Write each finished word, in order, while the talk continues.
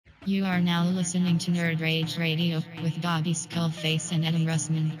You are now listening to Nerd Rage Radio with Bobby Skullface and Adam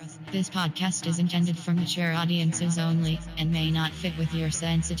Russman. This podcast is intended for mature audiences only and may not fit with your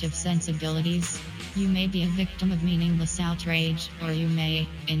sensitive sensibilities. You may be a victim of meaningless outrage, or you may,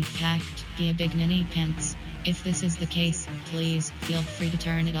 in fact, be a big ninny pants. If this is the case, please feel free to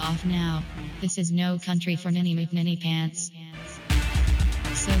turn it off now. This is no country for Ninny McNinny pants.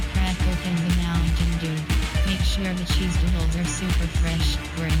 So crack open the Mountain Dew. Make sure the cheese doodles are super fresh.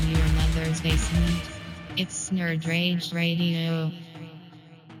 We're in your mother's basement. It's Nerd Rage Radio.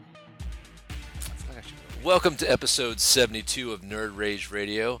 Welcome to episode 72 of Nerd Rage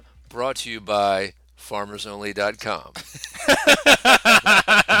Radio, brought to you by FarmersOnly.com.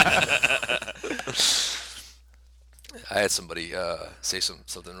 I had somebody say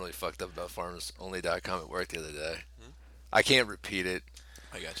something really fucked up about FarmersOnly.com at work the other day. I can't repeat it.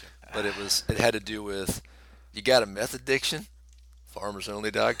 I got you. But it had to do with, you got a meth addiction?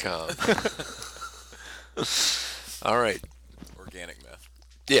 FarmersOnly.com. All right. Organic meth.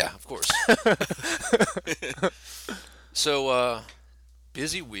 Yeah, of course. So,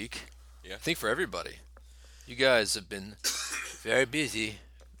 busy week. Yeah. I think for everybody. You guys have been very busy.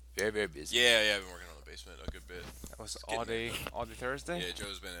 Very, very busy. Yeah, I've been working on the basement a good bit. That was all day Thursday? Yeah,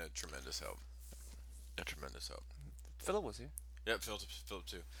 Joe's been a tremendous help. Philip was here. Yep, Philip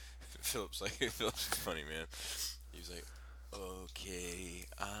too. Philip's funny, man. He was like, okay,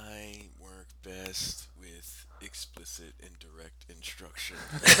 I work best with explicit and direct instruction.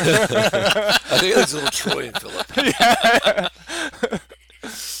 I think that's a little Troy and Philip.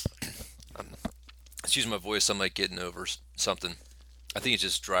 Excuse my voice, I'm like getting over something. I think it's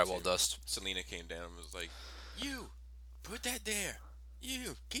just drywall dust. Selena came down and was like, you, put that there.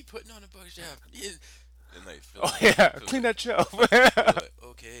 You, keep putting on the bookshelf. You. And like, Philip, Clean that shelf. Like,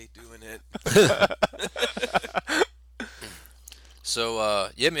 okay, doing it. So,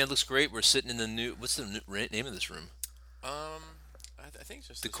 yeah, man, it looks great. We're sitting in the new, what's the name of this room? I think it's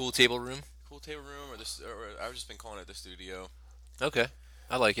just the cool table room? Cool table room, or I've just been calling it the studio. Okay,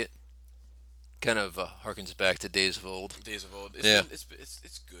 I like it. Kind of harkens back to Days of Old. It's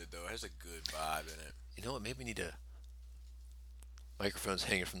good though. It has a good vibe in it. You know what? Maybe we need microphones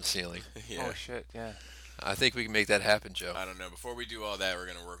hanging from the ceiling. Yeah. Oh shit! Yeah. I think we can make that happen, Joe. I don't know. Before we do all that, we're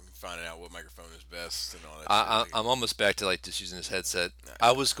gonna work on finding out what microphone is best and all that. I'm almost back to like just using this headset.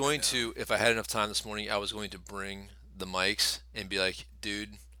 I was going to, if I had enough time this morning, I was going to bring the mics and be like,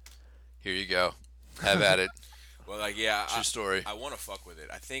 dude, here you go, have at it. Well, like, yeah, true story. I want to fuck with it.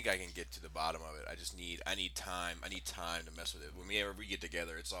 I think I can get to the bottom of it. I need time. I need time to mess with it. When we get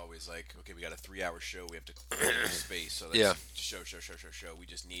together, it's always like, okay, we got a 3-hour show. We have to clear space. So that's show. We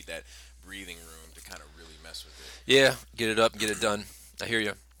just need that breathing room to kind of really mess with it. Yeah, get it up and get it done. I hear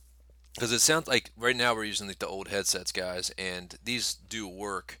you. Because it sounds like right now we're using like the old headsets, guys, and these do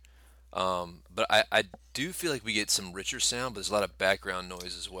work. But I do feel like we get some richer sound, but there's a lot of background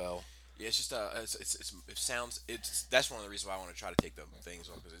noise as well. Yeah, it's just it sounds. That's one of the reasons why I want to try to take the things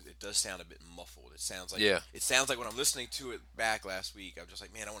off, because it does sound a bit muffled. It sounds like It sounds like when I'm listening to it back last week, I'm just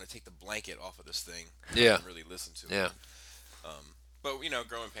like, man, I want to take the blanket off of this thing. Yeah. And really listen to it. But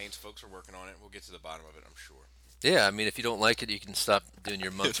growing pains, folks are working on it. We'll get to the bottom of it, I'm sure. Yeah, I mean, if you don't like it, you can stop doing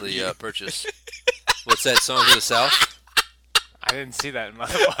your monthly purchase. What's that song of the South? I didn't see that in my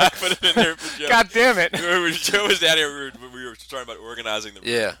I put it in there for Joe. God damn it! When Joe was down here, we were talking about organizing the room.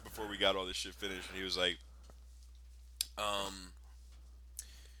 Yeah. Before we got all this shit finished, and he was like,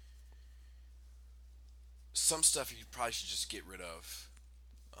 some stuff you probably should just get rid of.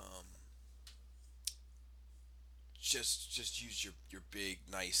 Just use your big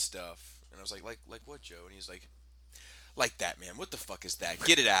nice stuff. And I was like what, Joe? And he's like that, man. What the fuck is that?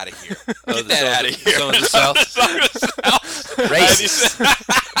 Get it out of here. Get that out of here. Song of the South. Racist.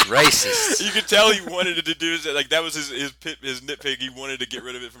 Racist. You could tell he wanted to do that. Like, that was his nitpick. He wanted to get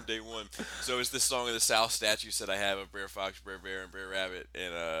rid of it from day one. So it's this Song of the South statue set I have of Brer Fox, Brer Bear, and Brer Rabbit,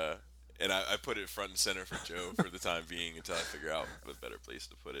 and I put it front and center for Joe for the time being until I figure out a better place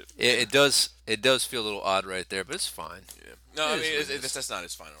to put it. It does feel a little odd right there, but it's fine. Yeah. No, I mean that's not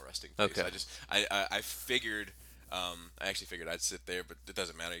his final resting place. Okay. I figured. I actually figured I'd sit there, but it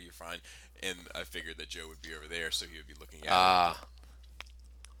doesn't matter. You're fine. And I figured that Joe would be over there, so he would be looking at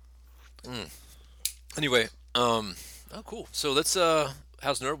it. Anyway, oh, cool. So let's.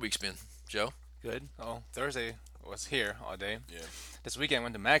 How's Nerd Week's been, Joe? Good. Oh, Thursday was here all day. Yeah. This weekend I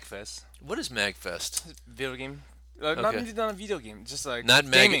went to MagFest. What is MagFest? Video game. Okay. Not a video game. Just like Not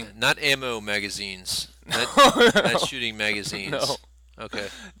gaming. Not ammo magazines. Not shooting magazines. No. Okay.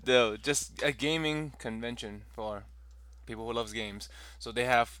 No, just a gaming convention for people who loves games. So they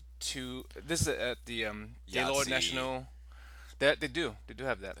have two. This is at the Gaylord Yahtzee. National They do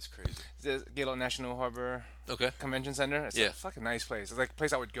have that. That's crazy. The Gaylord National Harbor Okay. Convention Center. It's Yeah. a fucking nice place. It's like a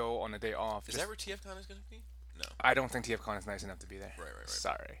place I would go on a day off. Is that where TFCon is going to be? No. I don't think TFCon is nice enough to be there. Right.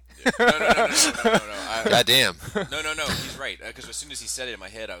 Sorry. Yeah. No. Goddamn. No. He's right. Because as soon as he said it in my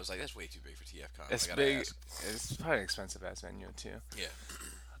head, I was like, "That's way too big for TFCon." It's I gotta big. ask. It's probably an expensive ass venue too.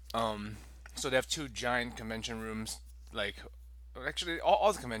 Yeah. So they have 2 giant convention rooms. Like, actually,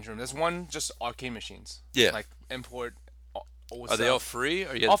 all the convention rooms. There's one just arcade machines. Yeah. Like import. Are they all free,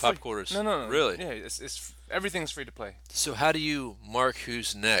 or you All have pop free. quarters? No. Really? Yeah. It's everything's free to play. So how do you mark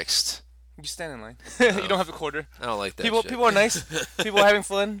who's next? You stand in line. You don't have a quarter. I don't like that. People shit. people are nice. People are having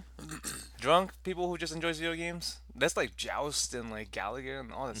fun. Drunk people who just enjoy video games. That's like Joust and like Gallagher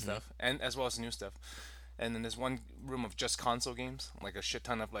and all that stuff, and as well as new stuff. And then there's one room of just console games, like a shit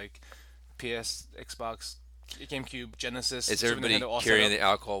ton of like PS, Xbox, GameCube, Genesis. Is Super everybody Nintendo all set carrying up. the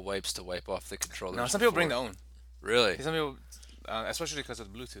alcohol wipes to wipe off the controllers? No, some people bring before? their own. Really? Some people, especially because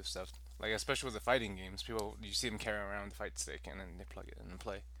of the Bluetooth stuff. Like especially with the fighting games, people you see them carry around the fight stick and then they plug it in and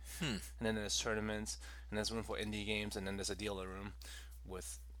play. And then there's tournaments, and there's room for indie games, and then there's a dealer room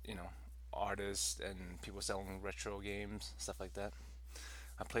with artists and people selling retro games, stuff like that.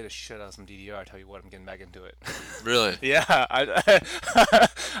 I played a shit out of some DDR. I tell you what, I'm getting back into it. Really? Yeah,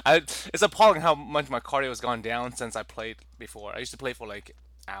 it's appalling how much my cardio has gone down since I played before. I used to play for like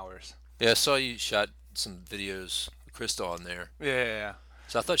hours. Yeah, I saw you shot some videos with Crystal on there. Yeah.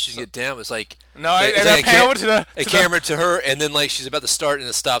 So I thought she'd get down. It was like No, I it's like pan over to the camera to her, and then like she's about to start, and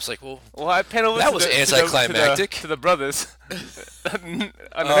it stops. Like, well, I pan over. That to was the, anticlimactic. to the brothers on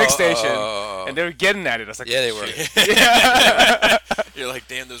the next station, and they were getting at it. I was like, yeah, they were. You're like,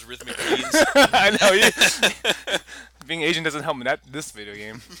 damn, those rhythmic beats. I know. Being Asian doesn't help me this video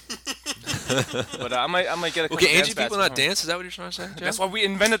game. But I might get a. Well, quick can dance Asian people pass not from home. dance? Is that what you're trying to say? Jeff? That's why we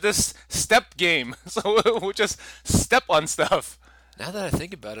invented this step game. So we'll just step on stuff. Now that I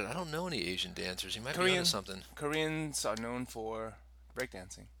think about it, I don't know any Asian dancers. You might be onto something. Koreans are known for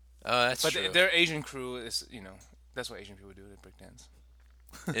breakdancing. That's But true. their Asian crew is, that's what Asian people do. They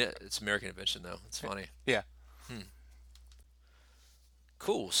breakdance. Yeah, it's American invention, though. It's funny. Yeah.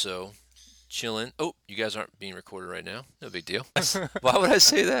 Cool. So, chilling. Oh, you guys aren't being recorded right now. No big deal. Why would I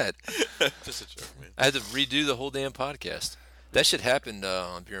say that? Just a joke, man. I had to redo the whole damn podcast. That shit happened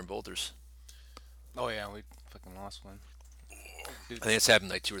on Beer and Bolters. Oh yeah, we fucking lost one. I think it's happened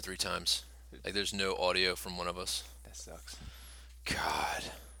like 2 or 3 times. Like, there's no audio from one of us. That sucks. God.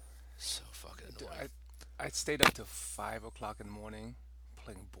 So fucking annoying. I stayed up till 5 o'clock in the morning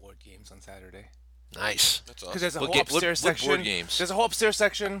playing board games on Saturday. Nice. That's Because awesome. there's a What whole ga- what- upstairs what section. board games? There's a whole upstairs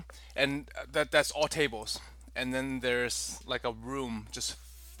section, and that's all tables. And then there's like a room just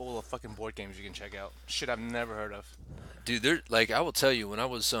full of fucking board games you can check out. Shit I've never heard of. Dude, they're like, I will tell you, when I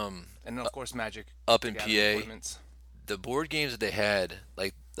was And then of course Magic. up the in Gathering PA, tournaments. the board games that they had,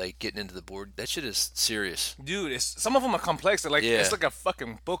 like getting into the board, that shit is serious. Dude, some of them are complex. They're like Yeah. it's like a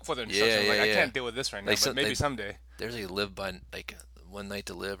fucking book for the instructions. Yeah, like I yeah. can't deal with this right now, Like, but some- maybe like- someday. There's like Live by like One Night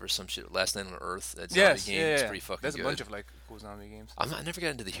to Live or some shit. Last Night on Earth. That zombie Yes, game. yeah, It's yeah. pretty fucking There's good. a bunch of like cool zombie games. I never got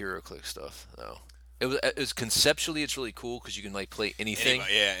into the HeroClix stuff though. It was conceptually it's really cool because you can like play anything. Anyway,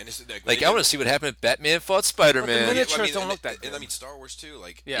 yeah, and it's Like I want to see what happened if Batman fought Spider-Man. minute- Well, Miniatures don't and- look that and good. I mean, Star Wars too.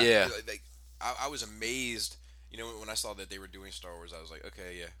 Like, Yeah. Yeah. Like, I was amazed. When I saw that they were doing Star Wars, I was like,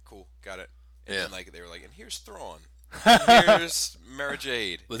 okay, yeah, cool, got it. And Yeah. then like they were like, and here's Thrawn, and here's Mara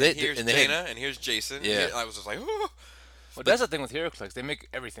Jade, Well, and here's and they had- Jaina, and here's Jason. Yeah. And I was just like, oh. Well, that's the thing with HeroClix. They make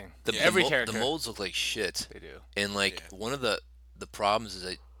everything. Every character. The molds look like shit. They do. And like Yeah. one of the problems is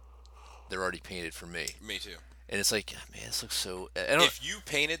that they're already painted for me. Me too. And it's like, man, this looks so. I don't. If you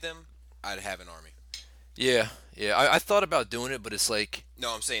painted them, I'd have an army. Yeah. I thought about doing it, but it's like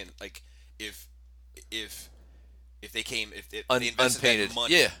No, I'm saying like if they came if they Un- invested unpainted. that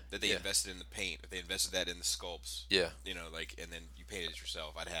money Yeah. that they Yeah. invested in the paint, if they invested that in the sculpts, yeah, like and then you painted it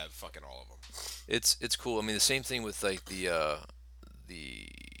yourself, I'd have fucking all of them. it's cool. I mean, the same thing with like the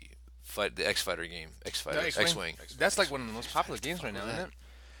X Fighter game, X-Wing. That's like one of the most popular games right now, isn't it?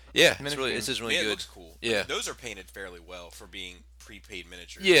 Yeah, it's Miniature really games. it's just really It good. looks cool. Yeah. Those are painted fairly well for being prepaid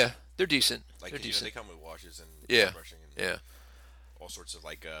miniatures. Yeah, they're decent. like They're they decent. come with washes and Yeah. brushing and Yeah, all sorts of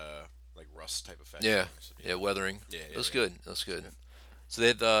like rust type effects. yeah, yeah. Weathering. Yeah, Looks yeah. good. Looks good. So they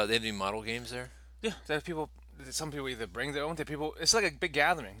have any model games there? Yeah. There's people. Some people either bring their own. It's like a big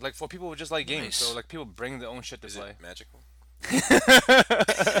gathering. Like for people who just like games. Nice. So like people bring their own shit to Is play. it magical?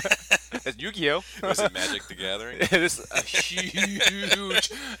 That's Yu-Gi-Oh. Was it Magic the Gathering? It is a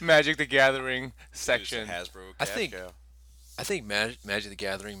huge Magic the Gathering section. Hasbro. I think- cow. I think Magic the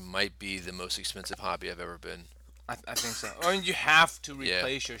Gathering might be the most expensive hobby I've ever been. I think so. I mean, you have to Yeah.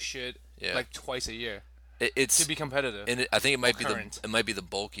 replace your shit Yeah. like twice a year. It's to be competitive. and I think it might be current. it might be the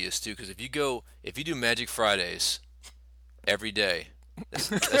bulkiest too. Because if you do Magic Fridays every day, that's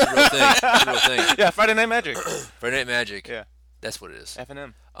a real thing. That's a real thing. Yeah, Friday Night Magic. Friday Night Magic. Yeah. That's what it is.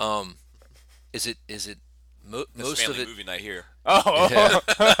 F&M. Is it That's most of family it? movie night here. Oh.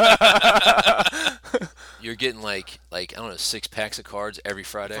 You're getting like I don't know 6 packs of cards every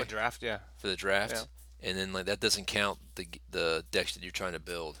Friday For draft, yeah. for the draft, Yeah. and then like that doesn't count the decks that you're trying to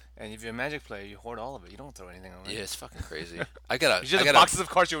build. And if you're a Magic player, you hoard all of it. You don't throw anything away. Yeah, it's fucking crazy. I got You just have boxes of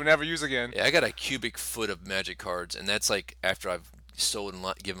cards you will never use again. I got a cubic foot of Magic cards, and that's like after I've sold and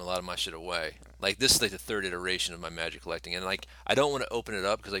given a lot of my shit away. Like this is like the 3rd iteration of my Magic collecting, and like I don't want to open it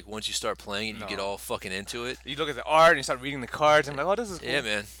up because like once you start playing it, you get all fucking into it. You look at the art and you start reading the cards. And I'm like, oh, this is cool. Yeah,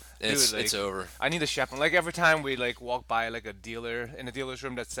 man, Dude, it's like, it's over. I need a chaperone. Like every time we like walk by like a dealer in a dealer's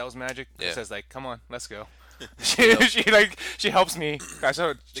room that sells Magic, Yeah. it says like, "Come on, let's go." she helps me. Guys,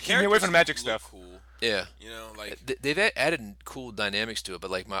 so The keep me away from the Magic look stuff. Cool. Yeah, You know, like they've added cool dynamics to it,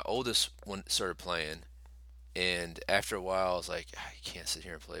 but like my oldest one started playing, and after a while, I was like, I can't sit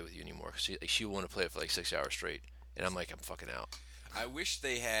here and play with you anymore. 'Cause she wanted to play it for like 6 hours straight, and I'm like, I'm fucking out. I wish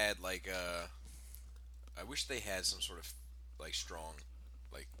they had I wish they had some sort of like strong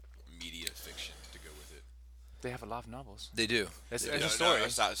like media fiction to go with it. They have a lot of novels. They do. It's No, a no, story.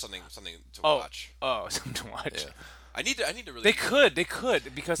 it's not something to Oh, watch. something to watch. Yeah. I need to really. They could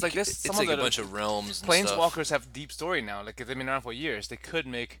because like this. It's Some like of a the bunch of realms and stuff. Planeswalkers have deep story now. Like if they've been around for years, they could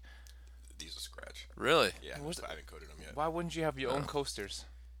make. These are scratch. Really? Yeah, What's I haven't coded them yet. Why wouldn't you have your own coasters?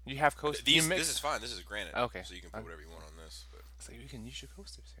 You have coasters. This is fine. This is granite. Okay. So you can put whatever you want on this. But. So you can use your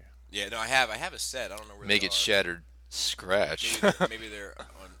coasters here. Yeah, no, I have a set. I don't know where Make they it are. scattered. Scratch. Maybe they're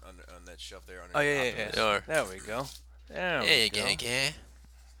on that shelf there. Oh yeah. They are. There we go. There Hey, we go. gang.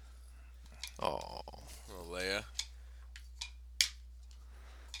 Oh, Little Leia.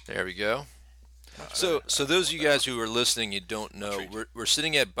 there we go. So those of you guys who are listening, you don't know, we're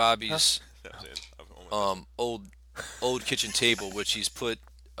sitting at Bobby's That was it. I'm old kitchen table, which he's put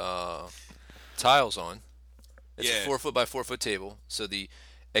tiles on. It's a Yeah. 4 foot by 4 foot table. So the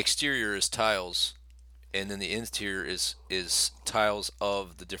exterior is tiles, and then the interior is tiles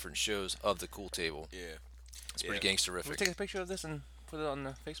of the different shows of the cool table. Yeah. It's pretty We'll gangsterific. take a picture of this and put it on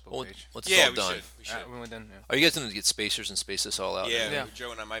the Facebook Well, page. once it's Yeah, all we done. should. We should. When we're done, yeah. Are you guys going to get spacers and space this all out? Yeah, Yeah.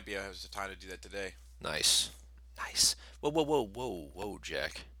 Joe and I might be able to have time to do that today. Nice. Whoa,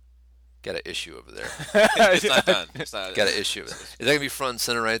 Jack. Got an issue over there. It's not done. It's not. Got an issue. Is that going to be front and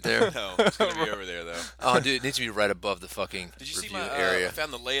center right there? No, it's gonna be over there though. Oh, dude, it needs to be right above the fucking Did you see review my? area. I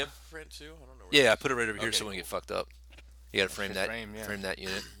found the Leia print too. I don't know. Where Yeah, it I is. put it right over here Okay, so it won't get cool. fucked up. You got to frame that. Frame, yeah. That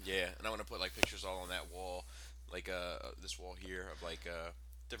unit. Yeah, and I want to put like pictures all on that wall, like this wall here of like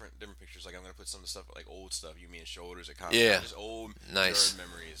different pictures. Like I'm gonna put some of the stuff like old stuff, you, me, and shoulders at Comic-Con. Yeah. Just old Nice. nerd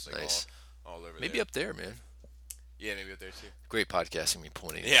memories, like Nice. all over there. Maybe up there, man. Yeah, maybe up there too. Great podcasting, me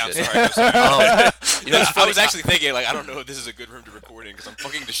pointing. Yeah, I'm Shit. sorry. I'm sorry. You know, it's I funny. was actually thinking, like, I don't know if this is a good room to record in because I'm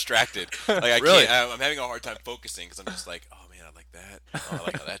fucking distracted. Like, I Really? can't. I'm having a hard time focusing because I'm just like, oh man, I like that. Oh, I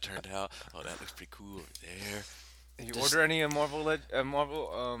like how that turned out. Oh, that looks pretty cool over there. You Just- order any Marvel No,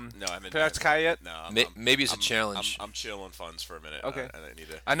 I haven't. Pirates Kai yet? No, Maybe it's a challenge. I'm chill on funds for a minute. Okay. I need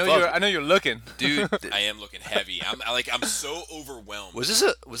to. I know Fuck. you're looking. Dude, I am looking heavy. I'm so overwhelmed. was this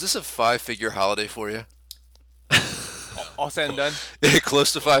a 5-figure holiday for you? All said and done.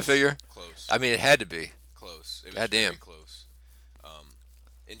 Close to 5-figure? Close. I mean, it had to be. Close. It was Goddamn. very close.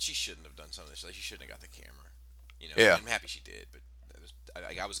 And she shouldn't have done some of this. Like, she shouldn't have got the camera. You know. Yeah. I'm happy she did, but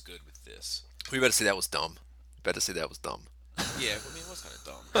I was good with this. We better say that was dumb. Better say that was dumb. Yeah, I mean, it was kind of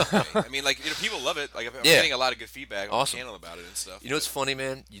dumb. Okay. I mean, like, people love it. Like, I'm Yeah. getting a lot of good feedback on Awesome. the channel about it and stuff. You know what's funny,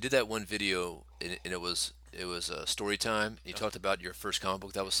 man? You did that one video, and it was story time. You talked about your first comic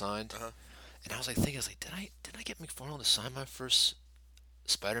book that was signed, and I was thinking, did I get McFarlane to sign my first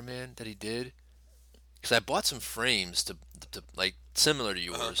Spider-Man that he did? Because I bought some frames to like similar to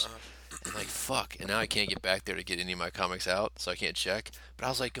yours, and like fuck, and now I can't get back there to get any of my comics out, so I can't check. But I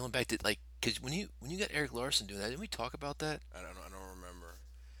was like going back to like, because when you got Eric Larson doing that, didn't we talk about that? I don't remember.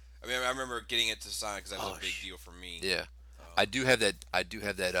 I mean, I remember getting it to sign because that was Oh, a big deal for me. Yeah. I do have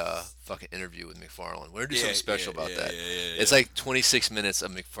that fucking interview with McFarlane. We're gonna do something special about that. It's like 26 minutes of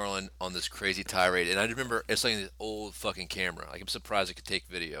McFarlane on this crazy tirade, and I remember it's like this old fucking camera. Like I'm surprised it could take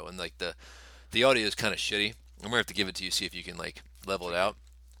video, and like the audio is kind of shitty. I'm gonna have to give it to you, see if you can like level it out.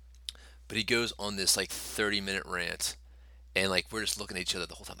 But he goes on this like 30-minute rant, And like we're just looking at each other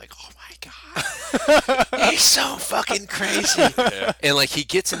the whole time, like, oh my god, he's so fucking crazy. Yeah. And like he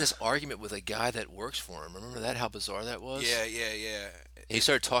gets in this argument with a guy that works for him. Remember that? How bizarre that was. Yeah. And he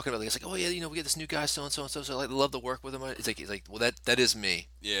started talking about like, it's like, oh yeah, we get this new guy, so and so and so. So I love to work with him. He's like, well that is me.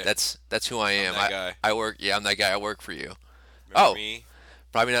 Yeah. That's who I am. that guy. I work. Yeah, I'm that guy. I work for you. Remember me?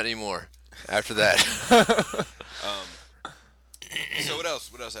 Probably not anymore. After that. So what else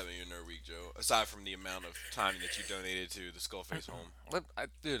happened in your nerd week, Joe? Aside from the amount of time that you donated to the Skullface home,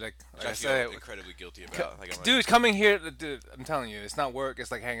 Dude, like which I I feel said, incredibly guilty about. Like, I'm like, dude, coming here, dude, I'm telling you, it's not work.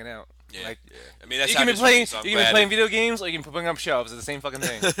 It's like hanging out. yeah, Like, yeah. I mean, that's you how can be this playing, works, so I'm you can be glad playing it- video games, or you can be putting up shelves. It's the same fucking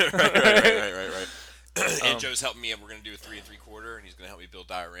thing. right. And Joe's helping me, and we're gonna do a 3 3/4, and he's gonna help me build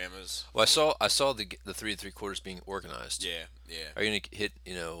dioramas. Well, I saw the 3 3/4 being organized. Yeah. Are you gonna hit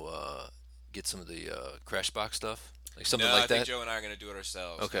get some of the Crashbox stuff, like something No, like I think that? Joe and I are gonna do it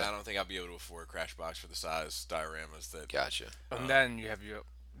ourselves. Okay. I don't think I'll be able to afford Crashbox for the size dioramas that. Gotcha. And then you have your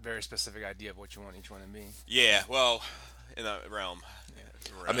very specific idea of what you want each one to be. Yeah. Well, in the realm.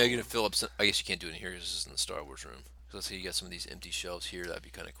 I mean, are you gonna fill up? I guess you can't do it in here because this is in the Star Wars room. So let's say you got some of these empty shelves here. That'd be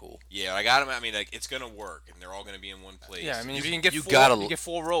kind of cool. Yeah, I got them. I mean, like it's gonna work, and they're all gonna be in one place. Yeah, I mean, if you can get you four, gotta- you get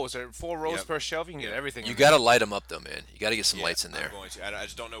 4 rows or 4 rows Yep. per shelf, you can get everything. You in gotta light them up though, man. You gotta get some Yeah, lights in there. I'm going to. I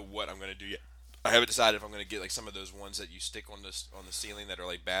just don't know what I'm gonna do yet. I haven't decided if I'm gonna get like some of those ones that you stick on the ceiling that are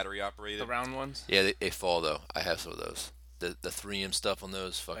like battery operated. the round ones. Yeah, they fall though. I have some of those. The 3M stuff on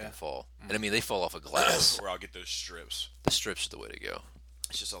those fucking Yeah. fall. And I mean, they fall off of glass. Or I'll get those strips. The strips are the way to go.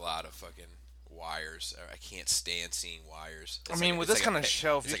 It's just a lot of fucking wires. I can't stand seeing wires. I mean, with it's this like a kind of pet-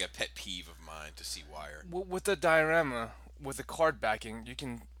 shelf, it's you- like a pet peeve of mine to see wire. With the diorama, with the card backing, you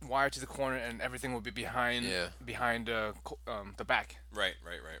can wire to the corner, and everything will be behind the back, Right.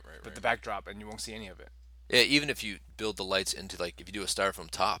 but the backdrop, and you won't see any of it. Yeah, even if you build the lights into like if you do a styrofoam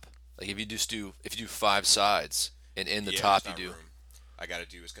top, like if you do 5 sides and in the Yeah, top there's you not do. room. I got to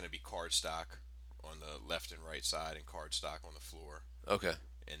do is going to be cardstock on the left and right side, and cardstock on the floor, Okay.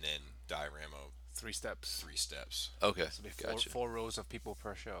 and then diorama 3 steps. 3 steps. Okay. So it'll be Gotcha. 4 rows of people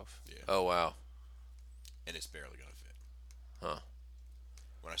per shelf. Yeah, Oh wow. and it's barely going to fit. Huh.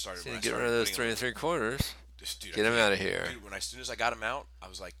 When I started, So when you I get started rid of those putting 3 them- 3/4. Dude, I Get them can't- out of here. Dude, as soon as I got them out, I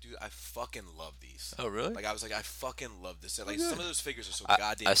was like, dude, I fucking love these. Oh really? Like I was like, I fucking love this. Like good. some of those figures are so I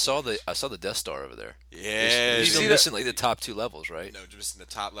goddamn. saw gorgeous. the Death Star over there. Yeah, You're dude. still see missing like the top 2 levels, right? No, just in the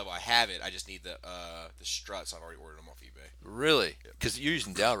top level. I have it. I just need the struts. I've already ordered them off eBay. Really? Because you're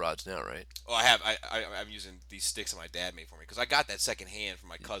using dowel rods now, right? Oh, I have. I'm using these sticks that my dad made for me because I got that second hand from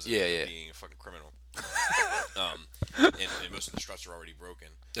my cousin. Yeah, for yeah. Being a fucking criminal. And most of the struts are already broken.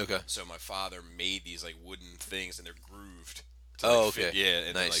 Okay. So my father made these like wooden things, and they're grooved. Oh, fit- okay. yeah,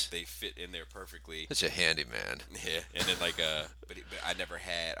 and then, Nice. like they fit in there perfectly. Such a handy man. Yeah, and then like but I never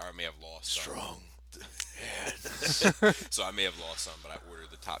had, or I may have lost some. Strong. So I may have lost some, but I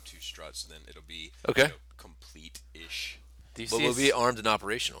ordered the top 2 struts, and then it'll be Okay. complete-ish. Do you But see? will be armed and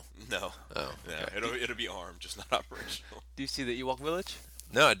operational. No, Oh. no, Okay. it'll be armed, just not operational. Do you see the Ewok Village?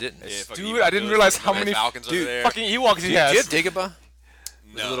 No, I didn't. Yeah, fucking Dude, Ewok I didn't Village, realize fucking how Red many Falcons over there. fucking Ewoks he Do you has. have Dagobah?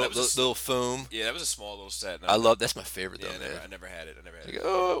 No, little, that was a, little foam. yeah, that was a small little set. No, I love. That's my favorite Yeah, though, man. I never had it. Like,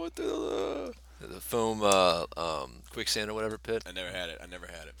 oh, what the foam quicksand or whatever pit. I never had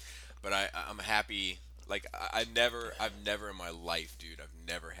it. But I'm happy. Like I've never in my life, dude. I've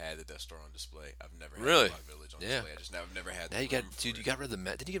never had the Death Star on display. I've never had Really? Ewok Village on Yeah. display. I've never had. Now the you got, room for dude. You it. got rid of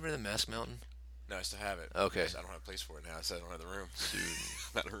the. Did you get rid of the Mask Mountain? No, I still have it. Okay. I don't have a place for it now. I said I don't have the room. Dude.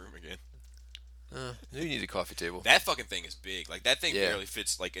 I'm out of room again. You need a coffee table. That fucking thing is big. Like that thing Yeah. barely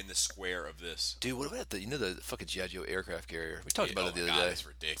fits like in the square of this. Dude, what about the fucking G.I. Joe aircraft carrier? We talked Yeah, about oh it the my other God, day. it's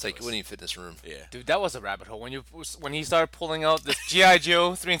ridiculous. It's like it wouldn't even fit in this room. Yeah. Dude, that was a rabbit hole. When he started pulling out this GI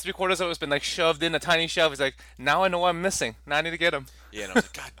Joe 3 3/4 of it's been like shoved in a tiny shelf. He's like, now I know what I'm missing. Now I need to get him. Yeah, and I was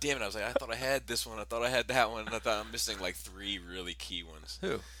like, God damn it! I was like, I thought I had this one. I thought I had that one. And I thought I'm missing like 3 really key ones.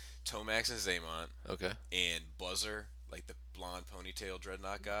 Who? Tomax and Zaymont Okay. and Buzzer, like the blonde ponytail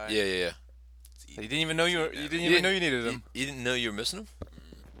dreadnought guy. Yeah. You didn't even know you needed them You didn't know you were missing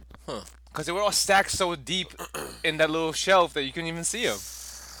them? because they were all stacked so deep in that little shelf that you couldn't even see them.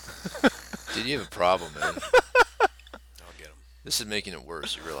 Dude, you have a problem, man. I'll get them. This is making it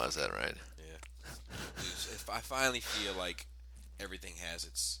worse. You realize that, right? Yeah. Dude, if I finally feel like everything has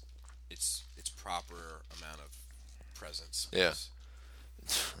its proper amount of presence. Yeah.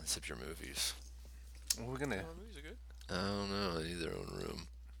 Except your movies. We're gonna Movies are good. I don't know. They need their own room.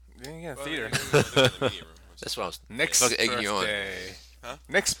 yeah, Well, theater. they're in the media room. That's what I was. Next fucking egging you on. birthday. Huh?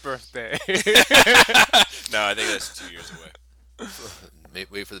 Next birthday. No, I think that's 2 years away.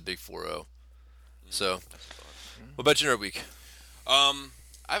 Wait for the big 4-0. So, what about your nerd week? I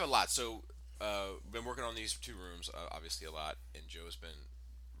have a lot. So been working on these 2 rooms, obviously a lot, and Joe's been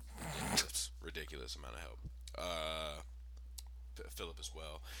ridiculous amount of help. Philip as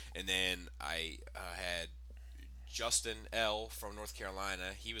well, and then I had Justin L from North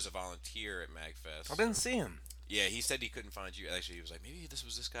Carolina. He was a volunteer at MagFest. I didn't see him. Yeah, he said he couldn't find you. Actually, he was like, maybe this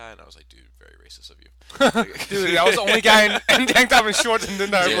was this guy, and I was like, dude, very racist of you. Dude, I was the only guy in tank top and shorts in the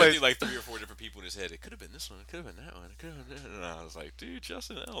entire Yeah, place. he like 3 or 4 different people in his head. It could have been this one. It could have been that one. It could have been that. And I was like, dude,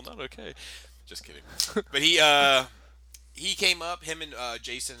 Justin L, not okay. Just kidding. But he came up. Him and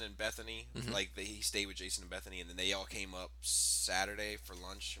Jason and Bethany. Like he stayed with Jason and Bethany, and then they all came up Saturday for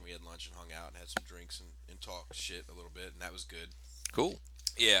lunch, and we had lunch and hung out and had some drinks and talked shit a little bit, and that was good. Cool.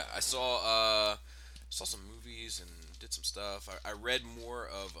 Yeah, I saw some movies and did some stuff. I read more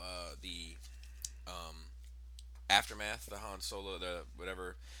of the Aftermath, the Han Solo, the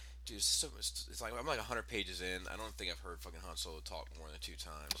whatever. Dude, it's like I'm like 100 pages in. I don't think I've heard fucking Han Solo talk more than 2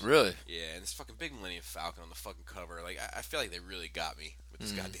 times. Really? Yeah, and this fucking big Millennium Falcon on the fucking cover. Like I feel like they really got me with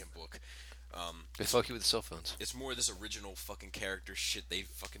this goddamn book. They fuck you with the cell phones. It's more this original fucking character shit they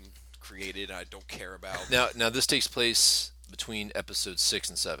fucking created. I don't care about. Now this takes place between episodes 6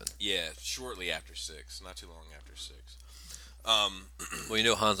 and 7. Yeah, shortly after 6, not too long after 6. Well, you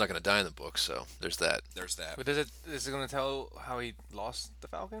know Han's not going to die in the book, so there's that. There's that. But is it going to tell how he lost the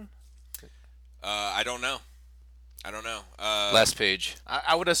Falcon? I don't know. Last page.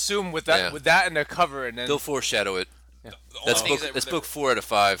 I would assume with that Yeah. with that in the cover, and then They'll foreshadow it. The That's only book. things That's that book 4 out of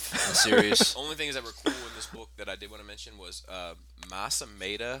 5 in the series. only things that were cool in this book that I did want to mention was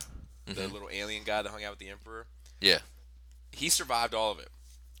Masameda, the little alien guy that hung out with the Emperor. Yeah. He survived all of it.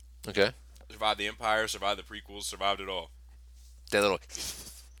 Okay. Survived the Empire, survived the prequels, survived it all. That little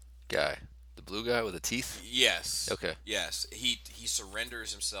guy, the blue guy with the teeth. Yes. Okay. Yes. He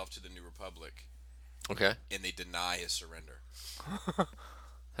surrenders himself to the New Republic, Okay. and they deny his surrender. How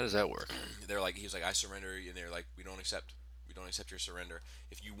does that work? He was like, I surrender, and they're like, we don't accept your surrender.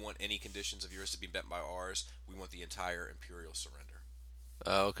 If you want any conditions of yours to be met by ours, we want the entire Imperial surrender.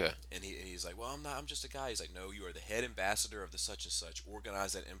 Oh, okay. And he's like, well, I'm just a guy. He's like, no, you are the head ambassador of the such and such.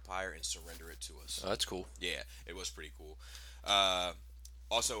 Organize that empire and surrender it to us. Oh, that's cool. Yeah, it was pretty cool.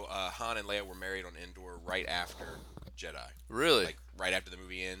 Also, Han and Leia were married on Endor right after Jedi. Really? Like right after the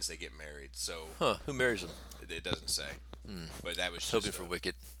movie ends, they get married. So Huh? Who marries him? it doesn't say, but that was just Hoping for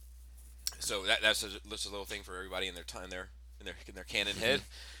Wicket. So that's a little thing for everybody in their time in their canon head.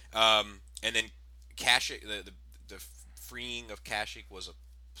 And then Kashyyyk, the freeing of Kashyyyk was a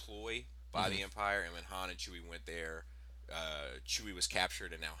ploy by the Empire, and when Han and Chewie went there, Chewie was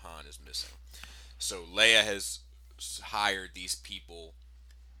captured, and now Han is missing. So Leia has hired these people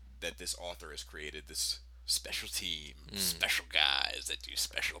that this author has created, this special team, special guys that do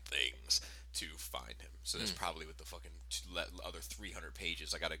special things to find him. So that's probably what the fucking other 300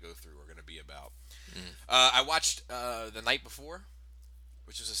 pages I got to go through are going to be about. I watched The Night Before,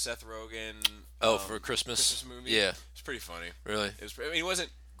 which was a Seth Rogen For Christmas movie. Yeah. It's pretty funny. Really? It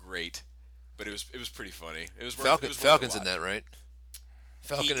wasn't great, but it was pretty funny. It was Falcon's in that, right?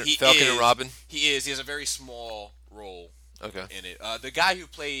 Falcon He and Robin. He is. He has a very small role Okay. in it. The guy who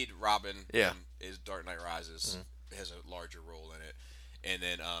played Robin Yeah. in Dark Knight Rises has a larger role in it. And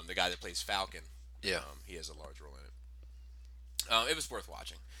then the guy that plays Falcon, Yeah. he has a large role in it. It was worth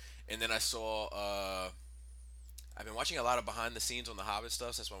watching. And then I saw... I've been watching a lot of behind the scenes on the Hobbit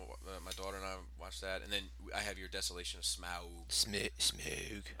stuff. That's why my daughter and I watched that. And then I have your Desolation of Smaug.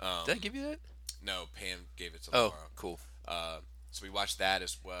 Smaug. Did I give you that? No, Pam gave it to Oh, Laura. cool. So we watched that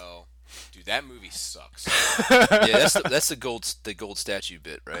as well. Dude, that movie sucks. Yeah, that's the gold statue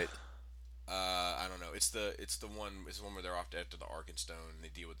bit, right? I don't know. It's the one where they're off after the Arkenstone and they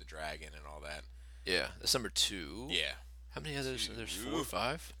deal with the dragon and all that. Yeah, that's number 2. Yeah. How many others? There's 4 or Ooh.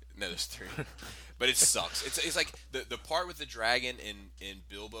 5. No, there's 3. But it sucks. It's like the part with the dragon and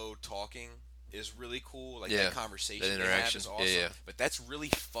Bilbo talking is really cool. Like that conversation that they have interaction. is awesome. Yeah. But that's really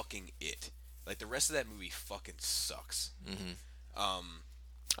fucking it. Like the rest of that movie fucking sucks.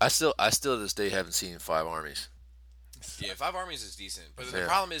 I still to this day haven't seen 5 Armies. Yeah, 5 Armies is decent. But the Yeah.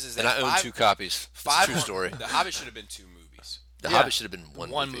 problem is that And I own 2 copies. It's a true story. The Hobbit should have been 2 movies. The Yeah. Hobbit should have been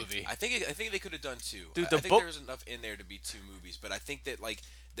one movie. I think they could have done 2. Dude, I the think book- there's enough in there to be 2 movies, but I think that like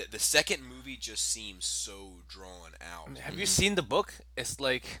the second movie just seems so drawn out. Have you seen the book? It's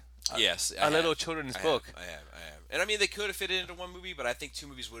like Yes, a little children's book. I have. And I mean, they could have fit it into 1 movie, but I think 2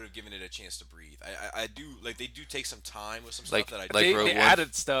 movies would have given it a chance to breathe. I do like they do take some time with some Like- stuff that I like do. they Rogue One?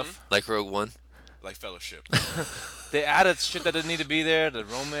 added stuff. Like Rogue One. Like Fellowship. They added shit that didn't need to be there, the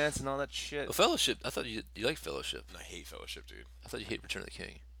romance and all that shit. Well, Fellowship. I thought you liked Fellowship. And I hate Fellowship, dude. I thought you hate Return of the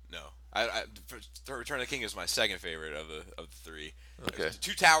King. No, Return of the King is my second favorite of the three. Okay.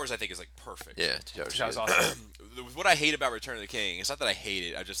 Two Towers I think is like perfect. Yeah, Two Towers. That was awesome. What I hate about Return of the King, it's not that I hate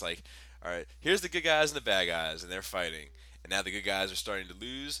it. I just like, all right, here's the good guys and the bad guys, and they're fighting. And now the good guys are starting to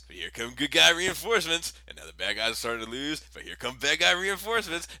lose, but here come good guy reinforcements. And now the bad guys are starting to lose, but here come bad guy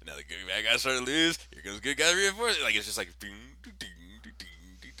reinforcements. And now the good bad guys are starting to lose, here comes good guy reinforcements. Like, it's just like, you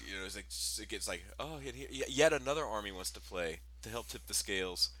know, it's like, it gets like, oh, yet another army wants to play to help tip the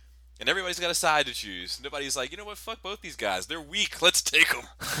scales. And everybody's got a side to choose. Nobody's like, you know what, fuck both these guys. They're weak. Let's take them.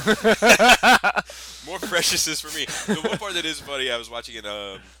 More preciousness for me. The one part that is funny, I was watching in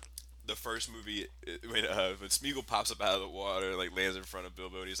the first movie when Smeagol pops up out of the water, like lands in front of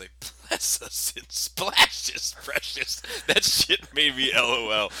Bilbo, and he's like, "Bless us and splash us, precious." That shit made me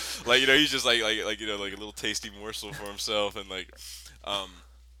LOL. Like, you know, he's just like you know, like a little tasty morsel for himself, and like,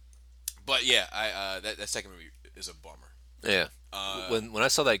 but yeah, that second movie is a bummer. Yeah. When I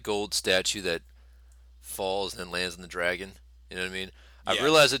saw that gold statue that falls and then lands on the dragon, you know what I mean? I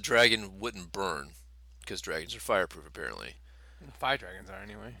realized that dragon wouldn't burn because dragons are fireproof apparently. Fire dragons are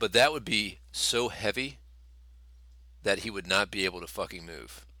anyway. But that would be so heavy that he would not be able to fucking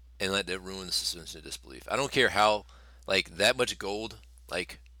move, and let that ruin the suspension of disbelief. I don't care how, like, that much gold,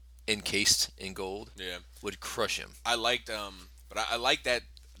 like, encased in gold, would crush him. I liked, but I like that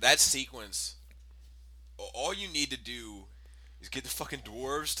sequence. All you need to do is get the fucking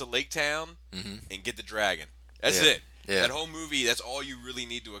dwarves to Lake Town and get the dragon. That's it. Yeah. That whole movie, that's all you really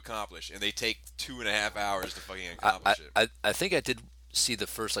need to accomplish, and they take 2.5 hours to fucking accomplish it. I think I did see the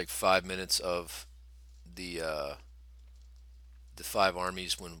first, like, 5 minutes of the 5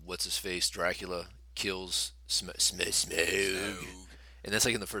 armies when what's-his-face, Dracula, kills Smaug. And that's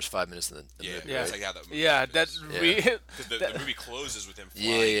like in the first 5 minutes of the movie. Yeah, that's like how that movie the movie closes with him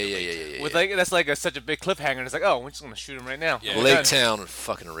flying. With like that's like such a big cliffhanger. And it's like, oh, we're just gonna shoot him right now. Yeah. Lake Town, what a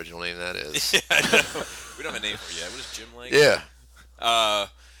fucking original name that is. Yeah, I know. We don't have a name for it yet. What is Jim Lake? Yeah.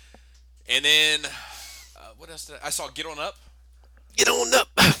 And then what else? I saw Get On Up. Get On Up.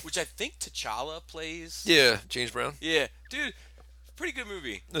 Which I think T'Challa plays. Yeah, James Brown. Yeah, dude, pretty good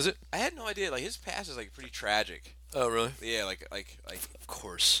movie. Is it? I had no idea. Like, his past is like pretty tragic. Oh, really? Yeah, like. Of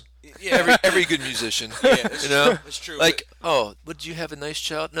course. Yeah, every good musician. Yeah, you know, it's true. Like, did you have a nice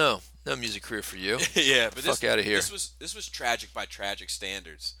child? No music career for you. Yeah, but fuck out of here. This was tragic by tragic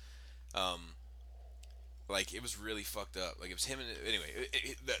standards. Like, it was really fucked up. Like, it was him and anyway.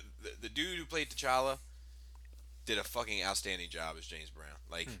 The dude who played T'Challa did a fucking outstanding job as James Brown.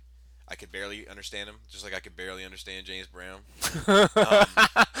 Like. I could barely understand him, just like I could barely understand James Brown. But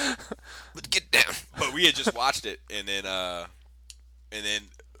get down. But we had just watched it, and then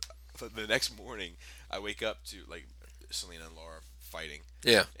the next morning, I wake up to like Selena and Laura fighting.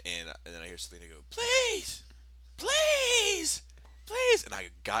 Yeah. And then I hear Selena go, "Please, please, please!" And I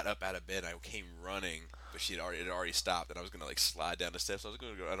got up out of bed. And I came running, but it had already stopped, and I was gonna like slide down the steps. I was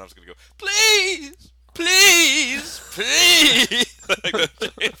gonna go, "Please." Please, please. Like but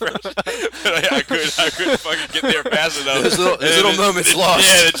I couldn't fucking get there fast enough. Those little moments lost.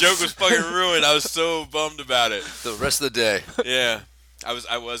 Yeah, the joke was fucking ruined. I was so bummed about it. The rest of the day. Yeah, I was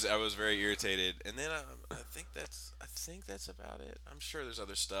very irritated. And then I think that's about it. I'm sure there's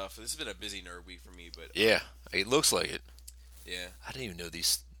other stuff. This has been a busy nerd week for me, but yeah, it looks like it. Yeah, I didn't even know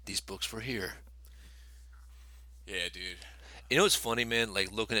these books were here. Yeah, dude. You know what's funny, man?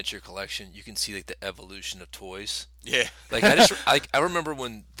 Like, looking at your collection, you can see like the evolution of toys. Yeah. Like, I remember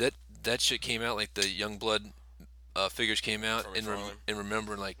when that shit came out, like the Youngblood figures came out, and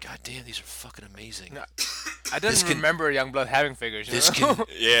remembering like, God damn, these are fucking amazing. No, I didn't remember Youngblood having figures. This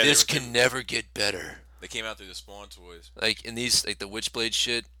can never get better. They came out through the Spawn toys. Like in these, like the Witchblade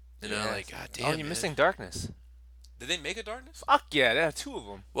shit. You know, like, God damn. Oh, you're missing Darkness. Did they make a Darkness? Fuck yeah, they have 2 of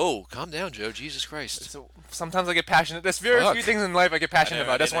them. Whoa, calm down, Joe. Jesus Christ. So sometimes I get passionate. There's very few things in life I get passionate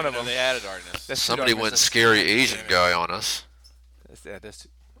about. That's one of them. They had a Darkness. Somebody went scary Asian guy on us.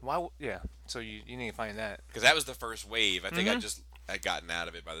 Why? Yeah. So you need to find that. Because that was the first wave. I think I'd gotten out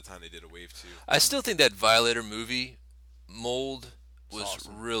of it by the time they did a wave 2. I still think that Violator movie mold was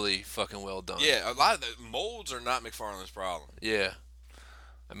awesome. Really fucking well done. Yeah, a lot of the molds are not McFarlane's problem. Yeah.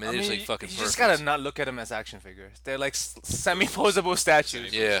 I mean, they're just like fucking perfect. You just gotta not look at them as action figures. They're like semi-posable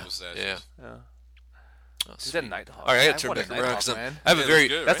statues. Yeah. Oh, is that Nighthawk? All right, I gotta turn back around because I have a very.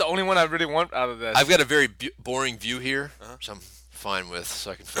 Good, that's the only one I really want out of this. I've got a very boring view here, which I'm fine with,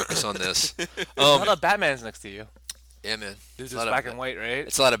 so I can focus on this. A lot of Batman's next to you. Yeah, man. This is black and white, right?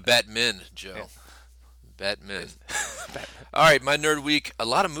 It's a lot of Batmen, Joe. Yeah. Batmen. All right, my nerd week. A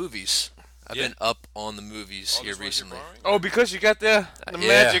lot of movies. I've been up on the movies here recently. Oh, because you got the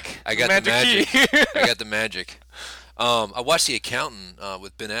magic. I got the magic. I got the magic. I watched The Accountant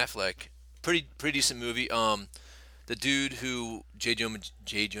with Ben Affleck. Pretty decent movie. The dude who J. Jonah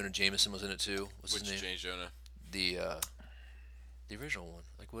Jameson was in it too. What's Which his name? J. Jonah? The original one.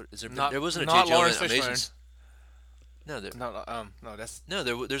 Like what is there? Not- there wasn't a not J. Jonah Lawrence Amazing. Fishburne. No, there, No, that's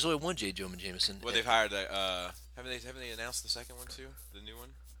there's only one J. Jonah Jameson. Well, they've hired that. Haven't they announced the second one too? The new one?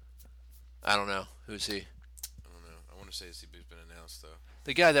 I don't know. Who's he? I don't know. I want to say it's been announced though.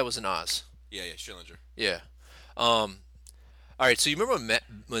 The guy that was in Oz. Yeah, Schillinger. Yeah. All right. So you remember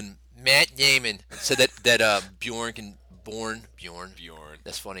when Matt Damon said that Bjorn.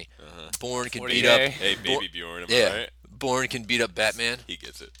 That's funny. Bourne can 40 beat up. day. Hey, baby Bjorn, am I Yeah. right? Bourne can beat up Batman. He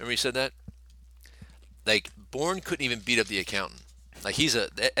gets it. Remember he said that? Like Bourne couldn't even beat up the accountant. Like it's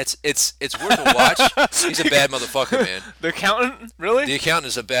worth a watch. He's a bad motherfucker, man. the accountant. Really? The accountant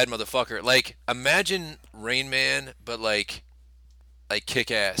is a bad motherfucker. Like imagine Rain Man, but like kick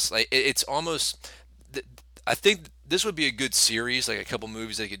ass. Like it's almost. I think this would be a good series, like a couple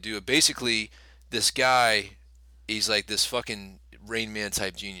movies they could do. Basically, this guy, he's like this fucking Rain Man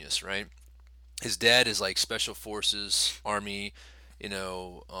type genius, right? His dad is like special forces, army,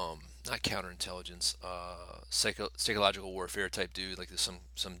 not counterintelligence, psychological warfare type dude, like this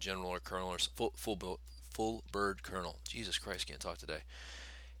some general or colonel or full bird colonel. Jesus Christ, can't talk today.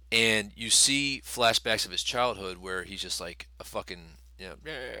 And you see flashbacks of his childhood where he's just like a fucking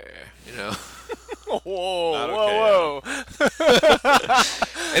Whoa, Not whoa, okay, whoa!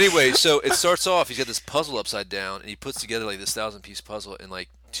 Anyway, so it starts off. He's got this puzzle upside down, and he puts together like this 1,000-piece puzzle in like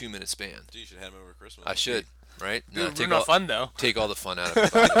 2-minute span. Dude, you should have him over Christmas. I should, right? No, We're not fun though. take all the fun out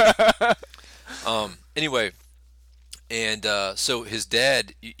of it. Anyway, and so his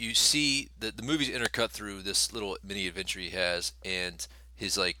dad, you see the movie's intercut through this little mini adventure he has, and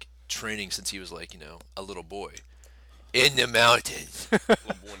his like training since he was like a little boy in the mountains.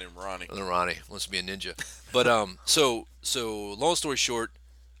 Little boy named Ronnie. Little Ronnie wants to be a ninja, but so long story short,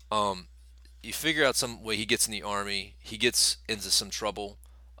 you figure out some way he gets in the army. He gets into some trouble,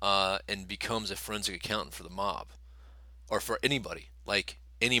 and becomes a forensic accountant for the mob, or for anybody. Like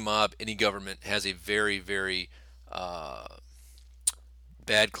any mob, any government has a very, very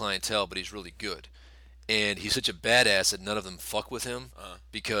bad clientele, but he's really good. And he's such a badass that none of them fuck with him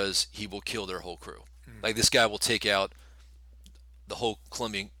because he will kill their whole crew. Like this guy will take out the whole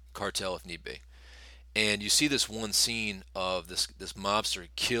Colombian cartel if need be. And you see this one scene of this mobster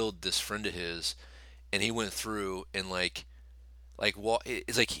killed this friend of his, and he went through and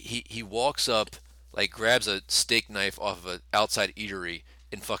it's like he walks up, like grabs a steak knife off of an outside eatery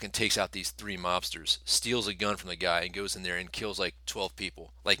and fucking takes out these 3 mobsters, steals a gun from the guy and goes in there and kills like 12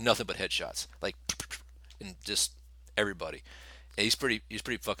 people, like nothing but headshots, like, and just everybody. And he's pretty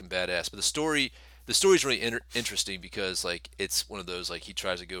fucking badass. But the story's really interesting because like it's one of those like he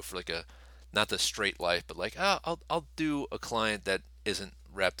tries to go for like a not the straight life, but like I'll do a client that isn't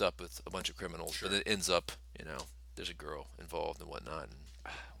wrapped up with a bunch of criminals, but it ends up there's a girl involved and whatnot,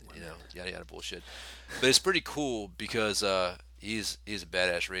 and yada yada bullshit. But it's pretty cool because he's a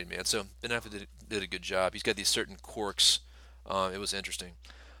badass Rain Man. So Ben Affleck did a good job. He's got these certain quirks. It was interesting.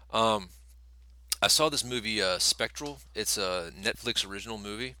 I saw this movie Spectral. It's a Netflix original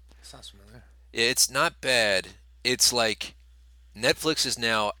movie. Sounds familiar. It's not bad. It's like Netflix is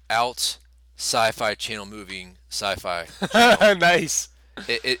now out Sci-Fi Channel moving sci-fi. Nice.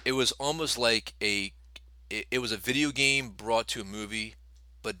 It was almost like it was a video game brought to a movie,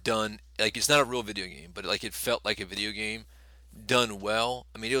 but done like it's not a real video game, but like it felt like a video game done well.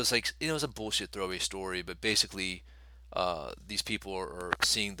 I mean, it was like it was a bullshit throwaway story, but basically these people are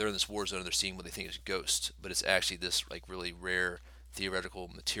seeing they're in this war zone. They're seeing what they think is ghosts, but it's actually this like really rare theoretical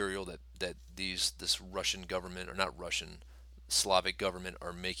material that this Russian government, or not Russian, Slavic government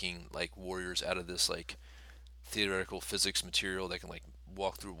are making like warriors out of this like theoretical physics material that can like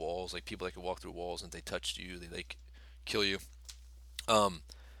walk through walls, like people that can walk through walls, and if they touched you they like kill you.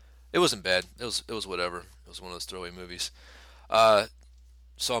 It wasn't bad. It was whatever. It was one of those throwaway movies.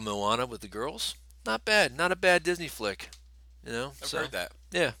 Saw Moana with the girls. Not bad. Not a bad Disney flick. I've heard that.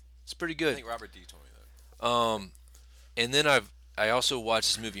 Yeah, it's pretty I good. think Robert D told me that. And then I also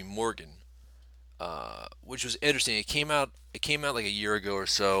watched this movie Morgan, which was interesting. It came out like a year ago or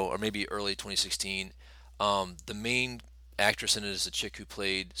so, or maybe early 2016. The main actress in it is the chick who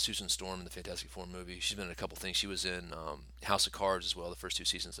played Susan Storm in the Fantastic Four movie. She's been in a couple things. She was in House of Cards as well, the first 2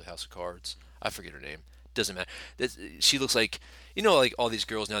 seasons of House of Cards. I forget her name. Doesn't matter. She looks like like all these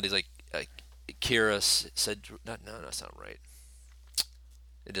girls nowadays, like Kira said. No, that's not right.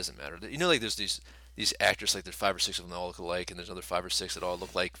 It doesn't matter. Like there's these actors, like there's 5 or 6 of them that all look alike, and there's another 5 or 6 that all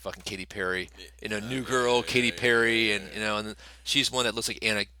look like fucking Katy Perry. New Girl, Katy Perry, and and then she's one that looks like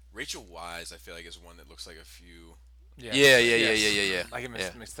Anna. Rachel Wise, I feel like, is one that looks like a few Yeah. I get Yeah.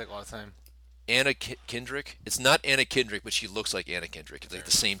 mixed up all the time. Anna Kendrick. It's not Anna Kendrick, but she looks like Anna Kendrick. It's like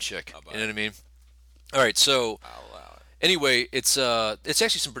the same chick. I'll buy You know it. what I mean? All right, so I'll allow it. anyway, it's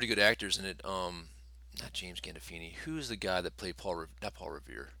actually some pretty good actors in it. Not James Gandolfini. Who's the guy that played not Paul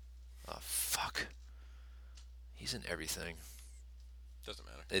Revere? Fuck. He's in everything. Doesn't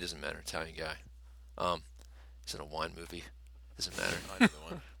matter. It doesn't matter. Italian guy. He's in a wine movie. Doesn't matter. I know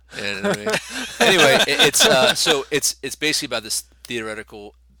the one. You know what I mean? Anyway, it's basically about this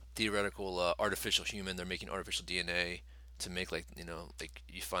theoretical artificial human. They're making artificial DNA to make like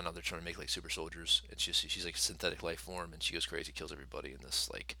you find out they're trying to make like super soldiers. And she's like a synthetic life form, and she goes crazy, kills everybody in this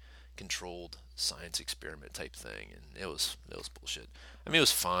like controlled science experiment type thing. And it was bullshit. I mean, it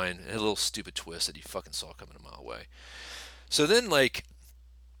was fine. It had a little stupid twist that you fucking saw coming a mile away. So then like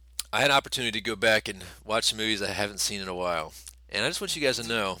I had an opportunity to go back and watch some movies I haven't seen in a while. And I just want you guys to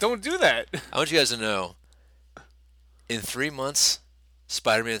know. Don't do that. I want you guys to know. In 3 months,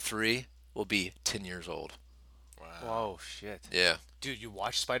 Spider-Man 3 will be 10 years old. Wow. Whoa, shit. Yeah, Dude, you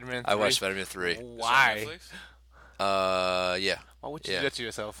watched Spider-Man 3? I watched Spider-Man 3. It's on Why? Netflix? Yeah. Why would you Yeah. do that to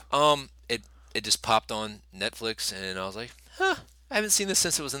yourself? It just popped on Netflix, and I was like, I haven't seen this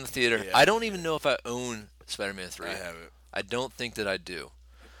since it was in the theater. Yeah. I don't even know if I own Spider-Man 3. I have it. I don't think that I do.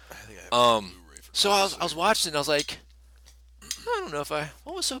 I think I have Um, Blu-ray for So I was watching it, and I was like, I don't know if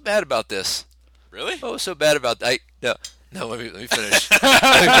what was so bad about this? Really? What was so bad about that? No, let me finish. Let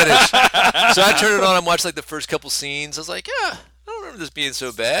me finish. So I turned it on and watched like the first couple scenes. I was like, I don't remember this being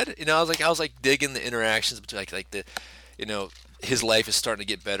so bad. I was like digging the interactions between like the, his life is starting to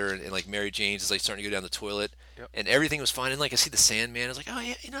get better, and like Mary Jane's is like starting to go down the toilet, and everything was fine. And like I see the Sandman, I was like, oh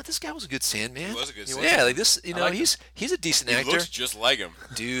yeah, this guy was a good Sandman. He was a good Yeah, Sandman. like this, like he's a decent He actor, looks just like him.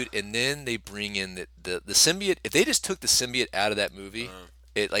 dude. And then they bring in the symbiote. If they just took the symbiote out of that movie,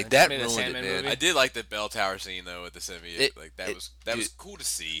 it like that made a ruined it, Sandman man. movie? I did like the bell tower scene though with the symbiote. That it- was dude. cool to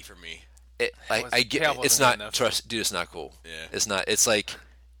see for me. I get payoff it's wasn't not good enough. trust, dude. It's not cool. Yeah. It's not. It's like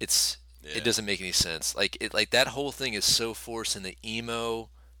Yeah. it doesn't make any sense. Like that whole thing is so forced, and the emo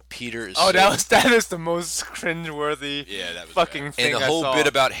Peter is. Oh, so, that is the most cringeworthy Yeah, that was fucking bad. thing and the I whole saw. bit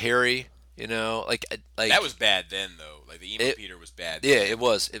about Harry. Like That was bad then though. Like the emo It- Peter was bad. yeah, then. it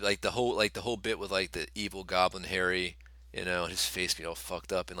was like the whole bit with like the evil Goblin Harry. His face being all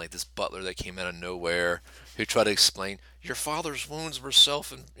fucked up, and like this butler that came out of nowhere who tried to explain your father's wounds were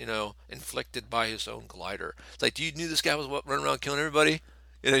inflicted by his own glider. It's like, do you knew this guy was running around killing everybody?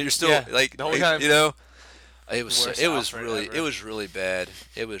 You're still Yeah, like the whole time. It was Worst it was Alfred really ever. it was really bad.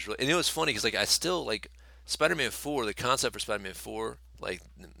 It was really, and it was funny because like I still like Spider-Man 4. The concept for Spider-Man 4, like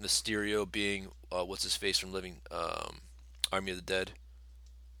Mysterio being what's his face from Living Army of the Dead.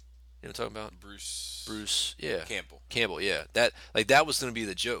 You know what I'm talking about? Bruce, yeah. Campbell. Yeah. That was going to be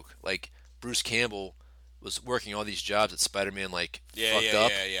the joke. Like Bruce Campbell was working all these jobs that Spider-Man like Yeah, fucked yeah,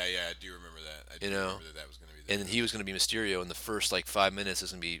 up, yeah. I do remember that. I do You know, remember that was going to be. and then he was going to be Mysterio. In the first like 5 minutes,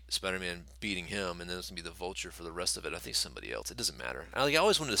 it's going to be Spider-Man beating him, and then it's going to be the Vulture for the rest of it. I think somebody else. It doesn't matter. I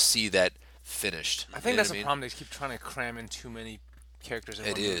always wanted to see that finished. I think You know that's what the mean? problem. They keep trying to cram in too many characters in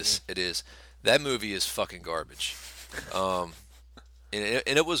It one is. It is. That movie is fucking garbage. And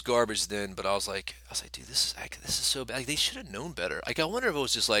it was garbage then, but I was like, dude, this is so bad. Like, they should have known better. Like, I wonder if it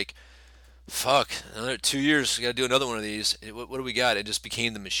was just like, fuck, another 2 years, we gotta do another one of these. What do we got? It just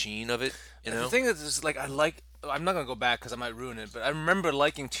became the machine of it, you know? The thing is, like, I'm not gonna go back because I might ruin it, but I remember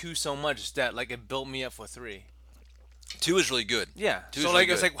liking 2 so much that like it built me up for 3. 2 is really good. Yeah. 2 is So really like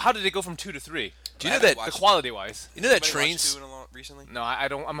it's good. like, how did it go from 2 to 3? Do you know I haven't that? watched- The quality wise. You know that Anybody watched trains? two recently? No, I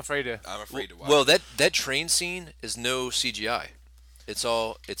don't. I'm afraid to. I'm afraid to watch. Well, it. that train scene is no CGI. It's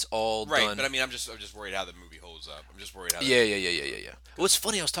all right, done. but I mean, I'm just worried how the movie holds up. I'm just worried how. Yeah. Well, it's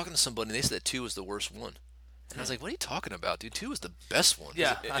funny. I was talking to somebody, and they said that 2 was the worst one. And I was like, "What are you talking about, dude? 2 was the best one."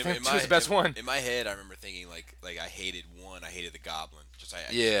 Yeah, In- I in think my- 2 is the best one. In my head, I remember thinking like I hated 1. I hated the Goblin. Just I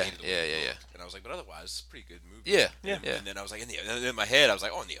Yeah, hated the way it yeah. looked. And I was like, but otherwise, it's a pretty good movie. Yeah. And then I was like, in my head, I was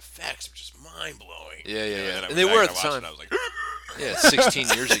like, oh, and the effects were just mind blowing. Yeah. And, And they were at the time. I was like, Yeah, 16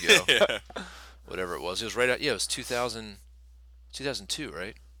 years ago. yeah. Whatever it was. It was right out. Yeah, it was 2002,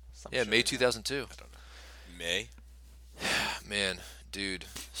 right? Yeah, May 2002. May. Man, dude,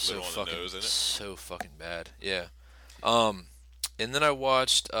 so Little on the fucking, nose, isn't it? so fucking bad. Yeah. And then I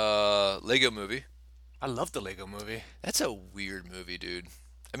watched Lego Movie. I love the Lego Movie. That's a weird movie, dude.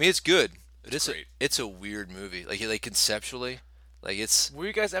 I mean, it's good, but It's it's great. it's a weird movie. Like conceptually, like it's. Were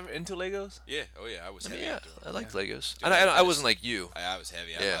you guys ever into Legos? Yeah. Oh yeah, I was. I mean, heavy yeah, into it. I liked Legos. Dude, I wasn't like you. I was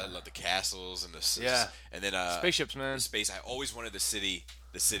heavy. Yeah. I love the castles and the Yeah. and then Spaceships, man. the space. I always wanted the city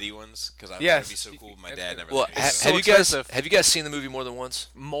ones because I thought Yes. it'd be so cool. My dad never. Well, let me do so have you expensive. guys seen the movie more than once?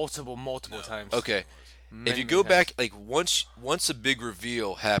 Multiple No. times. Okay. if you go back, like once a big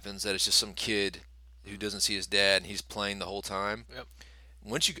reveal happens that it's just some kid who doesn't see his dad and he's playing the whole time. Yep.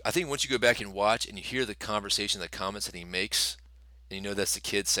 I think once you go back and watch and you hear the conversation, the comments that he makes, and you know that's the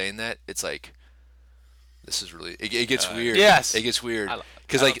kid saying that, it's like, this is really it gets weird. Yes. It gets weird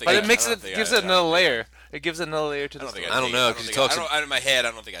because like, but it makes I it don't gives think it another layer. It gives it another layer to the story. I don't know, because he talks. In my head,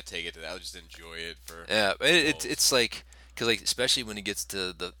 I don't think I take it to that. I just enjoy it for. Yeah, it's like because like especially when he gets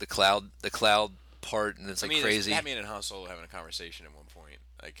to the cloud part and it's like crazy. It's Batman and Han Solo having a conversation at one point,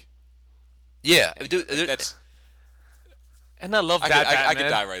 like. Yeah, dude, that's. And I love that. I could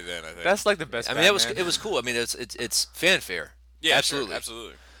die right then. I think that's like the best. I mean, Batman. it was cool. I mean, it's fanfare. Yeah, absolutely, sure,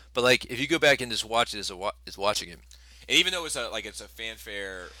 absolutely. But like, if you go back and just watch it as watching it, and even though it's a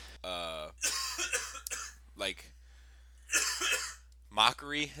fanfare, like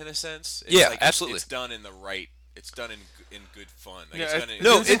mockery in a sense. It's like absolutely. It's done in the right. It's done in good fun. Like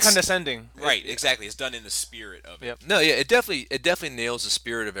it's condescending. Right, exactly. It's done in the spirit of it. Yep. No, yeah, it definitely nails the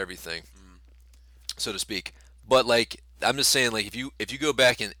spirit of everything, so to speak. But like, I'm just saying, like, if you go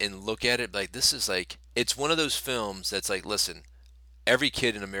back and look at it, like, this is like, it's one of those films that's like, listen, every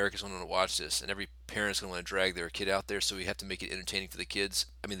kid in America is going to watch this, and every parent's going to want to drag their kid out there, so we have to make it entertaining for the kids.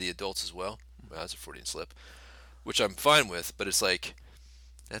 I mean, the adults as well. Well, that's a Freudian slip, which I'm fine with. But it's like,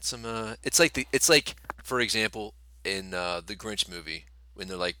 that's some. It's like, for example, in the Grinch movie, when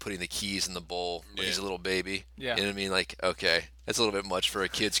they're like putting the keys in the bowl when he's a little baby. Yeah. You know what I mean? Like, okay, that's a little bit much for a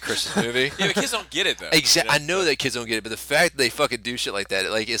kid's Christmas movie. Yeah, but kids don't get it though. Exactly. I know that kids don't get it, but the fact that they fucking do shit like that,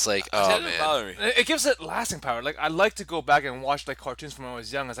 like, it's like, That oh doesn't man. bother me. It gives it lasting power. Like I like to go back and watch like cartoons from when I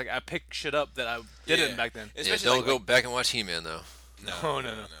was young. It's like I pick shit up that I didn't back then. Yeah, Especially don't go back and watch He-Man though. No.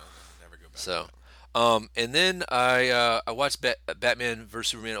 Never go back. So, and then I watched Batman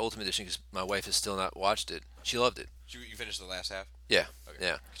vs Superman Ultimate Edition because my wife has still not watched it. She loved it. You finished the last half? Yeah. Okay.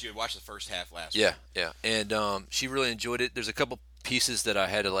 Yeah. Because you had watched the first half last Yeah. week. Yeah. And she really enjoyed it. There's a couple pieces that I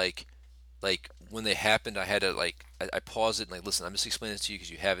had to like when they happened, I had to like I paused it and like, listen, I'm just explaining this to you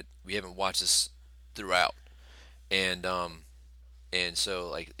because we haven't watched this throughout, and so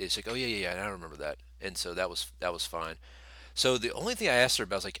like it's like, oh yeah, and I remember that, and so that was fine. So the only thing I asked her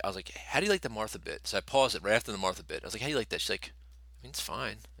about I was like, how do you like the Martha bit? So I paused it right after the Martha bit. I was like, how do you like that? She's like, I mean, it's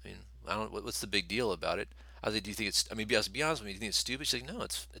fine. I mean, I don't. What's the big deal about it? I was like, do you think it's? I mean, be honest with me. Do you think it's stupid? She's like, no,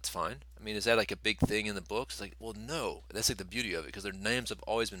 it's fine. I mean, is that like a big thing in the books? It's like, well, no. That's like the beauty of it because their names have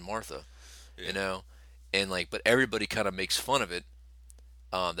always been Martha, you know, and like, but everybody kind of makes fun of it.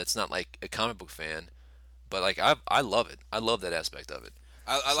 That's not like a comic book fan, but like I love it. I love that aspect of it.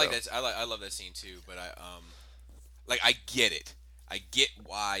 I like that. I love that scene too. But I get it. I get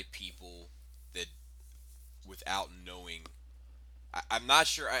why people that without knowing. I'm not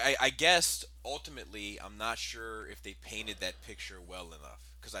sure. I guess ultimately, I'm not sure if they painted that picture well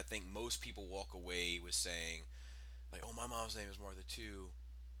enough. Because I think most people walk away with saying, like, "Oh, my mom's name is Martha too."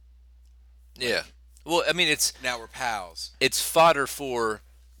 Like, Yeah. Well, I mean, now we're pals. It's fodder for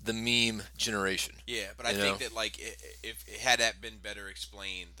the meme generation. Yeah, but I think that like if it had that been better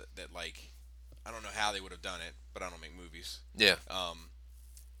explained, that like I don't know how they would have done it, but I don't make movies. Yeah.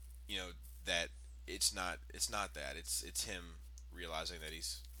 You know that it's not that it's him realizing that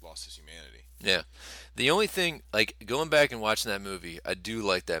he's lost his humanity. Yeah. The only thing, like, going back and watching that movie, I do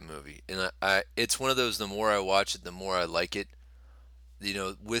like that movie. And I it's one of those, the more I watch it, the more I like it. You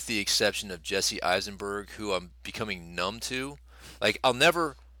know, with the exception of Jesse Eisenberg, who I'm becoming numb to. Like, I'll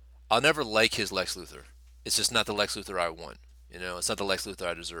never like his Lex Luthor. It's just not the Lex Luthor I want. You know, it's not the Lex Luthor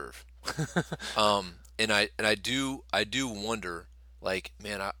I deserve. And I do wonder, like,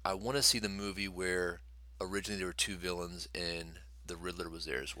 man, I want to see the movie where originally there were two villains and the Riddler was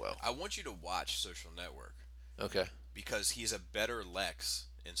there as well. I want you to watch Social Network. Okay. Because he's a better Lex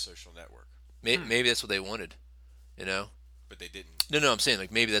in Social Network. Maybe that's what they wanted, you know? But they didn't. No, I'm saying,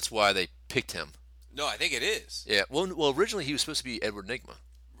 like, maybe that's why they picked him. No, I think it is. Yeah. Well, originally he was supposed to be Edward Nygma.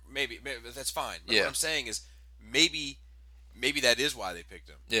 Maybe that's fine. But Yeah. what I'm saying is maybe that is why they picked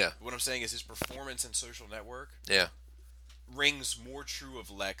him. Yeah. What I'm saying is his performance in Social Network Yeah. rings more true of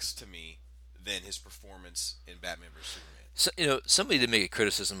Lex to me than his performance in Batman vs Superman. So, you know, somebody did make a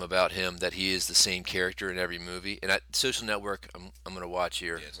criticism about him that he is the same character in every movie. And Social Network, I'm going to watch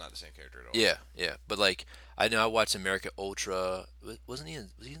here. Yeah, it's not the same character at all. Yeah. But, like, I know I watched America Ultra. Was he in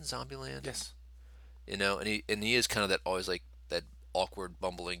Zombieland? Yes. You know, and he is kind of that always, like, that awkward,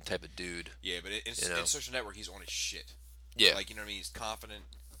 bumbling type of dude. Yeah, but in Social Network, he's on his shit. Yeah. Like, you know what I mean? He's confident.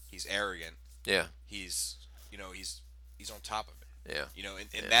 He's arrogant. Yeah. He's on top of it. Yeah. You know,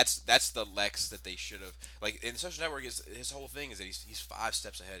 and that's the Lex that they should have. Like, in Social Network, his whole thing is that he's 5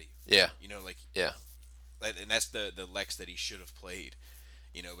 steps ahead of you. Yeah. You know, like. Yeah. And that's the Lex that he should have played.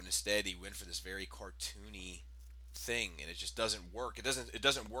 But instead he went for this very cartoony thing, and it just doesn't work. It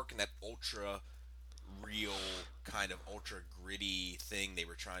doesn't work in that ultra real kind of ultra gritty thing they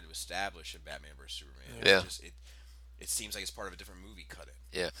were trying to establish in Batman vs Superman. Yeah. It seems like it's part of a different movie cut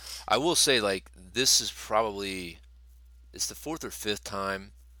in. Yeah, I will say like this is probably it's the fourth or fifth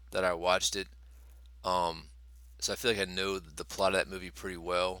time that I watched it. So I feel like I know the plot of that movie pretty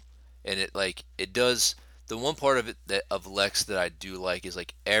well, and it does the one part of it that of Lex that I do like is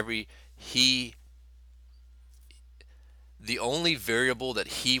like the only variable that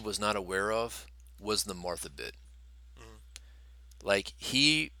he was not aware of was the Martha bit. Like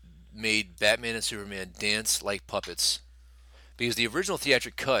he made Batman and Superman dance like puppets because the original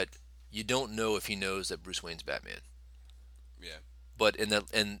theatrical cut, you don't know if he knows that Bruce Wayne's Batman. Yeah. But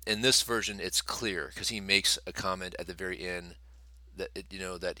in this version, it's clear because he makes a comment at the very end that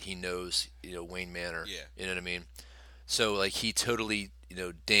that he knows Wayne Manor. Yeah. You know what I mean? So like he totally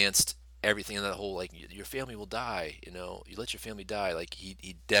danced everything in that whole like your family will die. You let your family die. Like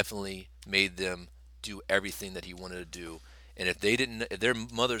he definitely made them do everything that he wanted to do. And if their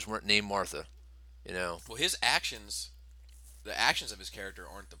mothers weren't named Martha, Well, the actions of his character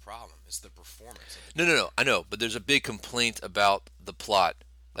aren't the problem. It's the performance. No, I know, but there's a big complaint about the plot.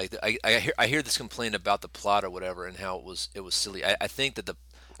 Like I hear this complaint about the plot or whatever, and how it was silly. I think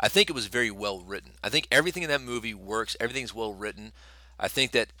it was very well written. I think everything in that movie works. Everything's well written. I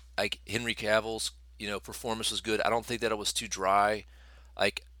think that like Henry Cavill's performance was good. I don't think that it was too dry.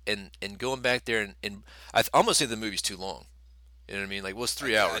 Like and going back there and I almost think the movie's too long. You know what I mean? Like it was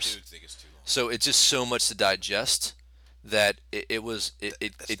 3 hours. I do think it's too long. So it's just so much to digest that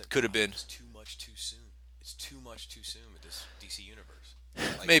it could have been. It's too much too soon. It's too much too soon with this DC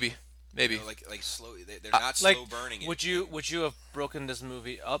universe. Like, maybe. Like slow. They're not slow burning. Would you have broken this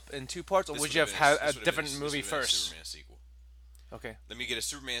movie up in two parts, or This would you have would've had been- a this would've different been- movie this would've been a first? Superman sequel. Okay. Let me get a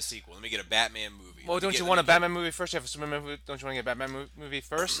Superman sequel. Let me get a Batman movie. Well, Let me don't get- you let want me a get- Batman movie first? You have a Superman movie. Don't you want to get a Batman movie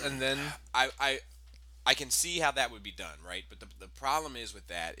first, and then? I can see how that would be done, right? But the problem is with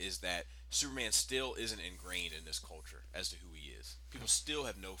that is that Superman still isn't ingrained in this culture as to who he is. People still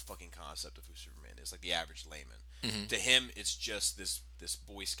have no fucking concept of who Superman is, like the average layman. Mm-hmm. To him, it's just this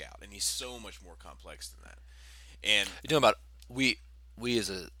Boy Scout, and he's so much more complex than that. And You're talking about we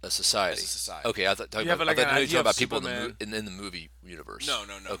as a society. As a society. Okay, I thought You you have, were like, talking an idea about of people Superman. in the movie universe. no.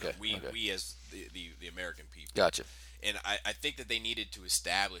 Okay. We as the American people. Gotcha. And I think that they needed to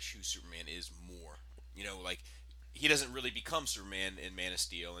establish who Superman is more. Like he doesn't really become Superman in Man of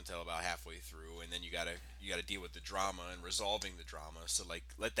Steel until about halfway through, and then you gotta deal with the drama and resolving the drama. So like,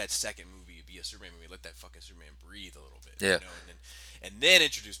 let that second movie be a Superman movie. Let that fucking Superman breathe a little bit. Yeah. And then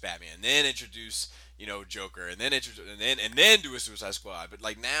introduce Batman, and then introduce Joker, and then and then do a Suicide Squad. But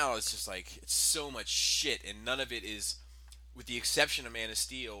like now, it's just like it's so much shit, and none of it is. With the exception of Man of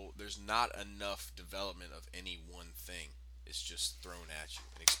Steel, there's not enough development of any one thing. It's just thrown at you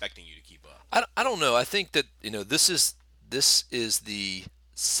and expecting you to keep up. I don't know. I think that this is the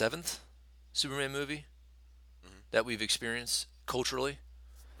 7th Superman movie that we've experienced culturally.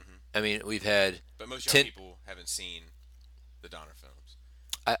 I mean, we've had. But most 10 young people haven't seen the Donner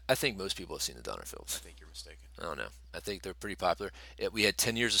films. I think most people have seen the Donner I films. think you're mistaken. I don't know. I think they're pretty popular. We had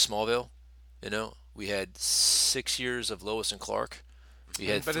 10 years of Smallville. We had 6 years of Lois and Clark. We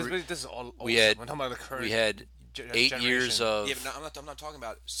had But three- this is all. we had We're talking about the current. we had 8 years generation. of. Yeah, but I'm not talking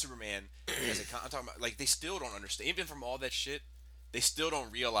about Superman I'm talking about like they still don't understand. Even from all that shit, they still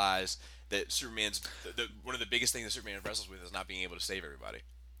don't realize that Superman's one of the biggest things that Superman wrestles with is not being able to save everybody.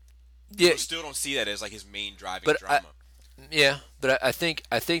 Yeah, People still don't see that as like his main driving But drama. but I think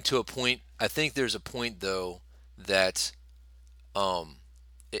to a point. I think there's a point though that,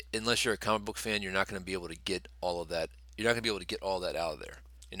 unless you're a comic book fan, you're not going to be able to get all of that. You're not going to be able to get all that out of there.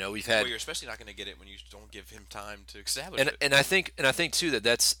 We've had, Well, you're especially not going to get it when you don't give him time to establish it. and I think too that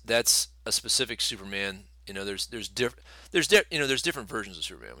that's a specific Superman. There's different versions of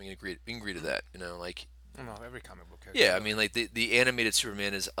Superman. We can agree to that. Like. I don't know, every comic book character. Yeah, I mean, like the animated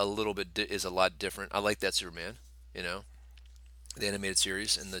Superman is a lot different. I like that Superman, the animated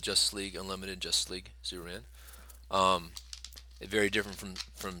series and the Justice League Unlimited Justice League Superman. Very different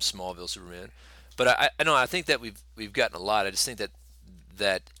from Smallville Superman, but I think that we've gotten a lot. I just think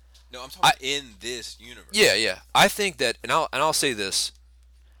that No, I'm talking in this universe. yeah. I think that, and I'll say this.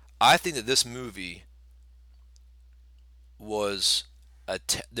 I think that this movie was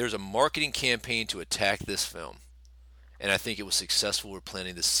there's a marketing campaign to attack this film, and I think it was successful. We're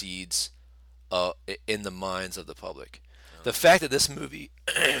planting the seeds in the minds of the public. The fact that this movie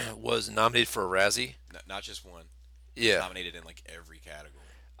was nominated for a Razzie, Not just one. yeah, Nominated in like every category.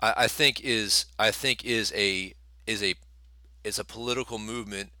 I think is a it's a political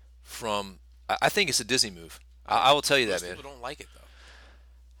movement from. I think it's a Disney move. I will tell you that, Most man. people don't like it though.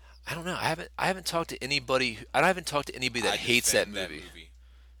 I don't know. I haven't talked to anybody. I haven't talked to anybody that I hates that defend movie.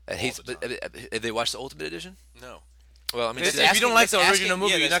 That hates. the But have they watched the Ultimate Edition? No. Well, I mean, If see, that's- you don't like the original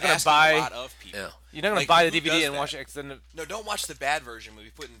movie, you're not gonna buy. A lot of people. Yeah. You're not gonna Like, buy the who DVD does and that? watch it extended. No, don't watch the bad version we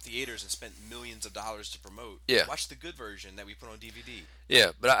put in theaters and spent millions of dollars to promote. Yeah. Watch the good version that we put on DVD.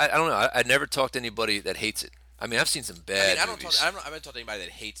 yeah, but I don't know. I never talked to anybody that hates it. I mean, I've seen some bad I don't movies. talk. I haven't talked to anybody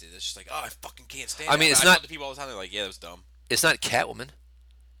that hates it. It's just like, oh, I fucking can't stand. I it. mean, But it's I not- talk to people all the time. They're like, yeah, that was dumb. It's not Catwoman.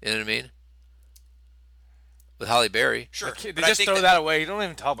 You know what I mean? With Halle Berry. Sure, They but I just think throw that- that away. You don't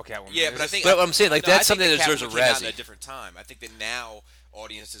even talk about Catwoman. Yeah, It's but I just- think. But I'm saying, like, no, I that's think something that that deserves a Catwoman came out in Razzie. a different time. I think that now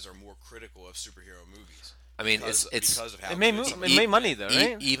audiences are more critical of superhero movies. I mean, because, it's because of how it made good mo- some- it made money though,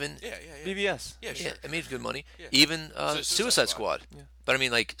 right? even yeah. BBS. Yeah, sure. yeah, it made good money. Yeah. Even So Suicide Suicide Squad. Squad. Yeah. But I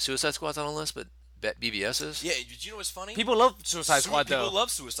mean, like Suicide Squad's on a list, but BBS is. Yeah, did you know what's funny? People love Suicide Squad though. People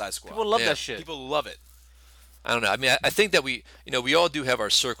love Suicide Squad. People love Yeah. that shit. People love it. I don't know. I mean, I think that we all do have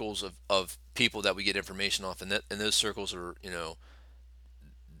our circles of people that we get information off, and those circles are,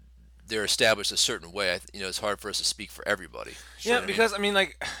 they're established a certain way. It's hard for us to speak for everybody. Yeah, because I mean,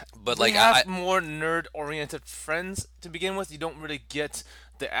 like, But, we like, have more nerd-oriented friends to begin with. You don't really get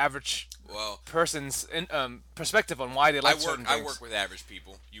the average Well, person's perspective on why they like certain I things. work with average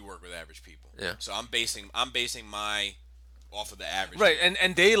people. You work with average people. Yeah. So I'm basing my off of the average. Right, people.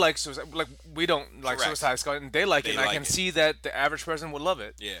 and they like Suicide. Like we don't like Correct. Suicide Squad, and they like it. They And I like can it. see that the average person would love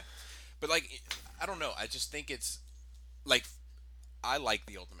it. Yeah, but like, I don't know. I just think it's like I like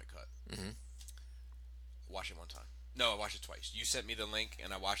the Ultimate Cut. Mhm. Watch it one time. No, I watched it twice. You sent me the link,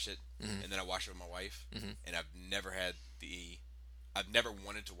 and I watched it, and then I watched it with my wife, and I've never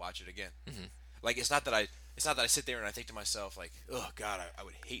wanted to watch it again. Like it's not that I sit there and I think to myself like, oh God, I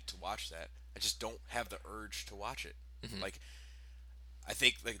would hate to watch that. I just don't have the urge to watch it. Like, I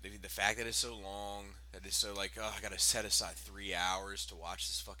think like the fact that it's so long, that it's so like, oh, I gotta set aside 3 hours to watch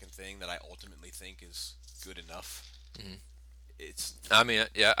this fucking thing that I ultimately think is good enough. It's I mean,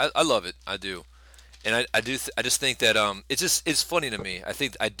 yeah, I love it. I do, and I do. I just think that it's funny to me.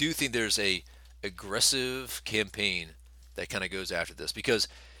 I do think there's a aggressive campaign that kind of goes after this, because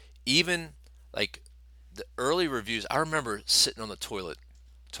even like the early reviews, I remember sitting on the toilet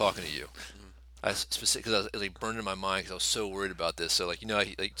talking to you. Because I was like burned in my mind because I was so worried about this. So like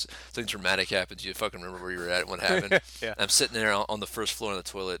something traumatic happens, you fucking remember where you were at and what happened. Yeah. I'm sitting there on the first floor on the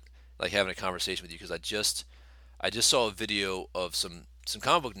toilet, like having a conversation with you, because I just saw a video of some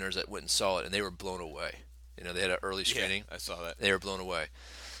comic book nerds that went and saw it, and they were blown away. They had an early screening. I saw that. They were blown away,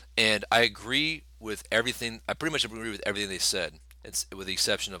 and I agree with everything. I pretty much agree with everything they said, with the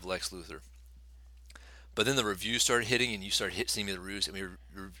exception of Lex Luthor. But then the reviews started hitting, and you started seeing me the reviews, and we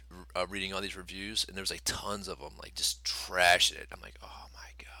were reading all these reviews, and there was like tons of them, like just trashing it. I'm like, oh my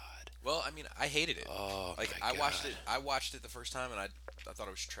god. Well, I mean, I hated it. Oh Like my I watched God. it. I watched it the first time, and I thought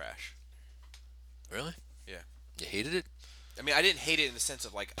it was trash. Really? Yeah. You hated it? I mean, I didn't hate it in the sense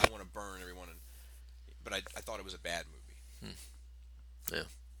of like I want to burn everyone, but I thought it was a bad movie.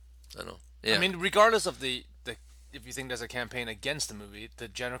 I know. Yeah. I mean, regardless of the if you think there's a campaign against the movie, the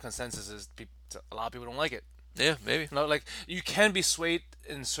general consensus is a lot of people don't like it. yeah, maybe. No, like you can be swayed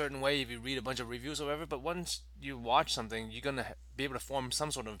in a certain way if you read a bunch of reviews or whatever, but once you watch something, you're gonna be able to form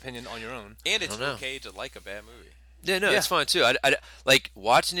some sort of opinion on your own. And it's don't know. okay to like a bad movie. Yeah, no, Yeah. it's fine too. I like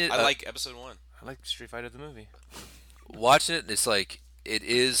watching it. I like Episode 1. I like Street Fighter the movie. Watching it. It's like it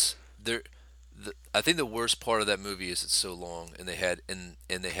is there. I think the worst part of that movie is it's so long, and they had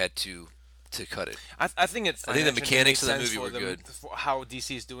to cut it. I think it's. I think the financially mechanics of made the sense movie for were them- good. For how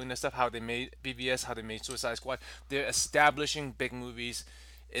DC is doing this stuff, how they made BBS, how they made Suicide Squad. They're establishing big movies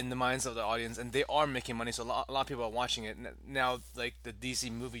in the minds of the audience, and they are making money. So a lot of people are watching it now. Like the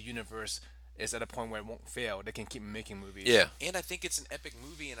DC movie universe is at a point where it won't fail. They can keep making movies. Yeah. And I think it's an epic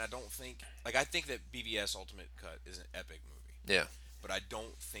movie, and I don't think I think that BBS Ultimate Cut is an epic movie, Yeah. but I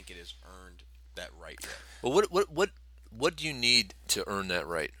don't think it has earned that right yet. Well, what do you need to earn that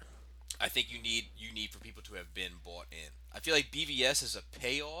right? I think you need for people to have been bought in. I feel like BVS is a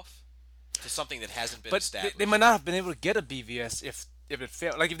payoff to something that hasn't been But established. they might not have been able to get a BVS if it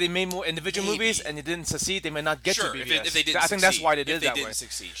failed. Like if they made more individual Maybe. movies and it didn't succeed, they might not get Sure, to if BVS. they didn't I think that's succeed. why they If did they that didn't way.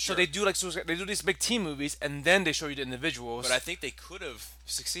 succeed, So sure. they do they do these big team movies and then they show you the individuals. But I think they could have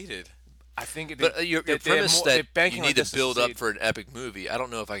succeeded. I think But your they're premise more- they're that banking you on need to this build up succeed. for an epic movie, I don't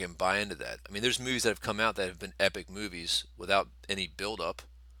know if I can buy into that. I mean, there's movies that have come out that have been epic movies without any build up.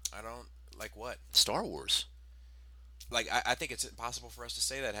 I don't like what. Star Wars. Like I think it's impossible for us to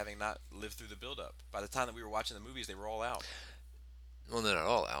say that having not lived through the build-up. By the time that we were watching the movies, they were all out. Well, they're not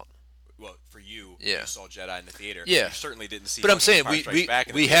all out. well, for you, Yeah. you saw Jedi in the theater. Yeah. You certainly didn't see. But I'm saying Empire Strikes Back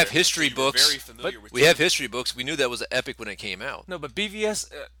in the we have theater, history so you were books. very familiar with We have history books. We knew that was epic when it came out. No, but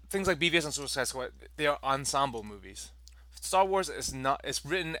BVS, things like BVS and Suicide Squad, they are ensemble movies. Star Wars is not. It's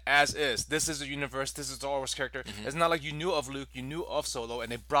written as is. This is the universe. This is the Star Wars character. It's not like you knew of Luke, you knew of Solo,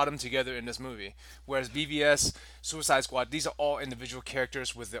 and they brought them together in this movie. Whereas BVS, Suicide Squad, these are all individual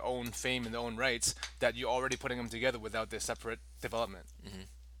characters with their own fame and their own rights that you're already putting them together without their separate development.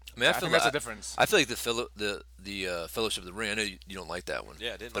 I mean, I think that's the difference. I feel like the Fellowship of the Ring. I know you don't like that one.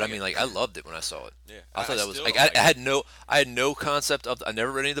 Yeah, I didn't But like I mean, it. like, I loved it when I saw it. Yeah. I thought I that was still like don't like I had no concept of. I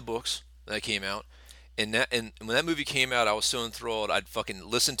never read any of the books when that came out. And when that movie came out, I was so enthralled. I'd fucking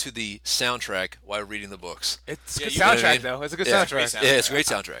listen to the soundtrack while reading the books. It's a Yeah, good you know what soundtrack, I mean? though. It's a good Yeah. soundtrack. Great soundtrack. Yeah, it's a great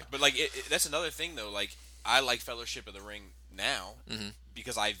soundtrack. But like, that's another thing though. Like, I like Fellowship of the Ring now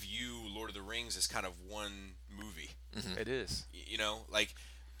because I view Lord of the Rings as kind of one movie. It is. You know, like,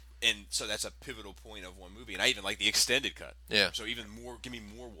 and so that's a pivotal point of one movie. And I even like the extended cut. Yeah. So even more, give me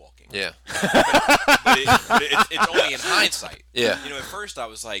more walking. Yeah. But it's only in hindsight. Yeah. You know, at first I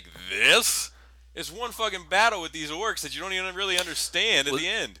was like, this is one fucking battle with these orcs that you don't even really understand at the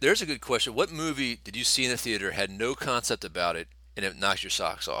end. There's a good question. What movie did you see in the theater, had no concept about it, and it knocked your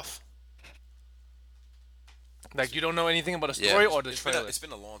socks off? Like, you don't know anything about a story or the It's been, trailer. it's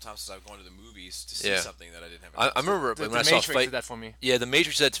been a long time since I've gone to the movies to see Yeah. something that I didn't have. I remember The when I saw Matrix Fight. did that for me. Yeah, The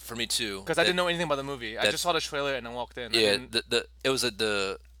Matrix did for me too. Because I didn't know anything about the movie. I that- just saw the trailer and I walked in. I Yeah, didn't- it was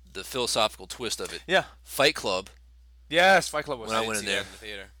the philosophical twist of it. yeah. Fight Club. Yes, Fight Club was. When I didn't went see in that there. in the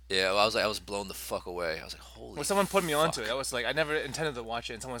theater. Yeah, well, I was blown the fuck away. I was like, holy. When someone put me onto fuck. it, I was like, I never intended to watch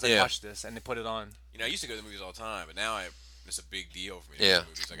it, and someone said, Yeah. watch this, and they put it on. You know, I used to go to the movies all the time, but now it's a big deal for me to Yeah. go to the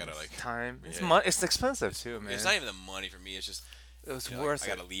movies. I gotta like. Time. It's Yeah. It's expensive too, man. It's not even the money for me. It's just It was you know, worth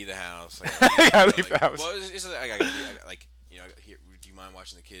like, I it. gotta leave the house. I gotta leave the house. Well, I gotta leave, like you know, here, do you mind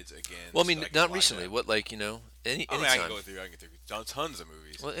watching the kids again? Well, I so mean, that can not watch recently. that? What, like, any I mean, I anytime. can go through. I can get through tons of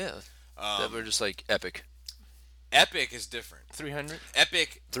movies. Well, yeah, that were just like epic. Epic is different. 300.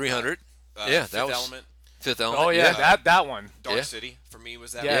 Epic. 300. Uh, Yeah, Fifth that was- Element. Fifth Element. Oh yeah, that one. Dark Yeah. City for me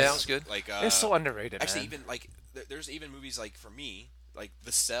was that. Yeah, one. that was good. Like It's so underrated, actually, man. even like there's even movies like for me like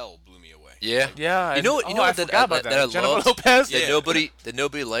The Cell blew me away. Yeah. Yeah. You know what? and- You know I what that, forgot about that I Jennifer loved? Lopez. That Yeah.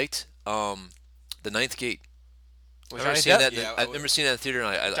 nobody liked. The Ninth Gate. Was I remember Johnny seeing Depp? that. Yeah, I remember seeing that in the theater. And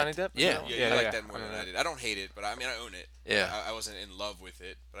I Johnny Depp? Yeah. Yeah, Yeah, you like yeah. that more than I did. I don't hate it, but I mean I own it. Yeah. I wasn't in love with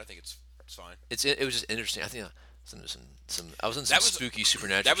it, but I think it's fine. It was just interesting. I think some I was in some That was- spooky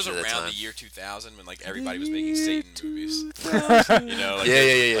supernatural. That was shit at around time. the year 2000 when like everybody was making Satan movies. You know, like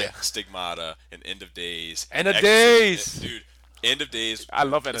Yeah. like Stigmata and End of Days. End of Exorcist. Days. Dude. End of Days. I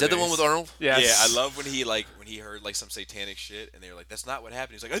love it. Is that the one with Arnold? Yes. Yeah, I love when he heard like some satanic shit and they were like, "That's not what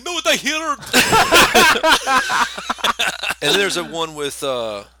happened." He's like, "I know what I heard." And then there's a one with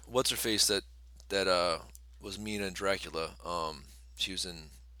what's her face that was Mina and Dracula. She was in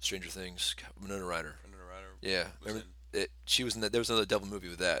Stranger Things. Winona Ryder. Yeah, Was remember she was in that. There was another devil movie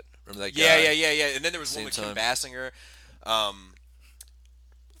with that. Remember that guy? Yeah. And then there was one Same with Kim time. Basinger.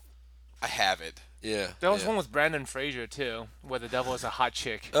 I have it. Yeah. There was yeah. one with Brandon Fraser too, where the devil is a hot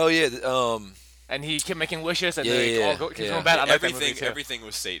chick, Oh yeah. and he kept making wishes, and Yeah, they yeah, all keep yeah. going bad. I like that movie everything, too. everything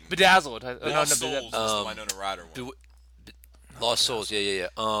was Satan. Bedazzled. Lost Souls was Um, the Winona Ryder one. Lost Souls. Yeah.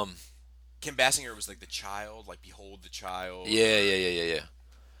 Kim Basinger was like the child, like Behold the Child. Yeah.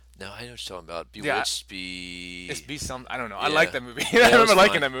 No, I know what you're talking about. Yeah, Bewitched. Be. It's be some. I don't know. I Yeah. like that movie. Yeah, I it was remember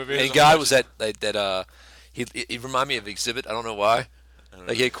liking fun. that movie. And guy was that he reminded me of Exhibit. I don't know why.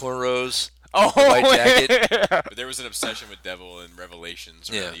 Like he had cornrows. Oh, white jacket. yeah. But there was an obsession with devil and Revelations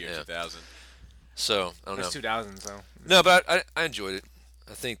around Yeah, the year yeah. 2000. So I don't know. It's 2000, so. No, but I enjoyed it.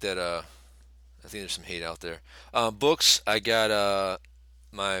 I think that I think there's some hate out there. Books. I got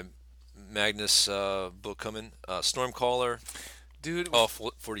my Magnus book coming. Stormcaller. Dude, Oh,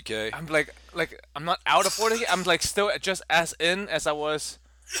 40K. I'm like I'm not out of 40. I'm like still just as in as I was,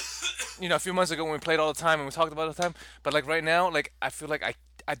 a few months ago when we played all the time and we talked about it all the time. But like right now, like I feel like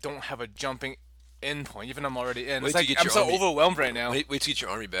I don't have a jumping in point, even though I'm already in. Wait It's till like you get I'm your so army- overwhelmed right now. Wait to get your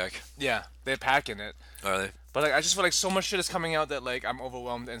army back. Yeah, they're packing it. Are they? But like I just feel like so much shit is coming out that like I'm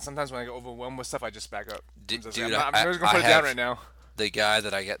overwhelmed, and sometimes when I get overwhelmed with stuff, I just back up. Dude, I'm dude, I'm I- just gonna I put it down have- right now. The guy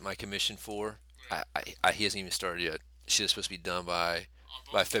that I got my commission for, he hasn't even started yet. Shit is supposed to be done by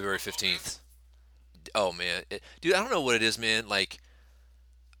February 15th. Oh man, dude, I don't know what it is, man. Like,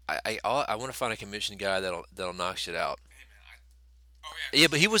 I want to find a commission guy that'll knock shit out. Yeah,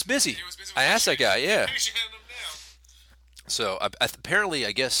 but he was busy. I asked that guy. Yeah. So apparently,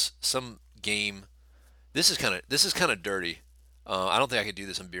 I guess some game. This is kind of dirty. I don't think I could do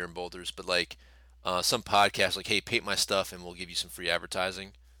this on Beer and Boulders, but like some podcast, like, hey, paint my stuff and we'll give you some free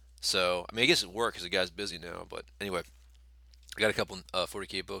advertising. So I mean, I guess it worked because the guy's busy now. But anyway, I got a couple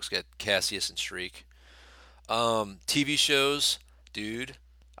 40K books. Got Cassius and Shriek. TV shows, dude.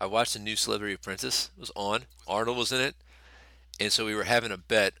 I watched the new Celebrity Apprentice. It was on. Arnold was in it, and so we were having a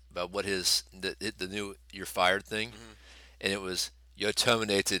bet about what the new "you're fired" thing, and it was "you're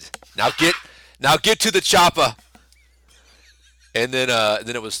terminated." Now get to the chopper. And then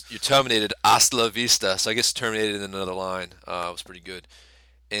it was "you're terminated." Hasta la vista. So I guess terminated in another line. It was pretty good.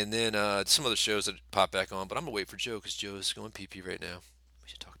 And then some other shows that pop back on, but I'm gonna wait for Joe because Joe's going PP right now. We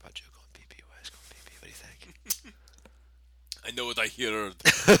should talk about Joe going PP. Why he's going PP? What do you think? I know what I heard.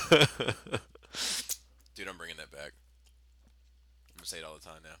 Dude, I'm bringing that back. I'm gonna say it all the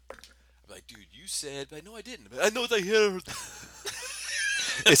time now. I'm like, dude, you said, but I know I didn't. But I know what I heard.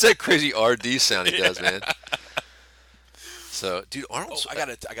 It's that crazy RD sound he does, man. So, dude, Arnold's. I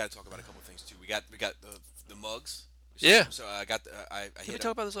gotta talk about a couple of things too. We got the mugs. Yeah. So I got I Did hit we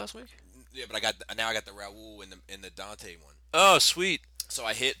talk about this last week? Yeah, but now I got the Raul and the Dante one. Oh, sweet. So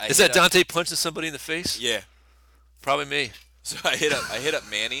I hit. Is that Dante punching somebody in the face? Yeah. Probably me. So I hit up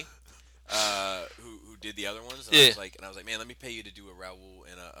Manny, who did the other ones. And Yeah. I was like, man, let me pay you to do a Raul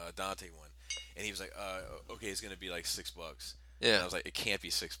and a Dante one. And he was like, okay, it's gonna be like $6. Yeah. And I was like, it can't be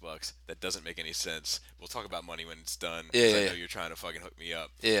 $6. That doesn't make any sense. We'll talk about money when it's done. Yeah, 'cause yeah, I know yeah. you're trying to fucking hook me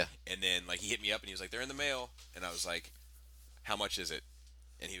up. Yeah. And then like he hit me up and he was like, they're in the mail. And I was like, how much is it?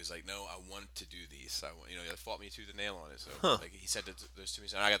 And he was like, no, I want to do these. He fought me to the nail on it. So like he said those to me.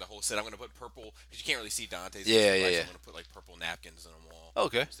 So I got the whole set. I'm gonna put purple because you can't really see Dante's. Yeah, so yeah. I'm gonna put like purple napkins on them all.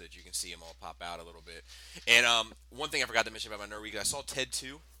 Okay. So that you can see them all pop out a little bit. And one thing I forgot to mention about my Nerd Week, I saw Ted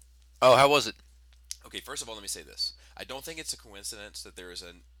 2. Oh, how was it? Okay, first of all, let me say this. I don't think it's a coincidence that there is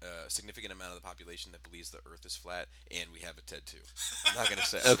a significant amount of the population that believes the Earth is flat, and we have a TED 2. I'm not going to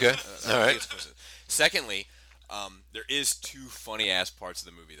say. Okay, I don't all right. think it's a coincidence. Secondly, there is two funny-ass parts of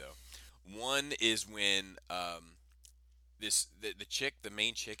the movie, though. One is when the chick, the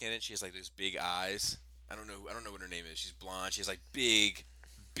main chick in it, she has like those big eyes. I don't know what her name is. She's blonde. She has like big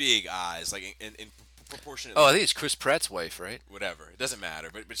eyes, like in proportionate. Oh, I think it's Chris Pratt's wife, right? Whatever, it doesn't matter.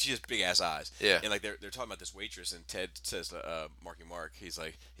 But she has big ass eyes. Yeah. And like they're talking about this waitress, and Ted says, Marky Mark, he's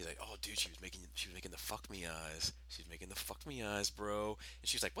like, oh dude, she was making the fuck me eyes. She's making the fuck me eyes, bro. And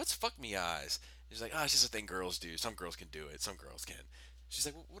she's like, what's fuck me eyes? And she's like, oh, it's just a thing girls do. Some girls can do it. Some girls can. She's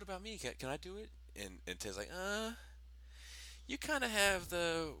like, well, what about me? Can I do it? And Ted's like, you kind of have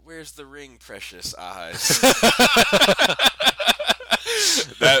the where's the ring, precious eyes.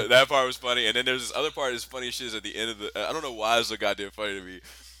 that part was funny, and then there's this other part that's funny as shit is at the end of the. I don't know why it's so goddamn funny to me,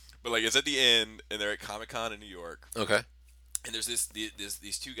 but like it's at the end, and they're at Comic-Con in New York, Okay. and there's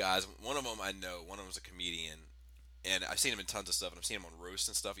these two guys. One of them I know. One of them's a comedian, and I've seen him in tons of stuff, and I've seen him on roasts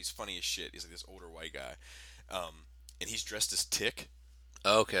and stuff. He's funny as shit. He's like this older white guy, and he's dressed as Tick.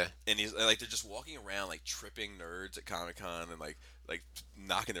 Okay. And he's like they're just walking around like tripping nerds at Comic-Con and like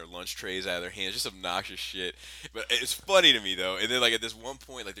knocking their lunch trays out of their hands, just obnoxious shit. But it's funny to me though. And then like at this one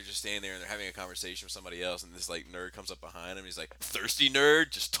point, like they're just standing there and they're having a conversation with somebody else, and this like nerd comes up behind him. He's like, thirsty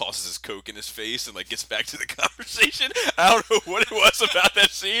nerd, just tosses his Coke in his face and like gets back to the conversation. I don't know what it was about that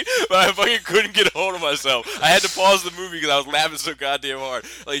scene, but I fucking couldn't get a hold of myself. I had to pause the movie because I was laughing so goddamn hard.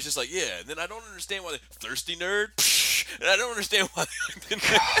 Like he's just like, yeah. And then I don't understand why the thirsty nerd. And I don't understand why.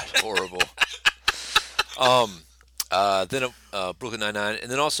 Horrible. Then Brooklyn Nine-Nine, and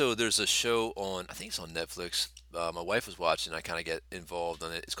then also there's a show on, I think it's on Netflix. My wife was watching. I kind of get involved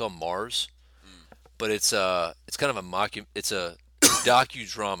in it. It's called Mars, but it's kind of it's a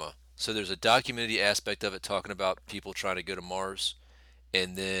docudrama. So there's a documentary aspect of it talking about people trying to go to Mars,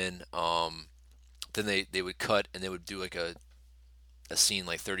 and then they would cut and they would do like a scene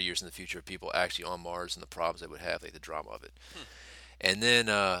like 30 years in the future of people actually on Mars and the problems they would have, like the drama of it. And then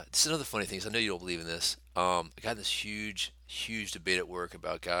this is another funny thing. I know you don't believe in this. I got this huge debate at work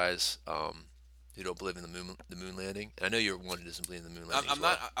about guys who don't believe in the moon landing. And I know you're one who doesn't believe in the moon landing. I'm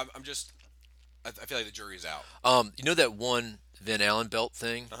not. I'm just. I feel like the jury's out. You know that one Van Allen belt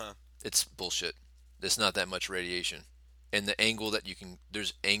thing? Uh-huh. It's bullshit. There's not that much radiation, and the angle that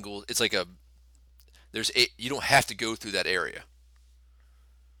there's angle. It's like you don't have to go through that area.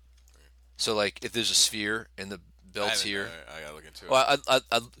 So like if there's a sphere and the belt's here. I gotta look into it. Well,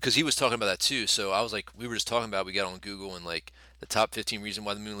 because he was talking about that too. So I was like, we were just talking about. We got on Google and like the top 15 reasons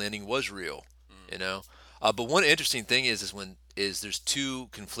why the moon landing was real. You know. But one interesting thing is there's two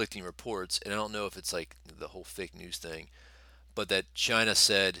conflicting reports, and I don't know if it's like the whole fake news thing, but that China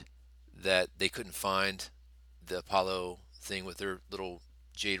said that they couldn't find the Apollo thing with their little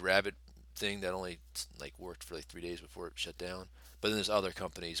Jade Rabbit thing that only like worked for like 3 days before it shut down. But then there's other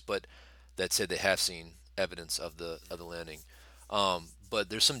companies, that said they have seen evidence of the landing. but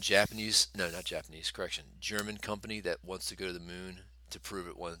there's some Japanese, no, not Japanese, correction, German company that wants to go to the moon to prove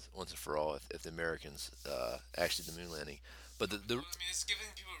it once and for all if the Americans actually did the moon landing. But Well, I mean, it's giving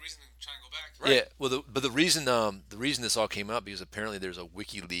people a reason to try and go back. Right. yeah, well, but the reason this all came up because apparently there's a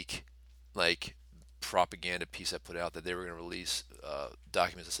WikiLeaks like propaganda piece that put out that they were going to release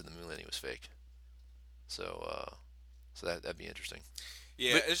documents that said the moon landing was fake. So that'd be interesting.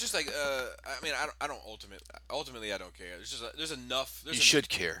 Yeah, But- it's just like I mean, I don't ultimately I don't care. There's enough. You should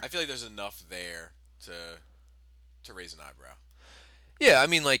care. I feel like there's enough there to raise an eyebrow. Yeah, I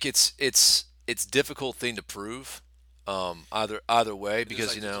mean, like it's difficult thing to prove, either way because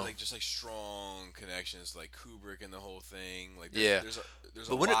There's you know. just like strong connections, like Kubrick and the whole thing. Like Yeah. there's But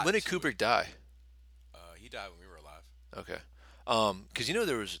a when lot did to Kubrick it. die? He died when we were alive. Okay. Because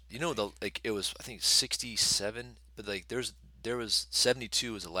there was it was I think 67, but like there was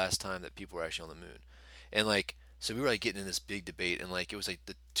 72 was the last time that people were actually on the moon, and like so we were like getting in this big debate, and like it was like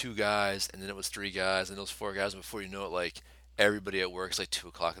the 2 guys, and then it was 3 guys, and it was 4 guys, and before you know it, like everybody at work, it's like 2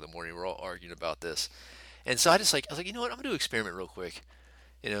 o'clock in the morning, we're all arguing about this, and so I was like, you know what, I'm gonna do an experiment real quick,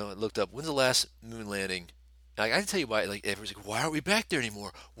 I looked up when's the last moon landing. Like, I can tell you why. Like everyone's like, "Why aren't we back there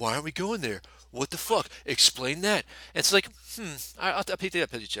anymore? Why aren't we going there? What the fuck? Explain that." And it's like, I picked it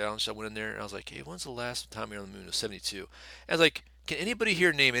up as a challenge. So I went in there and I was like, "Hey, when's the last time we were on the moon?" It was 72. And I was like, "Can anybody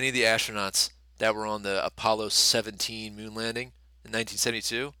here name any of the astronauts that were on the Apollo 17 moon landing in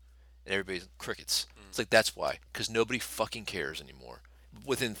 1972?" And everybody's crickets. It's like that's why, because nobody fucking cares anymore.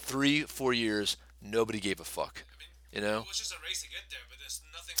 Within 3-4 years, nobody gave a fuck. It was just a race to get there, but there's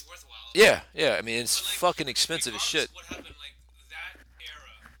nothing worthwhile. Yeah. I mean, it's But, like, fucking expensive as regardless shit. of what happened, like that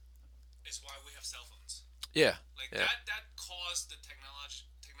era is why we have cell phones. Yeah. Like Yeah. that caused the technology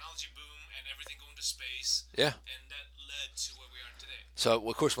boom and everything going to space. Yeah. And that led to where we are today. So,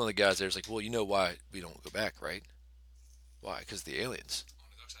 of course, one of the guys there is like, well, you know why we don't go back, right? Why? Because the aliens. On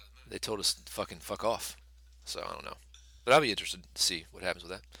the dark side of the moon. They told us to fucking fuck off. So, I don't know. But I'll be interested to see what happens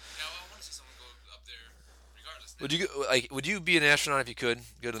with that. Now I want to see someone go up there, regardless. Would you be an astronaut if you could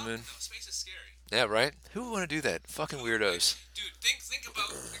go to the moon? No, space is scary. Yeah, right? Who would want to do that? Fucking weirdos. Dude, think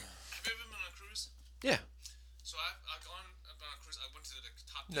about. Have you ever been on a cruise? Yeah. So I've gone up on a cruise. I went to the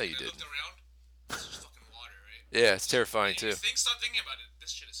top. No, you and I didn't. looked around. It's just fucking water, right? Yeah, it's terrifying, And you too. start thinking about it.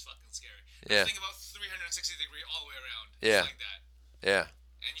 This shit is fucking scary. Yeah. Think about 360 degree all the way around. Yeah. It's like that, Yeah.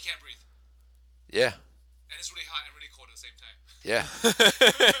 and you can't breathe, Yeah. and it's really hot and really cold at the same time. Yeah.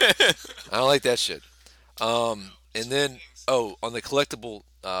 I don't like that shit. And then, on the collectible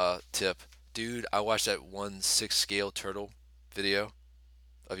tip, dude, I watched that 1/6 scale turtle video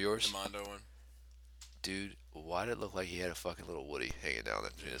of yours. The Mondo one. Dude, why did it look like he had a fucking little Woody hanging down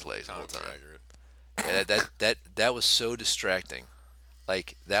between his legs the whole Comic time? accurate. Yeah, that was so distracting.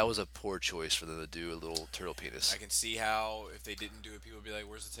 Like, that was a poor choice for them to do a little turtle penis. I can see how if they didn't do it, people would be like,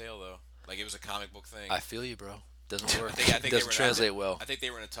 "Where's the tail, though?" Like it was a comic book thing. I feel you, bro. Doesn't work. I think It they doesn't were translate well. I think they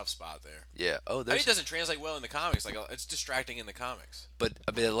were in a tough spot there. Yeah. Oh, I mean, there's. it doesn't translate well in the comics. Like it's distracting in the comics. But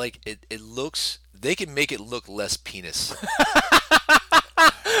I mean, like it looks. They can make it look less penis.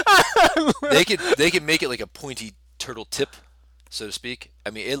 they can make it like a pointy turtle tip, so to speak. I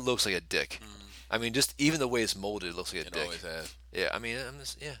mean, it looks like a dick. I mean, just even the way it's molded, it looks like a It dick. always has. Yeah. I mean, I'm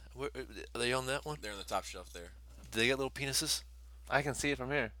just yeah. Are they on that one? They're on the top shelf there. Do they got little penises? I can see it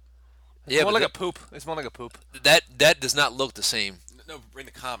from here. Yeah, more but like a poop. It's more like a poop. that does not look the same. No, in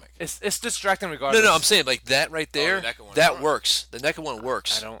the comic. It's distracting regardless. No, I'm saying like that right there. NECA one. That works. The NECA one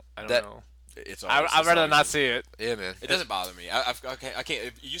works. I don't that- know. It's. I'd it's rather always- not see it. Yeah, man. It doesn't bother me. I can't.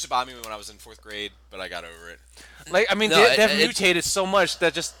 It used to bother me when I was in 4th grade, but I got over it. Like I mean, No, they've it- mutated so much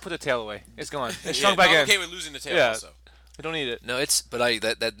that just put the tail away. It's gone. It's shrunk back I'm in. okay with losing the tail Yeah. also. We don't need it. No, it's but I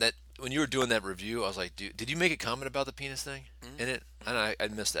that when you were doing that review, I was like, dude, did you make a comment about the penis thing in it? And I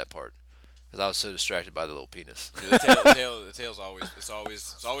missed that part because I was so distracted by the little penis. The tail's always. It's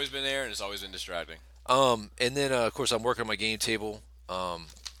always been there, and it's always been distracting. And then of course I'm working on my game table.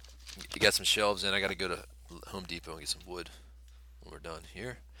 I got some shelves in. I got to go to Home Depot and get some wood when we're done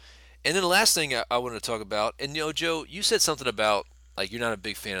here. And then the last thing I wanted to talk about, and Joe, you said something about like you're not a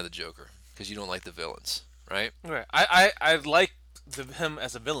big fan of the Joker because you don't like the villains, right? Right. I like him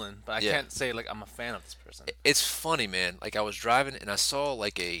as a villain, but I Yeah. can't say like I'm a fan of this person. It's funny, man. Like I was driving and I saw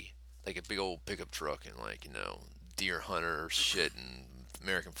like a big old pickup truck and like deer hunter shit and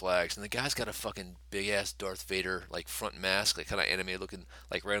American flags, and the guy's got a fucking big ass Darth Vader like front mask, like kind of animated looking,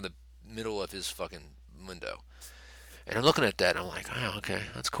 like right in the middle of his fucking window. And I'm looking at that and I'm like, oh, okay,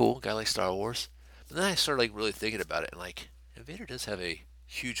 that's cool. Guy likes Star Wars. But then I started like really thinking about it and like Vader does have a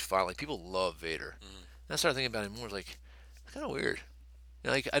huge following. People love Vader. And I started thinking about it more. Like it's kind of weird.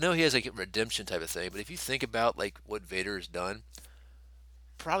 Like I know he has like a redemption type of thing, but if you think about like what Vader has done,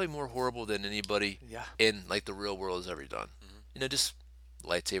 probably more horrible than anybody Yeah. in like the real world has ever done. Just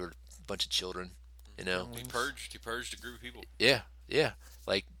lightsaber, bunch of children. He purged a group of people. Yeah,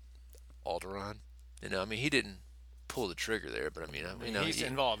 like Alderaan. I mean, he didn't pull the trigger there, but I mean, He's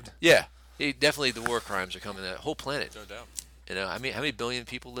involved. Yeah, he definitely the war crimes are coming. That whole planet. No doubt. I mean, how many billion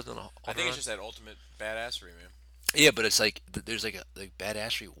people lived on Alderaan? I think it's just that ultimate badassery, man. Yeah, but it's like there's like a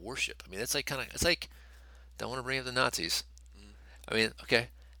badassery worship. I mean, that's like it's like don't want to bring up the Nazis. I mean, okay,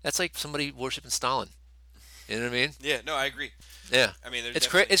 that's like somebody worshiping Stalin. You know what I mean? Yeah, no, I agree. Yeah, I mean, it's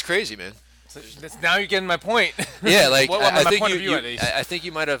crazy, man. Now you're getting my point. Yeah, like my think point of view, at least. I think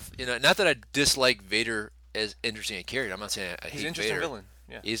you might have, not that I dislike Vader as interesting a character. I'm not saying I He's hate an interesting Vader. villain.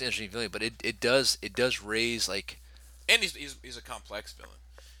 Yeah. He's an interesting villain, but it does raise like. And he's a complex villain,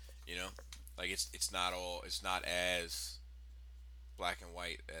 like it's not as black and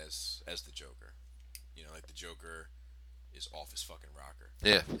white as the Joker, like the Joker is off his fucking rocker.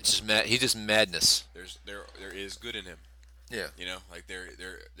 Yeah, it's just mad. He's just madness. There is good in him. Yeah. Like there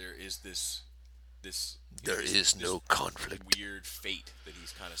is this There is no conflict. weird fate that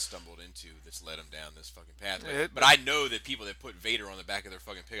he's kind of stumbled into that's led him down this fucking path. Yeah, But I know that people that put Vader on the back of their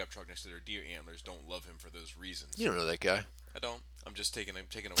fucking pickup truck next to their deer antlers don't love him for those reasons. You don't know that guy. I don't. I'm taking a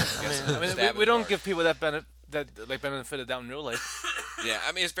guess. I mean, we don't give people that benefit of the doubt in real life. Yeah,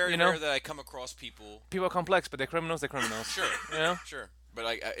 I mean, it's very rare that I come across people. People are complex, but they're criminals. They're criminals. Sure, sure.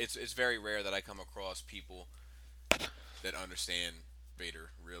 But it's very rare that I come across people that understand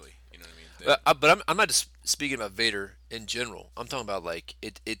Vader really. You know what I mean? But I'm not just speaking about Vader in general. I'm talking about like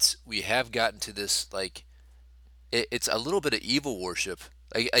it's we have gotten to this like it's a little bit of evil worship.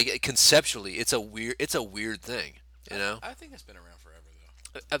 Like conceptually, it's a weird thing. I think it's been around forever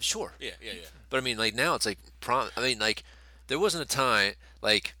though. I'm sure. Yeah. But I mean, like now it's like I mean, like there wasn't a time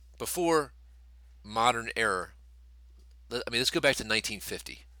like before modern era. I mean, let's go back to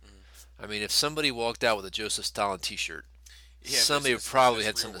 1950. I mean, if somebody walked out with a Joseph Stalin T-shirt, somebody probably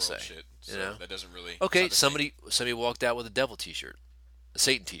had something to say. Shit, so that doesn't really. Okay, somebody walked out with a devil T-shirt, a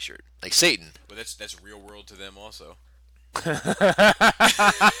Satan T-shirt, like Satan. But that's real world to them also. Okay.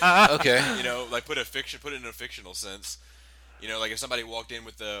 Like put it in a fictional sense. Like if somebody walked in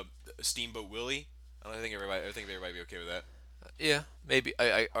with the Steamboat Willie, I think everybody would be okay with that. Yeah, maybe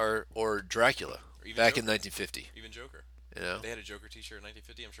or Dracula Or back Joker. in 1950. Even Joker. You know, If they had a Joker T-shirt in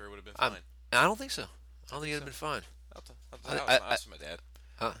 1950, I'm sure it would have been fine. I don't think so. I don't think it'd have been fine. I'll ask my dad.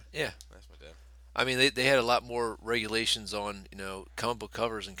 Yeah. That's my dad. I mean, they had a lot more regulations on comic book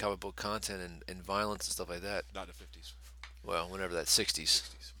covers and comic book content and violence and stuff like that. Not in the 50s. Well, whenever that 60s.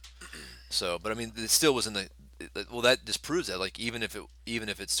 So, but I mean, it still was in the. Well, that just proves that. Like, even if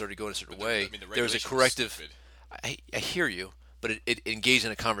it started going a certain way, there was a corrective. I hear you, but it engaged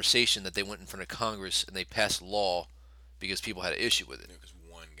in a conversation that they went in front of Congress and they passed law because people had an issue with it. Because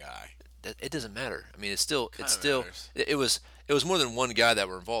one guy. It doesn't matter. I mean, Matters. it was more than one guy that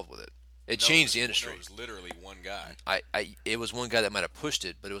were involved with it. It changed the industry. No, it was literally one guy. It was one guy that might have pushed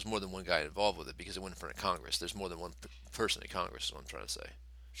it, but it was more than one guy involved with it because it went in front of Congress. There's more than one person in Congress. Is what I'm trying to say.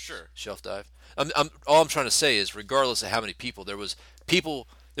 Sure. Shelf dive. All I'm trying to say is, regardless of how many people, there's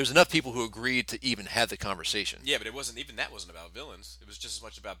enough people who agreed to even have the conversation. Yeah, but it wasn't about villains. It was just as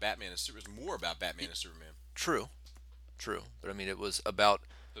much about Batman and Superman. It was more about Batman and Superman. True. But I mean, it was about.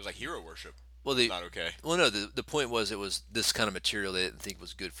 It was like hero worship. Well, not okay. Well, no. The point was, it was this kind of material they didn't think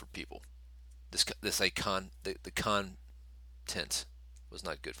was good for people. The content was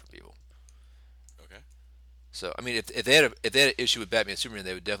not good for people. Okay. So I mean, if they had an issue with Batman and Superman,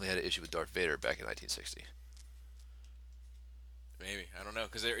 they would definitely had an issue with Darth Vader back in 1960. Maybe, I don't know,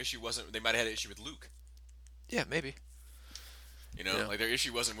 because their issue wasn't. They might have had an issue with Luke. Yeah, maybe. Like their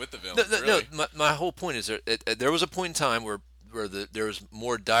issue wasn't with the villain. No. My whole point is there was a point in time where there was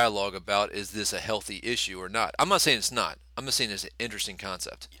more dialogue about, is this a healthy issue or not? I'm not saying it's not. I'm just saying it's an interesting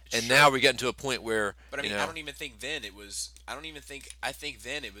concept. And Sure. now we're getting to a point where. But I mean, I don't even think then it was. I think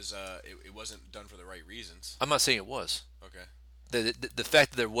then it was. It wasn't done for the right reasons. I'm not saying it was. Okay. The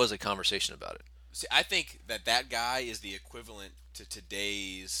fact that there was a conversation about it. See, I think that guy is the equivalent to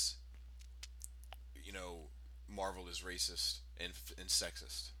today's. Marvel is racist and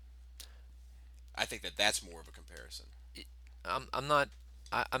sexist. I think that's more of a comparison. I'm not.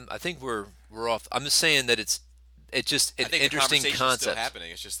 I think we're off. I'm just saying that it's just an interesting the concept. Still happening.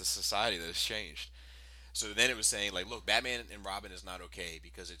 It's just the society that has changed. So then it was saying, like, look, Batman and Robin is not okay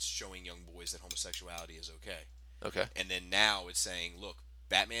because it's showing young boys that homosexuality is okay. Okay. And then now it's saying, look,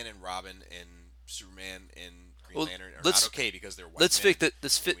 Batman and Robin and Superman and Green Lantern are not okay because they're white men.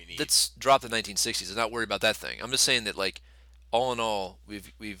 Let's drop the 1960s and not worry about that thing. I'm just saying that, like, all in all,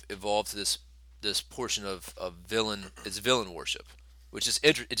 we've evolved to this portion of villain. It's villain worship. which is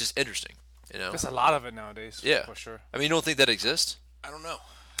it's just interesting. You know. There's a lot of it nowadays. Yeah. For sure. I mean, you don't think that exists? I don't know.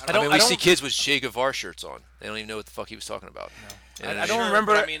 I mean, we see kids with Che Guevara shirts on. They don't even know what the fuck he was talking about. No. You know I what don't Sure,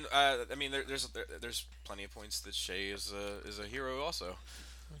 remember. but I mean, there's plenty of points that Shea is a hero also.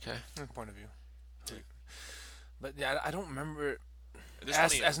 Okay. Point of view. But yeah, I don't remember There's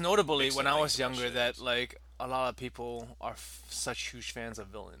plenty as of notably mixed when I was things about younger Shea. that like a lot of people are such huge fans of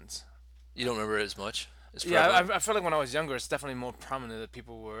villains. You don't remember it as much? As Yeah, prevalent? I feel like when I was younger, it's definitely more prominent that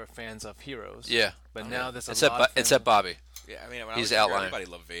people were fans of heroes. Yeah. But now there's a Except, lot. Of except Bobby. Yeah, I mean, when He's I was younger, outlying. everybody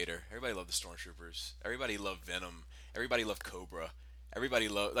loved Vader. Everybody loved the Stormtroopers. Everybody loved Venom. Everybody loved Cobra. Everybody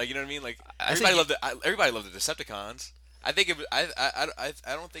loved, like, you know what I mean? Like, I everybody think loved everybody loved the Decepticons. I think I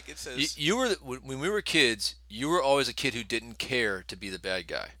don't think it says. You were when we were kids. You were always a kid who didn't care to be the bad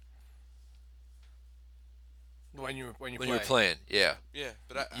guy when you when you were playing. Yeah, Yeah,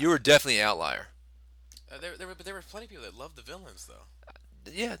 but you were definitely an outlier. there were plenty of people that loved the villains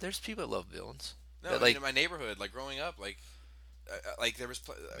though. Yeah, there's people that love villains. No, That, I mean, like, in my neighborhood, like growing up, like there was.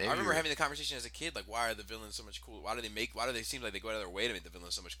 Maybe I remember you're- having the conversation as a kid, like, why are the villains so much cooler? Why do they seem like they go out of their way to make the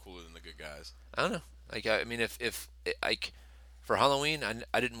villains so much cooler than the good guys? I don't know. Like, I mean, if like for Halloween,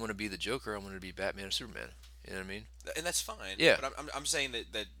 I didn't want to be the Joker. I wanted to be Batman or Superman. You know what I mean? And that's fine. Yeah. But I'm saying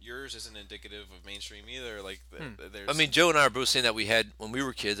that yours isn't indicative of mainstream either. Like, there's. I mean, Joe and I are both saying that we had when we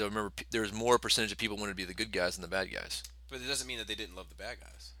were kids. I remember there was more percentage of people wanted to be the good guys than the bad guys. But it doesn't mean that they didn't love the bad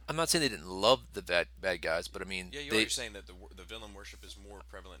guys. I'm not saying they didn't love the bad guys, but I mean, Yeah, they, you're saying that the villain worship is more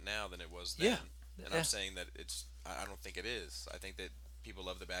prevalent now than it was then. Yeah. And Yeah. I'm saying that I don't think it is. I think that people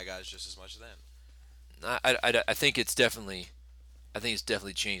love the bad guys just as much then. I think it's definitely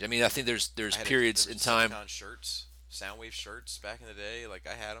changed. I mean, I think there's I had periods there in was time. Decepticon shirts, Soundwave shirts back in the day. Like,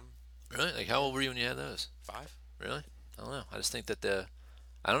 I had them. Really? Like, how old were you when you had those? 5. Really? I don't know. I just think that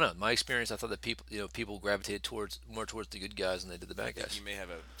I don't know. In my experience, I thought that people gravitated more towards the good guys than they did the I bad think guys. you may have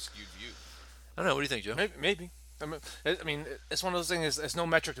a skewed view. I don't know. What do you think, Joe? Maybe. I mean, it's one of those things. It's no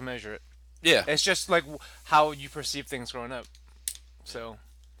metric to measure it. Yeah. It's just like how you perceive things growing up. So.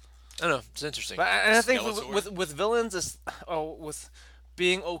 I don't know. It's interesting. But and I think Skeletor. with villains is with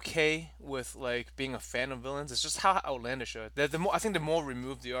being okay with like being a fan of villains. It's just how outlandish are. The more I think the more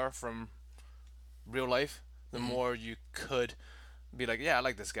removed you are from real life, the more you could be like, yeah, I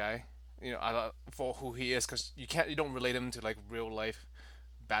like this guy. You know, for who he is, because you don't relate him to like real life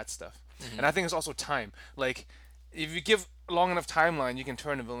bad stuff. And I think it's also time. Like, if you give a long enough timeline, you can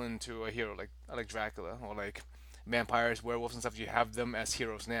turn a villain into a hero, like Dracula or like vampires, werewolves, and stuff. You have them as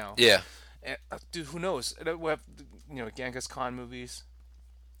heroes now. Yeah. And, dude, who knows? We have, Genghis Khan movies.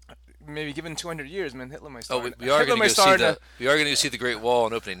 Maybe given 200 years, man, Hitler might Oh, start. we are Hitler going to might go see start we are going to go see the Great Wall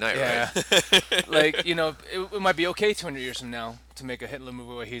on opening night, yeah. right? Like, it might be okay 200 years from now to make a Hitler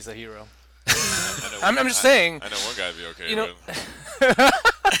movie where he's a hero. I know I'm just saying. I know one guy would be okay You know- with.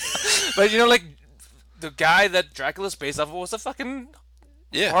 But like the guy that Dracula's based off of was a fucking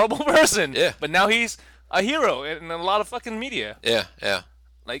Yeah. horrible person. Yeah. But now he's a hero in a lot of fucking media. Yeah. Yeah.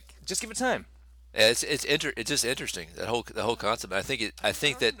 Like, just give it time. Yeah, it's just interesting, the whole concept. I think that I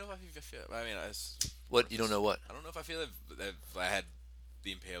don't know if I feel. I mean, what you don't know what. I don't know if I feel that if I had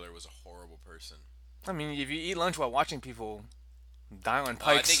the Impaler was a horrible person. I mean, if you eat lunch while watching people die on I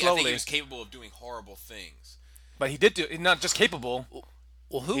pikes think slowly, he was capable of doing horrible things. but he did do not just capable.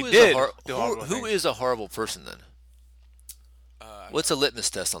 Well, who He is did a do horrible who things. is a horrible person then? What's a litmus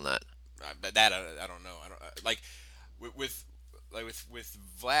test on that? That I don't know. I don't like with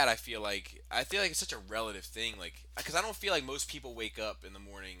Vlad. I feel like it's such a relative thing. Like, because I don't feel like most people wake up in the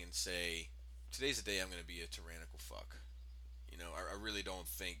morning and say, "Today's the day I'm going to be a tyrannical fuck." You know, I really don't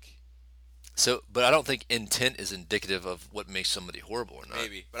think. So, but I don't think intent is indicative of what makes somebody horrible or not.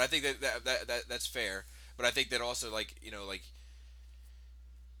 Maybe, but I think that's fair. But I think that also,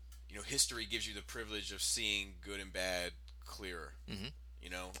 history gives you the privilege of seeing good and bad clearer. Mm-hmm. You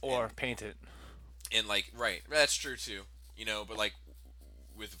know, Or paint it. and right, that's true too. You know, but like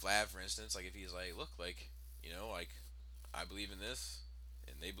with Vlad, for instance, like if he's like, look, like, like I believe in this,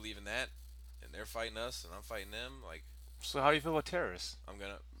 and they believe in that, and they're fighting us, and I'm fighting them. Like, So how do you feel about terrorists? I'm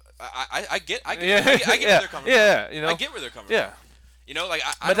gonna. I get Yeah, where they're coming yeah, from. you know. I get where they're coming Yeah. from. You know, like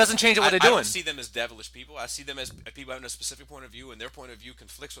But it doesn't change what they're I doing. don't see them as devilish people. I see them as people having a specific point of view, and their point of view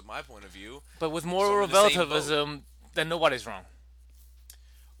conflicts with my point of view. But with So moral we're in the same relativism, then nobody's wrong.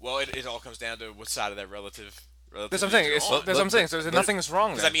 Well, it all comes down to what side of that relative. That's what I'm saying. That's what I'm saying. So nothing is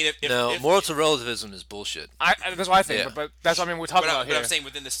wrong. Because I mean, if No, if, moral relativism is bullshit. that's what I think. Yeah. But that's what I mean. We're talking about but here. I'm saying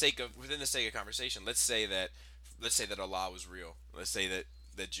within the sake of conversation, let's say that Allah was real. Let's say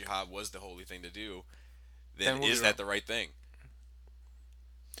that jihad was the holy thing to do. Then Then we'll is be that wrong. the right thing?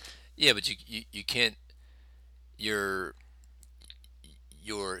 Yeah, but you can't.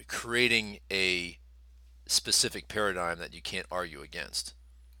 you're creating a specific paradigm that you can't argue against.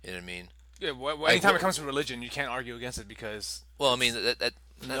 You know what I mean? Yeah, Like, anytime it comes to religion, you can't argue against it because Well, I mean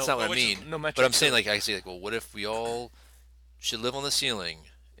that's not what I which is mean. no metric But I'm to saying, it. like, I say, like, well, what if we all should live on the ceiling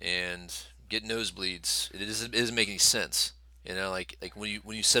and get nosebleeds? It doesn't make any sense. You know, like when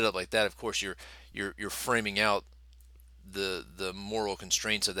you set it up like that, of course you're framing out the moral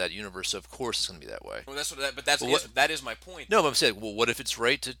constraints of that universe. So of course it's going to be that way. Well, but that's Well, that is my point. No, but I'm saying, well, what if it's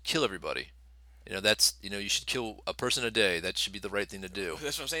right to kill everybody? You know, that's you should kill a person a day. That should be the right thing to do.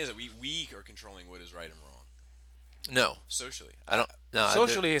 That's what I'm saying is that we are controlling what is right and wrong No, socially. I don't. No,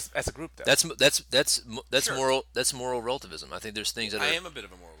 socially, as a group, though. that's Sure. moral relativism. I think there's things that I are. am a bit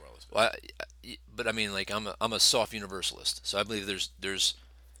of a moral relativist. Well, but I mean, like I'm a soft universalist, so I believe there's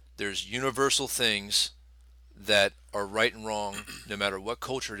universal things that are right and wrong, no matter what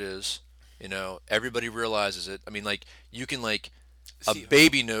culture it is. You know, everybody realizes it. I mean, like you can like a See-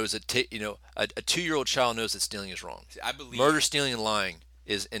 baby knows that a 2-year-old child knows that stealing is wrong. I believe Murder, stealing, and lying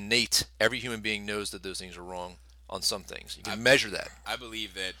is innate. Every human being knows that those things are wrong on some things. You can measure that. I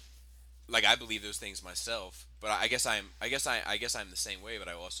believe that, like I believe those things myself. But I guess I'm the same way. But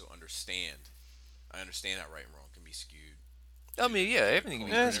I also understand. I understand how right and wrong can be skewed. I mean, yeah, everything can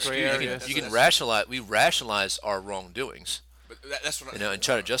be Yeah, it's skewed. gray You area. can, you can That's- rationalize. We rationalize our wrongdoings, But that's what and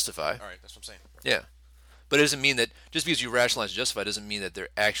try to justify. All right, that's what I'm saying. Yeah, but it doesn't mean that just because you rationalize and justify doesn't mean that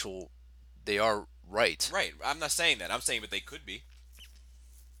they are right. Right. I'm not saying that. I'm saying, but they could be.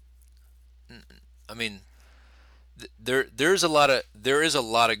 I mean, there is a lot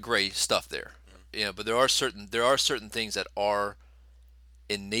of gray stuff there. Yeah, but there are certain things that are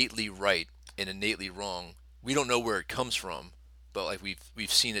innately right and innately wrong. We don't know where it comes from, but like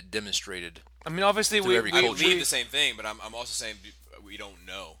we've seen it demonstrated. I mean, obviously, through every I culture. believe the same thing, but I'm also saying we don't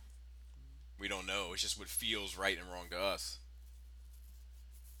know. We don't know. It's just what feels right and wrong to us.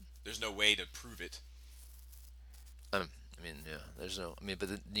 There's no way to prove it. I mean, yeah, there's no. I mean, but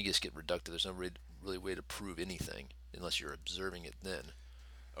then you just get reductive. There's no really way to prove anything unless you're observing it. Then,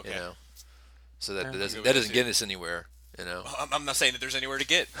 Okay. you know, so that Yeah. doesn't Go ahead, get see. us anywhere. You know. I'm not saying that there's anywhere to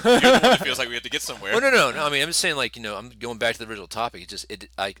get. You're the one that feels like we have to get somewhere. Oh no. I mean, I'm just saying, like, I'm going back to the original topic.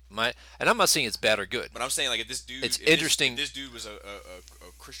 And I'm not saying it's bad or good. But I'm saying, like, if this dude, It's if interesting- If this dude was a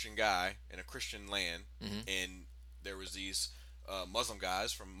Christian guy in a Christian land, Mm-hmm. and there was these Muslim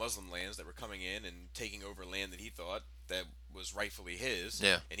guys from Muslim lands that were coming in and taking over land that he thought that was rightfully his.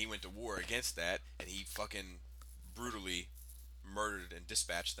 Yeah. And he went to war against that, and he fucking brutally murdered and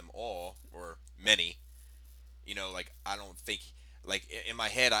dispatched them all, or many. You know, like, I don't think. Like, in my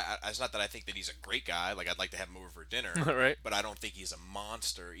head, it's not that I think that he's a great guy. Like, I'd like to have him over for dinner. Right. But I don't think he's a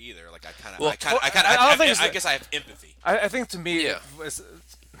monster either. Like, I Well, I don't think I it's- guess I have empathy. I think to me, Yeah.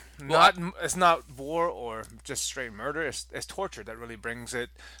 it's not war or just straight murder. It's torture that really brings it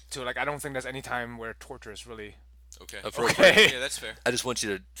to, like, I don't think there's any time where torture is really Okay. Appropriate. Yeah, that's fair. I just want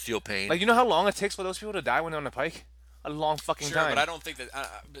you to feel pain. like, you know how long it takes for those people to die when they're on the pike? A long fucking Sure, time. but I don't think that.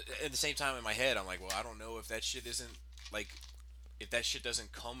 But at the same time, in my head, I'm like, well, I don't know if that shit isn't like, if that shit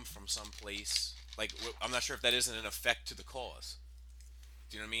doesn't come from some place. Like, I'm not sure if that isn't an effect to the cause.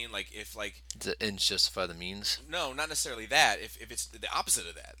 Do you know what I mean? Like, if like, The ends justify the means. no, not necessarily that. If it's the opposite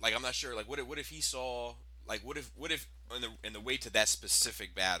of that, like, I'm not sure. Like, what if he saw, like, what if in the way to that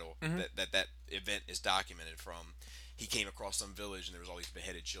specific battle that event is documented from, he came across some village and there was all these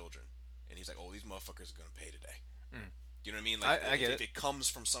beheaded children, and he's like, oh, these motherfuckers are gonna pay today. You know what I mean? Like, I get if it comes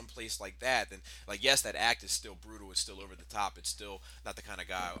from some place like that, then, like, yes, that act is still brutal. It's still over the top. It's still not the kind of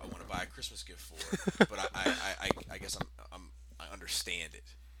guy I want to buy a Christmas gift for. But I guess I understand it.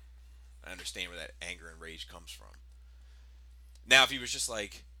 I understand where that anger and rage comes from. Now, if he was just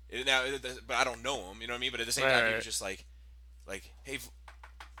like, but I don't know him. You know what I mean? But at the same time, he was just like, hey,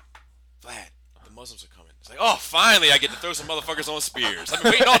 Vlad, the Muslims are coming. It's like, oh, finally, I get to throw some motherfuckers on spears. I've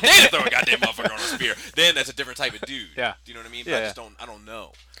been waiting all day to throw a goddamn motherfucker on a spear. Then that's a different type of dude. Yeah. Do you know what I mean? Yeah, But I don't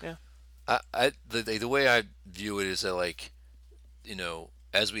know. The way I view it is that, like,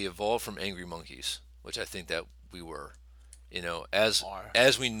 as we evolve from angry monkeys, which I think that we were, as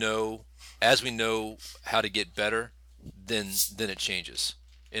we know how to get better, then it changes.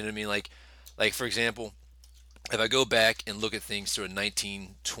 You know what I mean? Like for example, if I go back and look at things through a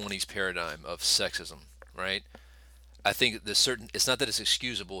 1920s paradigm of sexism, right? I think it's not that it's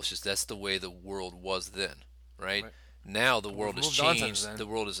excusable. It's just that's the way the world was then, right? Now the world has moved on since changed. then. The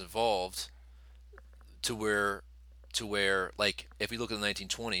world has evolved to where, like, if we look at the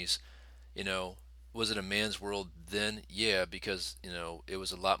 1920s, was it a man's world then? Yeah, because it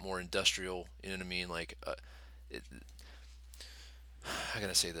was a lot more industrial. You know what I mean? Like, how can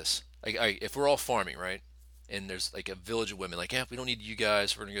I say this? Like, if we're all farming, right? and there's like a village of women, like, yeah, we don't need you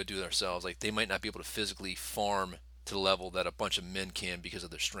guys, we're gonna go do it ourselves. Like, they might not be able to physically farm to the level that a bunch of men can because of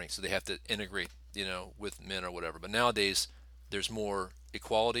their strength, so they have to integrate, with men or whatever. But nowadays, there's more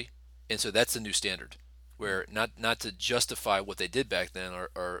equality, and so that's the new standard, where not to justify what they did back then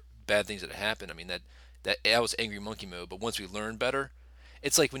or bad things that happened. I mean, that was angry monkey mode. But once we learn better,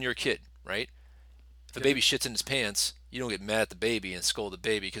 it's like when you're a kid, right? If a baby shits in his pants, you don't get mad at the baby and scold the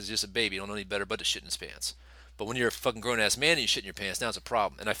baby because it's just a baby. You don't know any better but to shit in his pants. But when you're a fucking grown-ass man and you shit in your pants, now it's a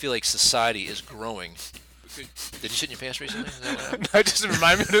problem. And I feel like society is growing. Did you shit in your pants recently? Is that what happened? No, just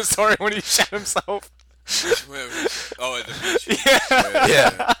remind me of the story when he shot himself. Oh, at the beach.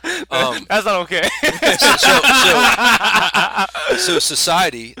 Yeah. That's not okay. So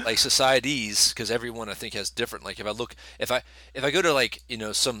society, like societies, because everyone I think has different. Like if I go to like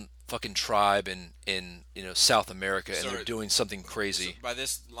some fucking tribe in South America and they're doing something crazy. So by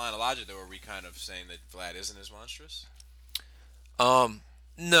this line of logic, though, are we kind of saying that Vlad isn't as monstrous?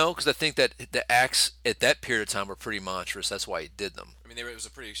 No, because I think that the acts at that period of time were pretty monstrous. That's why he did them. I mean, it was a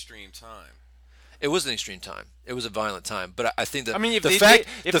pretty extreme time. It was an extreme time. It was a violent time. But I think that if the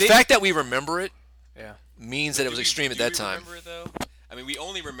they fact that we remember it Yeah. means that it was extreme at that time. Remember it, though? I mean, we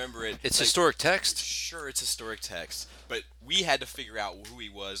only remember it. It's historic text. Sure, it's historic text, but we had to figure out who he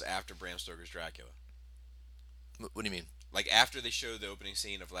was after Bram Stoker's Dracula. What do you mean? Like, after they showed the opening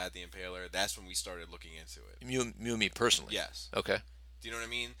scene of Vlad the Impaler, that's when we started looking into it. You and me personally? Yes. Okay. Do you know what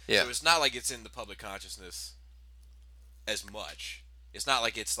I mean? Yeah. So it's not like it's in the public consciousness as much. It's not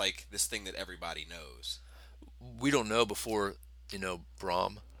like it's like this thing that everybody knows. We don't know before,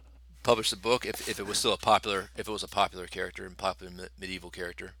 Bram published the book if it was still a popular character and popular medieval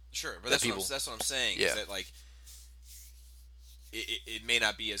character. Sure, but that's what I'm saying. Yeah. Is that like it may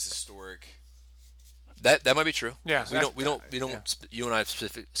not be as historic. That might be true. Yeah. We don't. Yeah. You and I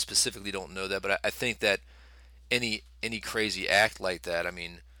specifically don't know that, but I think that any crazy act like that, I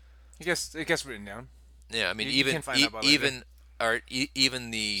mean, it gets written down. yeah, I mean, You can find out about it even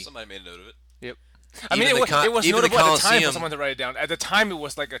the Somebody made a note of it. Yep. I mean, it was even the notable at the time for Colosseum- someone to write it down. At the time, it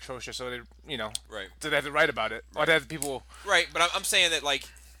was like atrocious, so they, Right. so they had to write about it, or they had people. Right, but I'm saying that like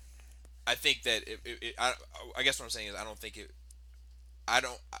I think that I guess what I'm saying is I don't think it.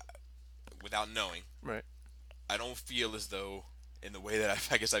 Without knowing. Right. I don't feel as though, in the way that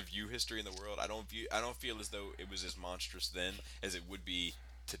I guess I view history in the world, I don't feel as though it was as monstrous then as it would be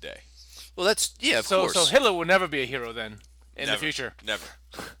today. Well, that's of course. So Hitler will never be a hero then in Never. the future. Never.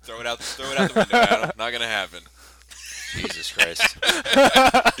 Throw it out the window, Adam. Not gonna happen. Jesus Christ.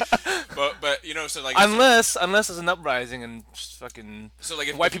 But so like Unless there's an uprising and just fucking so like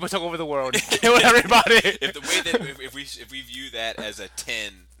if white people took over the world and killed everybody. If the way that if we view that as a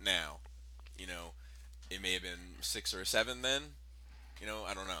 10 now, it may have been 6 or a 7 then.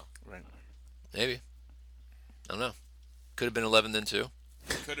 I don't know. Right. Maybe. I don't know. Could have been 11 then too.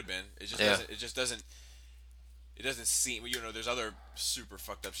 It could have been. It just Yeah. doesn't. It just doesn't. It doesn't seem. There's other super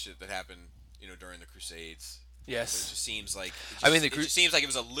fucked up shit that happened. During the Crusades. So it Yes. just seems like. it just seems like it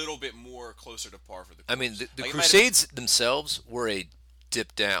was a little bit more closer to par for the. I mean, course. the Like, it Crusades themselves were a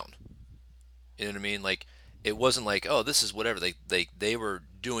dip down. You know what I mean? Like, it wasn't like, oh, this is whatever. They were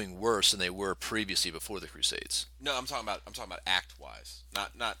doing worse than they were previously before the Crusades. No, I'm talking about act wise,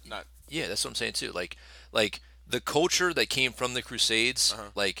 not. Yeah, that's what I'm saying too. Like the culture that came from the Crusades,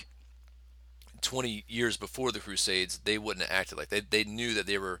 like 20 years before the Crusades, they wouldn't have acted like they knew that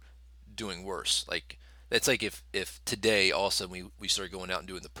they were doing worse. Like, that's like if today all of a sudden we started going out and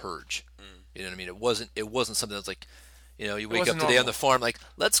doing the purge. You know what I mean? It wasn't something that's like, you wake up wasn't today on normal. the farm like,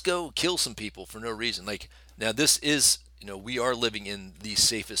 let's go kill some people for no reason. Like, now this is, we are living in the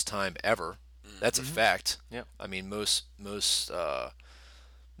safest time ever. That's a fact. Yep. I mean, most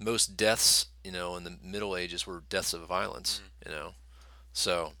deaths, in the Middle Ages were deaths of violence.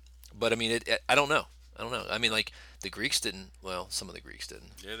 So, but I mean, I don't know. I mean, like, the Greeks didn't. Well, some of the Greeks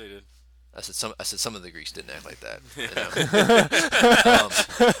didn't. Yeah, they did. I said some of the Greeks didn't act like that. But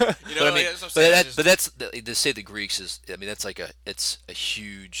I mean, but that's to say the Greeks is. I mean, that's like it's a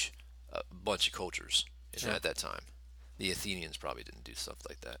huge bunch of cultures at that time. The Athenians probably didn't do stuff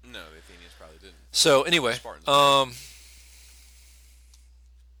like that. No, the Athenians probably didn't. So anyway, Spartans.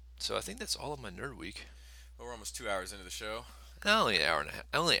 so I think that's all of my nerd week. Well, we're almost 2 hours into the show. Only an hour and a half.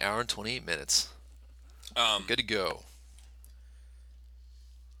 Only an hour and 28 minutes. Good to go.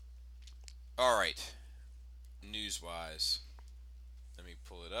 All right. News-wise, let me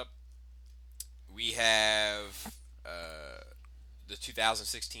pull it up. We have the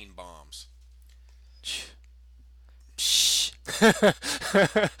 2016 bombs.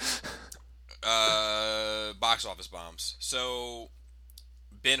 Box office bombs. So,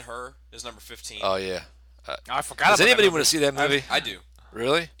 Ben-Hur is number 15. Oh yeah, I forgot. Does about anybody that want to see that movie? I do.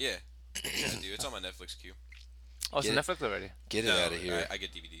 Really? Yeah, I do. It's on my Netflix queue. Oh, it's on Get Netflix already. Get it No, out of here. I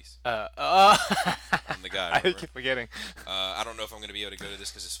get DVDs. I'm I'm the guy. I Remember? keep forgetting. I don't know if I'm gonna be able to go to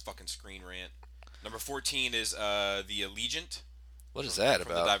this because it's fucking screen rant. Number 14 is The Allegiant. What is that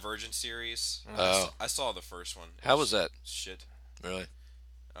From about? the Divergent series. Oh. I saw the first one. How was that? Shit. Really?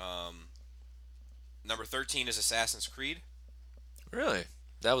 Number 13 is Assassin's Creed. Really?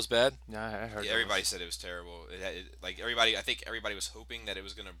 That was bad? Yeah, I heard. Yeah, everybody said it was terrible. Like everybody, I think everybody was hoping that it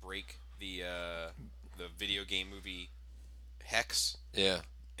was gonna break the video game movie Hex, Yeah.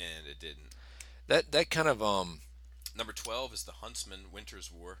 and it didn't. That kind of Number 12 is The Huntsman: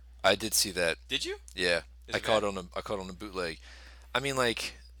 Winter's War. I did see that. Did you? Yeah. Is I it caught bad? it on a bootleg. I mean,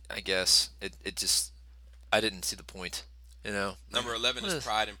 like, I guess it just I didn't see the point. You know. Number 11 What is is-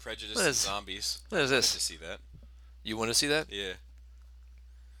 Pride and Prejudice what and is- Zombies. what is I this? wanted to see that. You want to see that? Yeah.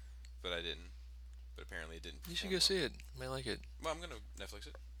 But I didn't. But apparently it didn't. You should perform go well. see it. You might like it. Well, I'm gonna Netflix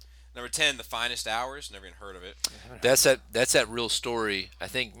it. Number 10, The Finest Hours. Never even heard of it. That's that real story. I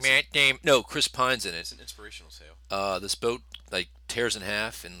think Chris Pine's in It's it. an inspirational tale. This boat like tears in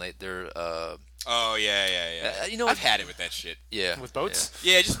half and like they're Oh yeah. you know I've what? had it with that shit. Yeah. With boats?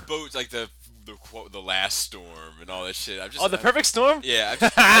 Yeah, just boats like the last storm and all that shit. Oh, the perfect storm? Yeah,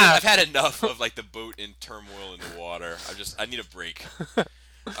 I've had enough of like the boat in turmoil in the water. I need a break.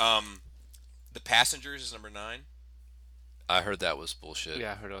 The Passengers is number 9. I heard that was bullshit.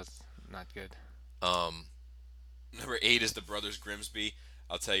 Yeah, I heard it was not good. Number 8 is The Brothers Grimsby.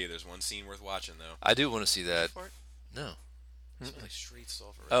 I'll tell you, there's one scene worth watching though. I do want to see that. Fart? No. It's like straight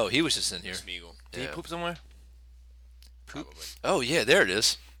sulfur. Oh, he was just in here. Smeagol. Did Yeah. he poop somewhere? Probably. Oh yeah, there it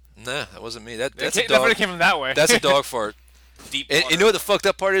is. Nah, that wasn't me. That's a That dog. really came from that way. That's a dog fart. Deep And Water. you know what the fucked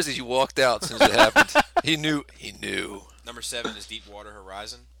up part is? Is you walked out as soon as it happened. He knew. Number 7 is Deepwater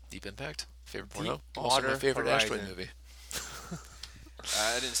Horizon. Deep Impact. Favorite porno. Also Deepwater my favorite Horizon. asteroid movie.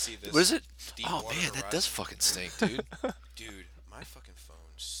 I didn't see this. What is it? Deepwater Oh man, that Horizon. does fucking stink, dude. Dude, my fucking phone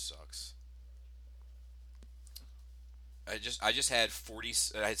sucks. I just had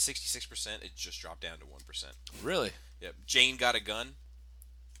 66%. It just dropped down to 1%. Really? Yep. Jane Got a Gun.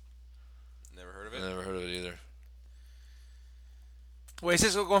 Never heard of I it. never heard of it either. Wait, is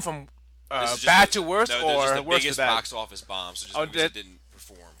this going from This is just bad the- to worse no, this or is the worse to biggest bad? box office bomb. So just Oh, movies that didn't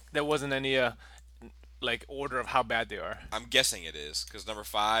perform. There wasn't any like order of how bad they are. I'm guessing it is because number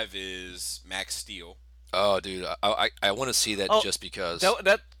 5 is Max Steel. Oh, dude, I want to see that Oh, just because.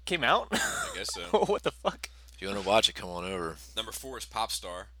 That came out? I guess so. What the fuck? If you want to watch it, come on over. Number 4 is Pop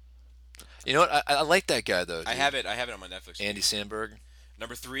Star. You know what? I like that guy though. I dude. have it on my Netflix. Andy Samberg.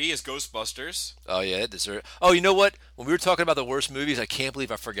 Number 3 is Ghostbusters. Oh yeah, it deserves. Oh, you know what? When we were talking about the worst movies, I can't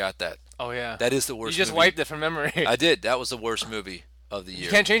believe I forgot that. Oh yeah. That is the You worst. just movie. wiped it from memory. I did. That was the worst movie of the year. You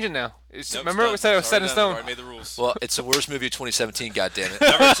can't change it now. It's, Nope, remember, it's done. it was set in It's already done. stone. Already made the rules. Well, it's the worst movie of 2017. God damn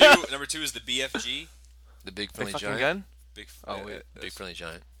it. Number two is the BFG. The Big Big Friendly fucking Giant. gun. Big. Oh, wait. Big Friendly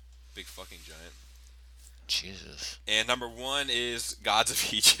Giant. Big fucking giant. Jesus. And number 1 is Gods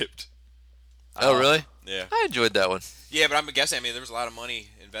of Egypt. Oh really? Yeah. I enjoyed that one. Yeah, but I'm guessing. I mean, there was a lot of money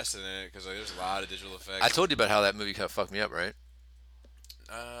invested in it because there's a lot of digital effects. I told you about how that movie kind of fucked me up, right?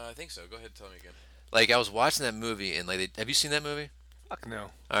 I think so. Go ahead and tell me again. Like I was watching that movie and like, have you seen that movie? Fuck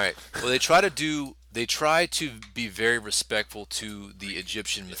no. All right. Well, they try to be very respectful to the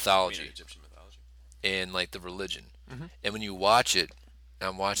Egyptian mythology Egyptian mythology. and like the religion. And when you watch it,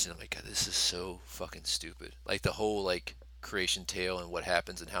 I'm watching. I'm like, God, this is so fucking stupid. Like the whole like creation tale and what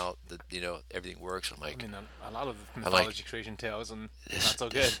happens and how everything works. I'm like, I mean, a lot of like, mythology creation tales and this, not so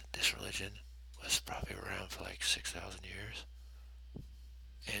good. This religion was probably around for like 6,000 years,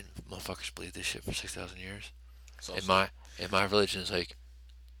 and motherfuckers believe this shit for 6,000 years. And my religion is like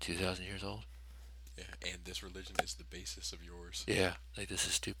 2,000 years old. Yeah, and this religion is the basis of yours. Yeah, like this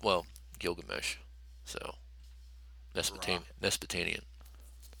is stupid. Well, Gilgamesh, so Mesopotamian.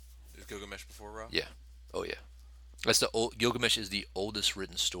 Is Gilgamesh before Ra? Yeah. Oh yeah. That's the old Gilgamesh is the oldest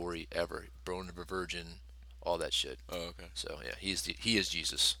written story ever. Born of a virgin, all that shit. Oh, okay. So yeah, he is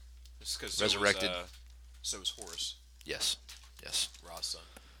Jesus. Just because Resurrected. So is Horus, Yes. Yes. Ra's son.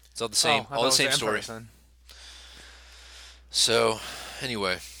 It's all the same. Oh, I all thought the it was same the story. Emperor's son. So,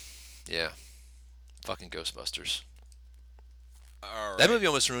 anyway, yeah. Fucking Ghostbusters. All right. That movie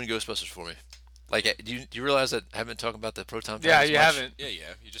almost ruined Ghostbusters for me. Like, do you realize that I haven't been talking about the Proton Pack Yeah, as you much? haven't. Yeah.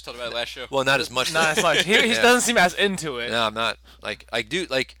 You just talked about it last show. Well, not as much. Not as much. He Yeah. doesn't seem as into it. No, I'm not. Like, I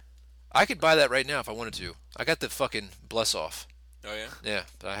could buy that right now if I wanted to. I got the fucking bless off. Oh yeah. Yeah,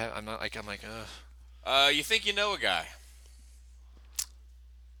 but I'm not. Like, I'm like, You think you know a guy?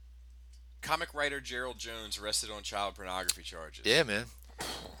 Comic writer Gerald Jones arrested on child pornography charges. yeah, man.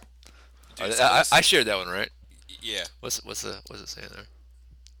 Dude, I shared that one, right? yeah. What's it saying there?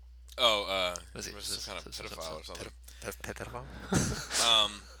 Oh, Was it some kind of pedophile or something. Pedophile?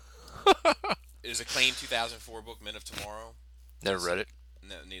 It was acclaimed 2004 book, Men of Tomorrow. Never read it.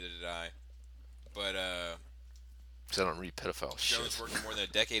 No, neither did I. But Because I don't read pedophile Jones shit. worked more than a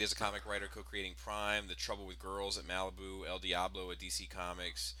decade as a comic writer, co-creating Prime, The Trouble with Girls at Malibu, El Diablo at DC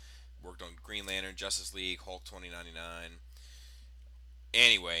Comics. Worked on Green Lantern, Justice League, Hulk 2099.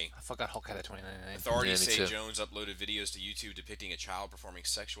 Anyway, I forgot Hulk had a 2099. authorities Yeah, me say too. Jones uploaded videos to YouTube depicting a child performing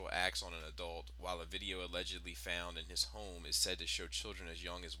sexual acts on an adult, while a video allegedly found in his home is said to show children as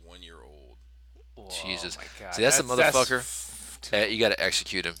young as 1 year old. Whoa, Jesus. my God. See, that's a motherfucker. You got to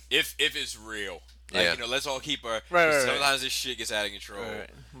execute him. If it's real, like, Yeah. let's all keep our. Right. Sometimes this shit gets out of control. Right,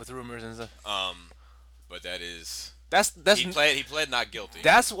 with rumors and stuff. But that is. That's He pled not guilty.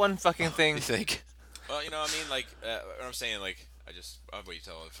 that's one fucking thing. You think? Well, I mean, like, what I'm saying, like, I'll wait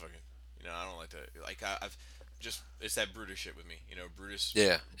till it fucking, I don't like to, like, I've just, it's that Brutus shit with me, Brutus.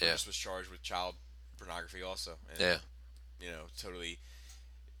 Yeah, Brutus was charged with child pornography also. And, Yeah. Totally,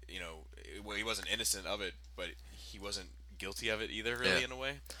 well, he wasn't innocent of it, but he wasn't guilty of it either, really, Yeah. in a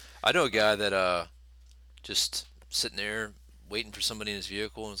way. I know a guy that just sitting there waiting for somebody in his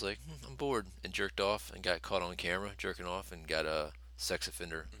vehicle and was like, I'm bored, and jerked off and got caught on camera jerking off and got a sex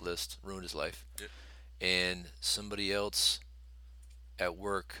offender list, ruined his life. Yep. And somebody else at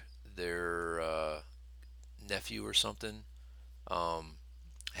work, their nephew or something,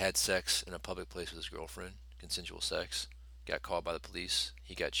 had sex in a public place with his girlfriend, consensual sex, got called by the police.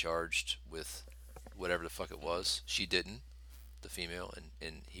 He got charged with whatever the fuck it was. She didn't, the female,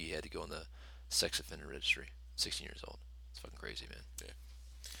 and he had to go in the sex offender registry. 16 years old. It's fucking crazy, man. Yeah.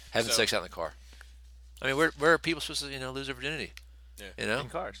 Having So- sex out in the car. I mean, where are people supposed to, lose their virginity? Yeah. In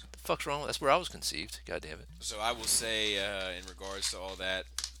cars. The fuck's wrong? That's where I was conceived. God damn it. So I will say, in regards to all that,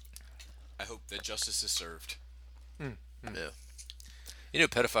 I hope that justice is served. Yeah.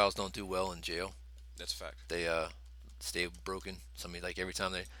 Pedophiles don't do well in jail. That's a fact. They stay broken. Somebody, like, every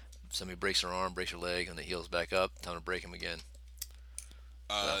time somebody breaks their arm, breaks their leg, and it heals back up, time to break them again.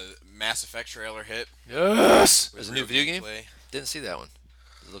 Mass Effect trailer hit. Yes. with There's a real new video game. gameplay. Didn't see that one.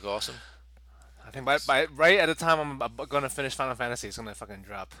 Does it look awesome? I think by right at the time I'm gonna finish Final Fantasy, it's gonna fucking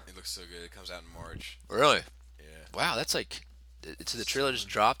drop. It looks so good. It comes out in March. Really? Yeah. Wow, that's like. It's the trailer just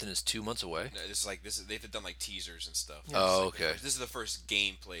dropped and it's 2 months away. No, they've done like teasers and stuff. Oh, This is okay. This is the first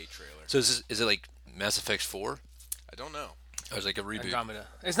gameplay trailer. So is it like Mass Effect 4? I don't know. Or is it like a reboot? Andromeda.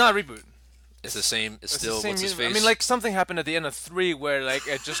 It's not a reboot. It's the same. It's It's still the same what's his universe. face? I mean, like something happened at the end of 3 where like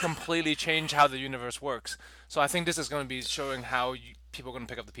it just completely changed how the universe works. So I think this is going to be showing how people are going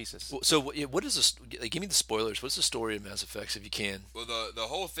to pick up the pieces. So what is this? Like, give me the spoilers. What's the story of Mass Effects, if you can? Well, the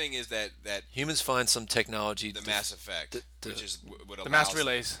whole thing is that Humans find some technology. the Mass Effect, the- which is what allows The mass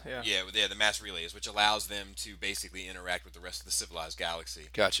relays, yeah. Yeah, the mass relays, which allows them to basically interact with the rest of the civilized galaxy.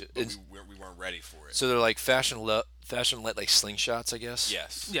 Gotcha. But It's- we weren't ready for it. So they're like fashion light like slingshots, I guess.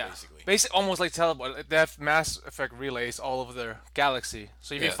 Yes. Yeah, Basically. almost like teleport. They have Mass Effect relays all over their galaxy.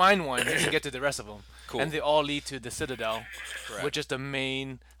 So if you Yeah. find one, you can get to the rest of them. Cool. And they all lead to the Citadel, Correct. which is the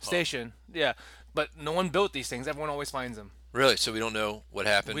main station. Yeah, but no one built these things. Everyone always finds them. Really? So we don't know what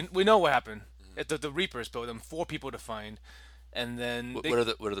happened. We know what happened. The Reapers built them. 4 people to find, and then What they- are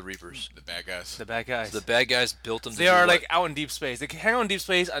the Reapers? The bad guys. the bad guys. The bad guys built them. To They do are what? like out in deep space. They can hang out in deep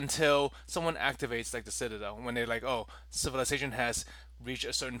space until someone activates like the Citadel. When they're like, oh, civilization has reached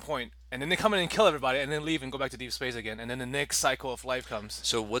a certain point, and then they come in and kill everybody, and then leave and go back to deep space again. And then the next cycle of life comes.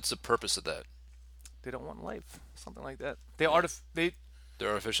 So what's the purpose of that? They don't want life, something like that. They They're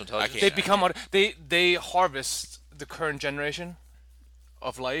artificial intelligence. can't- become they harvest the current generation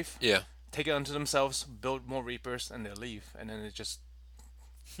of life, Yeah. take it onto themselves, build more Reapers, and they leave, and then it just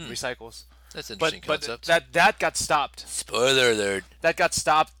recycles. That's an But interesting concept. that got stopped. Spoiler alert. That got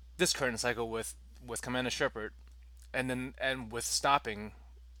stopped this current cycle with Commander Shepard, and with stopping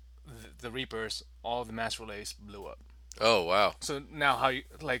the Reapers, all the mass relays blew up. Oh wow. So now how you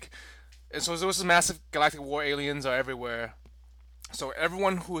like, and so there was a massive galactic war. Aliens are everywhere. So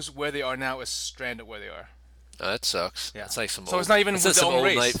everyone who's where they are now is stranded where they are. Oh, that sucks. Yeah. It's like some. So old, it's not even it's with some their own old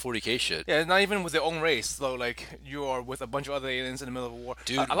race. night 40K shit. Yeah, not even with their own race. So like you are with a bunch of other aliens in the middle of a war.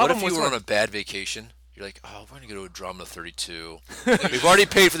 Dude, a lot what of if them you was were on a bad vacation? You're like, oh, we're gonna go to Andromeda 32. We've already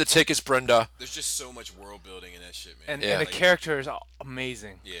paid for the tickets, Brenda. There's just so much world building in that shit, man. and, Yeah. and the Like, characters are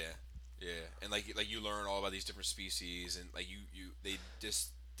amazing. Yeah, and like you learn all about these different species, and like they just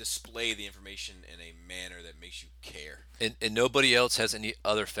display the information in a manner that makes you care. And nobody else has any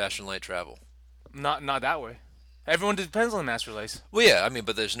other fashion light travel. Not that way. Everyone depends on the mass relays. Well, yeah, I mean,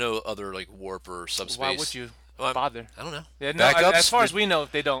 but there's no other like warp or subspace. Why would you Well, bother? I don't know. Yeah, no, Backups? as far as we know,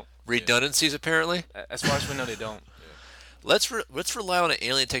 they don't. redundancies apparently. As far as we know, they don't. Let's rely on an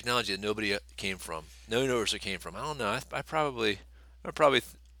alien technology that nobody came from. No noticer came from. I don't know. I'd probably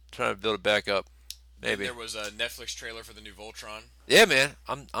try to build it back up. Maybe. There was a Netflix trailer for the new Voltron. Yeah, man.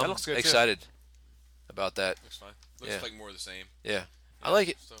 I'm looks good, too. excited about that. Looks fine. Looks Yeah. like more of the same. Yeah. I like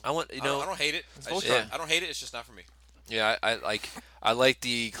it. So- I want I don't hate it. Voltron. I don't hate it. It's just not for me. Yeah, I like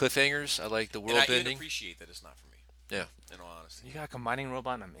the cliffhangers. I like the And world I even bending. appreciate that it's not for me. Yeah. In all honesty. You got a combining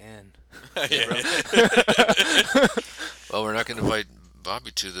robot and a man. Well, we're not going to invite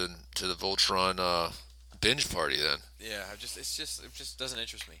Bobby to the Voltron binge party then. Yeah. It just doesn't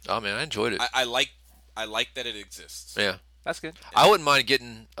interest me. Oh man, I enjoyed it. I like that it exists. Yeah. That's good. I wouldn't mind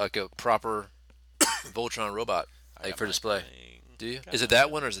getting like a proper Voltron robot I like got for my display. thing. Do you? Is it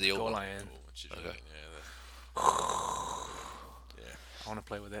that one or is it the old Go one? Lion. Cool. What you Okay. doing? I want to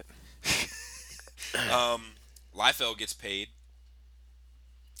play with it. Liefeld gets paid.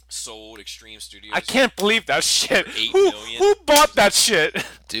 Sold Extreme Studios. I can't believe that shit. $8 Who million. who bought that shit?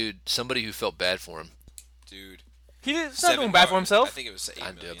 Dude, somebody who felt bad for him. Dude. He's not doing bad for I himself. think it was $8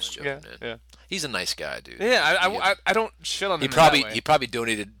 I'm million. just Yeah, joking, man. yeah. He's a nice guy, dude. Yeah, I don't shit on him. He in that way. probably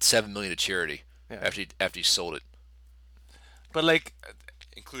donated $7 million to charity Yeah. after he sold it. But like,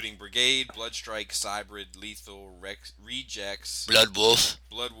 Including Brigade, Bloodstrike, Cybrid, Lethal, Rejects, Blood Wolf.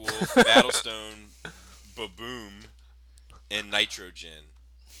 Blood Wolf, Battlestone, Baboom, and Nitrogen.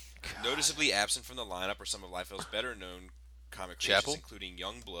 Noticeably absent from the lineup are some of Liefeld's better-known comic creations, Chapel? including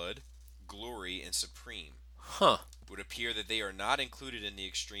Youngblood, Glory, and Supreme. Huh. It would appear that they are not included in the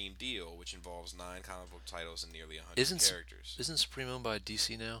Extreme deal, which involves 9 comic book titles and nearly 100 characters. Isn't Supreme owned by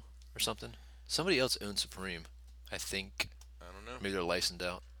DC now or something? Somebody else owns Supreme, I think. I don't know. Maybe they're licensed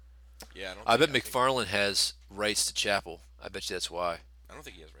out. Yeah, I bet McFarlane has rights to Chapel. I bet you that's why. I don't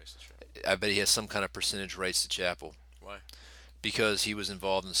think he has rights to show. I bet he has some kind of percentage rights to Chapel Why? because he was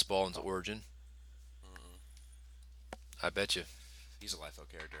involved in Spallin's origin. I bet you. He's a Liefeld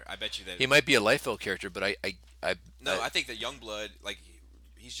character. I bet you that. He might be a Liefeld character, but I I think that Youngblood, like,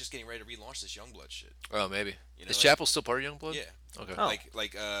 he's just getting ready to relaunch this Youngblood shit. oh, maybe. You know, Is like- Chapel still part of Youngblood? Yeah. Okay. Oh.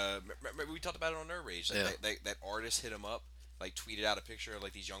 Like remember we talked about it on Nerd Rage. Like Yeah. that artist hit him up, like tweeted out a picture of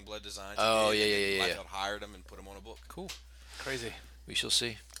like these Youngblood designs. he Oh, did, yeah, and yeah, then yeah, yeah. Liefeld hired him and put him on a book. Cool. crazy. We shall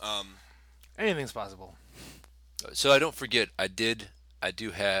see. Anything's possible. So I don't forget. I do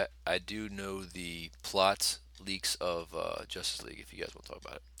know the plot leaks of Justice League. If you guys want to talk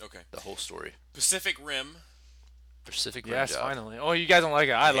about it, Okay. the whole story. Pacific Rim. Pacific Rim Yes, job. finally. Oh, you guys don't like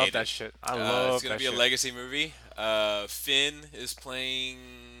it? I love hate that it. shit. I love It's gonna that be shit. a legacy movie. Finn is playing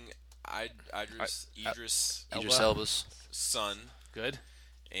Idris Idris Elba. Elba's. son, Good.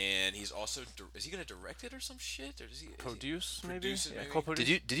 and he's also is he gonna direct it or some shit, or does he Produce, maybe? produce it, Yeah, maybe?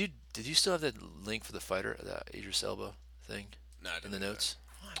 co-produce. Did you still have that link for the fighter, that Idris Elba thing No, I in didn't the do that. notes?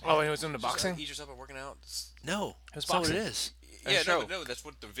 Oh, when he was doing the boxing? Idris Elba working out. No, His that's not what it boxing. is. Yeah, no, show. but no, that's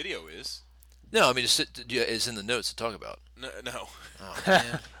what the video is. No, I mean it's in the notes to talk about. No. Oh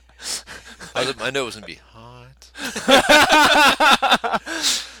man, my note was gonna be hot.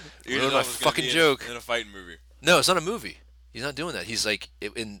 Idris Ruined my Elba's gonna fucking be joke. in a fighting movie. No, it's not a movie. He's not doing that. He's like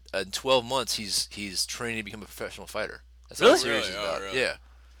in 12 months he's training to become a professional fighter. That's what Really? the series is Really? Oh, about. really? Yeah.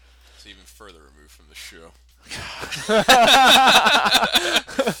 It's even further removed from the show.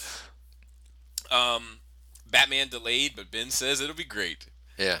 Batman delayed, but Ben says it'll be great.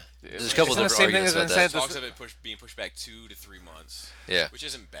 Yeah. There's a couple Isn't of the same thing arguments as about been that. said- Talks of it being pushed back 2 to 3 months. Yeah. Which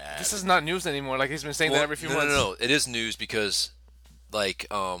isn't bad. This is not news anymore. Like, he's been saying that every few months. No. It is news because, like,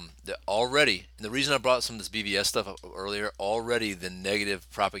 already, and the reason I brought some of this BVS stuff up earlier, already the negative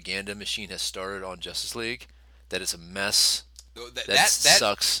propaganda machine has started on Justice League, that it's a mess. That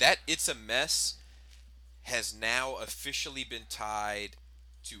sucks. That It's a Mess has now officially been tied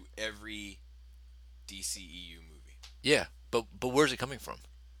to every DCEU movie. Yeah, but where's it coming from?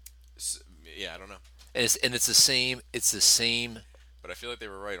 Yeah, I don't know. And it's the same. It's the same. But I feel like they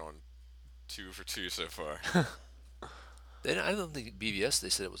were right on 2 for 2 so far. I don't think BVS. They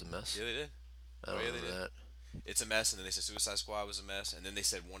said it was a mess. Yeah, they did. I don't yeah, they remember did. that. It's a mess, and then they said Suicide Squad was a mess, and then they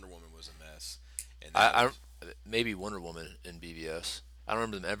said Wonder Woman was a mess. And I maybe Wonder Woman in BVS. I don't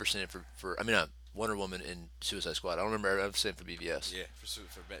remember them ever saying it for I mean, Wonder Woman in Suicide Squad. I don't remember ever saying it for BVS. Yeah, for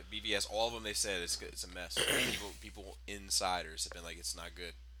BVS, all of them they said it's a mess. people insiders have been like it's not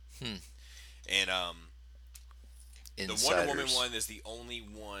good. And the Wonder Woman Insiders. one is the only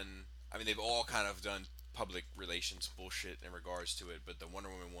one. I mean, they've all kind of done public relations bullshit in regards to it, but the Wonder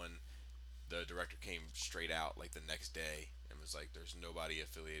Woman one, the director came straight out like the next day and was like, "There's nobody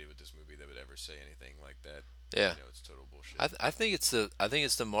affiliated with this movie that would ever say anything like that." Yeah. You know, it's total bullshit. I think it's the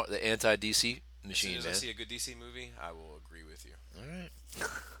anti DC as soon machine, as man. I see a good DC movie, I will agree with you. All right.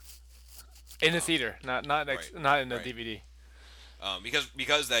 came In the out. theater, not Right. not in the Right. DVD.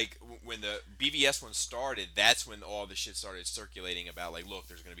 Because like when the BVS one started, that's when all the shit started circulating about like, look,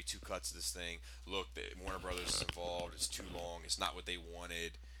 there's going to be 2 cuts of this thing. Look, Warner Brothers is involved. It's too long. It's not what they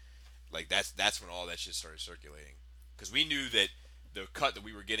wanted. Like that's when all that shit started circulating. Because we knew that the cut that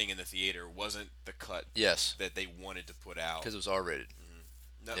we were getting in the theater wasn't the cut Yes, that they wanted to put out. because it was R-rated.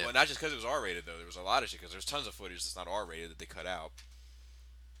 No, yeah. well, not just because it was R-rated though. There was a lot of shit. Because there's tons of footage that's not R-rated that they cut out.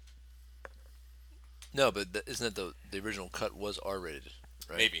 No, but isn't that the original cut was R-rated,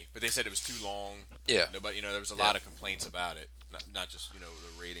 right? Maybe, but they said it was too long. Yeah. Nobody, there was a Yeah. lot of complaints about it. Not just the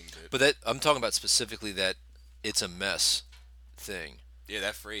rating. But that I'm talking about specifically that it's a mess thing. Yeah,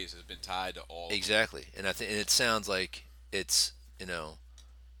 that phrase has been tied to all. Exactly, and I think it sounds like it's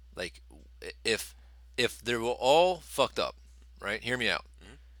like if they were all fucked up, right? Hear me out.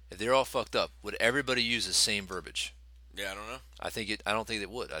 Mm-hmm. If they're all fucked up, would everybody use the same verbiage? Yeah, I don't know. I don't think it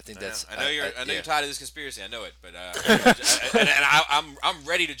would. I think that's. I know you're yeah. tied to this conspiracy. I know it, but I'm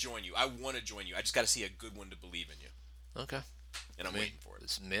ready to join you. I want to join you. I just got to see a good one to believe in you, Okay. and I'm waiting for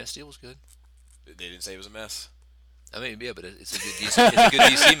it. Man of Steel was good. They didn't say it was a mess. I mean, yeah, but it's a good DC. It's a good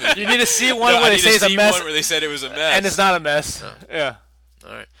DC movie. You need to see one No, where I they need say to it's a see mess, one where they said it was a mess, and it's not a mess. Yeah.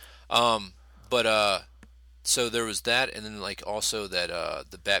 All right. So there was that, and then like also that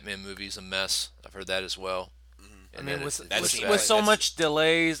the Batman movie's a mess. I've heard that as well. I mean, with that seems with like- so that's- much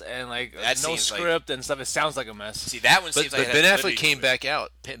delays and like That no seems like- script and stuff, it sounds like a mess. See, that one But, seems like but it Ben has Affleck validity came to it. back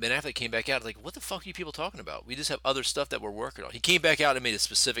out. Ben Affleck came back out like, what the fuck are you people talking about? We just have other stuff that we're working on. He came back out and made a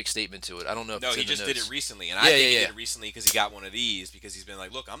specific statement to it. I don't know if No, it's he in the just did notes. it recently, and Yeah, I think yeah, he yeah. did it recently because he got one of these because he's been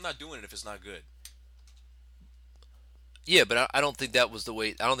like, look, I'm not doing it if it's not good. Yeah, but I don't think that was the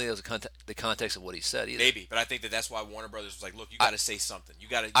way. I don't think that was the context of what he said either. Maybe, but I think that's why Warner Brothers was like, look, you got to say something. You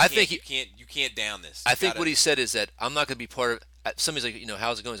got to. I think you can't down this. I You think gotta- what he said is that I'm not going to be part of. Somebody's like,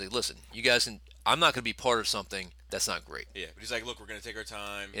 how's it going? He's like, listen, you guys can. I'm not going to be part of something that's not great. Yeah, but he's like, look, we're going to take our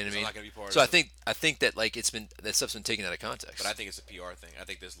time. You know what I I'm mean? not going to be part So of it. I think that like that stuff's been taken out of context. But I think it's a PR thing. I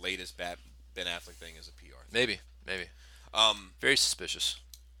think this latest Ben Affleck thing is a PR thing. maybe. Very suspicious.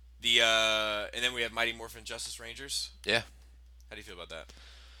 And then we have Mighty Morphin Justice Rangers. Yeah. How do you feel about that?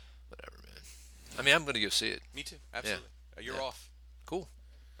 Whatever, man. I mean, I'm going to go see it. Me too. Absolutely. You're Yeah. off. Cool.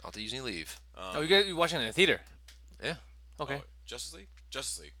 I'll have to use any leave. Oh, you watching it in the theater? Yeah. Okay. Oh, Justice League.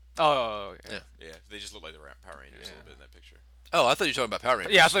 Justice League. Oh, okay. Yeah. Yeah, they just look like the Power Rangers a little bit in that picture. Oh, I thought you were talking about Power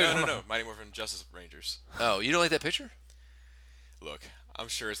Rangers. Yeah, I thought you were No, talking no. Mighty Morphin Justice Rangers. Oh, you don't like that picture? Look, I'm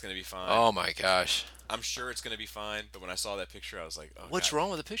sure it's going to be fine. Oh my gosh. I'm sure it's going to be fine. But when I saw that picture, I was like, oh, What's God. wrong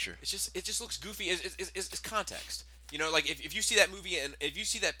with the picture? It just looks goofy. It's context. Like if you see that movie and if you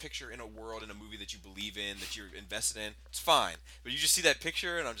see that picture in a world in a movie that you believe in, that you're invested in, it's fine. But you just see that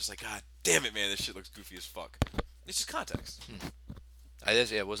picture and I'm just like, God damn it, man, this shit looks goofy as fuck. It's just context.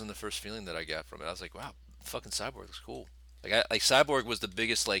 It wasn't the first feeling that I got from it. I was like, wow, fucking Cyborg looks cool. Like Cyborg was the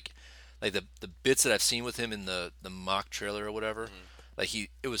biggest like the bits that I've seen with him in the mock trailer or whatever. Like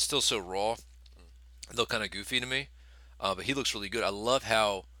it was still so raw. It looked kind of goofy to me, but he looks really good. I love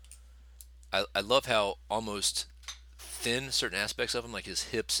how almost thin certain aspects of him, like his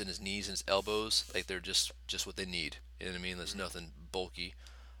hips and his knees and his elbows, like they're just what they need. You know what I mean? There's nothing bulky.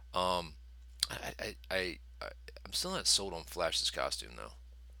 I'm still not sold on Flash's costume though.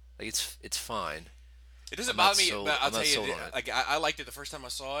 Like it's fine. It doesn't I'm not bother me, sold- but I'll I'm tell not you, sold on it. like I liked it the first time I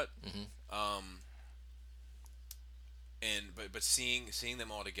saw it. But seeing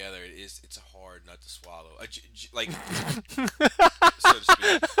them all together, it's a hard nut to swallow. Like so to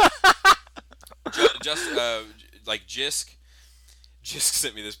speak. Like Jisk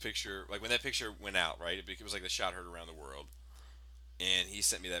sent me this picture. Like when that picture went out, right? It was like the shot heard around the world, and he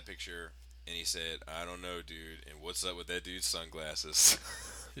sent me that picture, and he said, "I don't know, dude, and what's up with that dude's sunglasses?"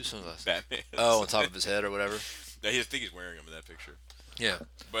 Who's sunglasses? Batman. Oh, on top of his head or whatever. Yeah, I think he's wearing them in that picture. Yeah.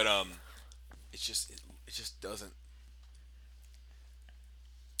 But it just doesn't.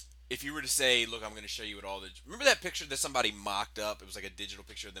 If you were to say, look, I'm going to show you what all the. Remember that picture that somebody mocked up? It was like a digital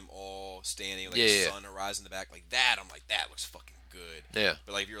picture of them all standing, like the sun horizon in the back, like that. I'm like, that looks fucking good. Yeah.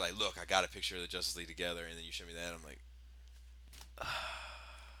 But like, if you're like, look, I got a picture of the Justice League together, and then you show me that, I'm like,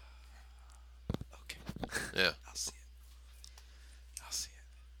 okay, Yeah. I'll see it.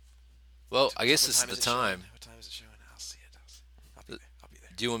 Well, I guess What this is time the is it showing? time. What time is it showing? I'll see it. I'll be there.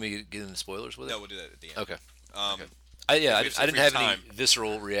 Do you want me to get into spoilers with it? No, we'll do that at the end. Okay. Okay. I we have didn't have any time.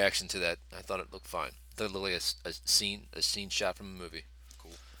 visceral reaction to that. I thought it looked fine. I thought it looked like a scene shot from a movie.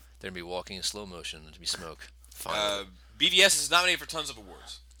 Cool. They're gonna be walking in slow motion. There's gonna be smoke. Fine. BVS is nominated for tons of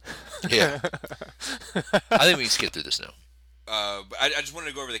awards. Yeah. I think we can skip through this now. But I just wanted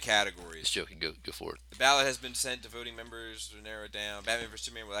to go over the Just categories. joking. Go for it. The ballot has been sent to voting members to narrow it down. Batman vs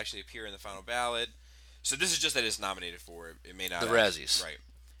Superman will actually appear in the final ballot. So this is just that it's nominated for it. It may not. The Razzies. Right.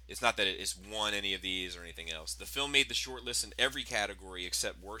 It's not that it's won any of these or anything else. The film made the short list in every category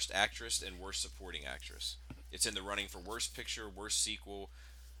except Worst Actress and Worst Supporting Actress. It's in the running for Worst Picture, Worst Sequel,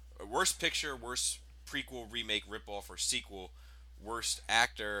 Worst Picture, Worst Prequel, Remake, Ripoff, or Sequel, Worst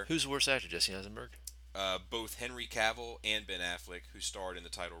Actor. Who's the worst actor? Jesse Eisenberg. Both Henry Cavill and Ben Affleck, who starred in the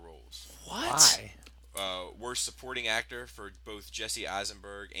title roles. What? Why? Worst Supporting Actor for both Jesse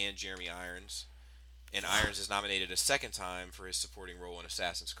Eisenberg and Jeremy Irons. And Irons is nominated a second time for his supporting role in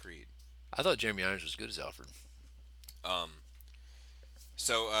Assassin's Creed. I thought Jeremy Irons was good as Alfred.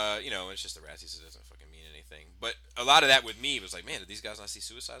 It's just the Razzies. It doesn't fucking mean anything. But a lot of that with me was like, man, did these guys not see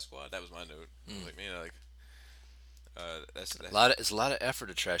Suicide Squad? That was my note. I was like, man, that's It's a lot of effort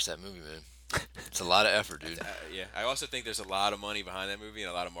to trash that movie, man. It's a lot of effort, dude. yeah. I also think there's a lot of money behind that movie and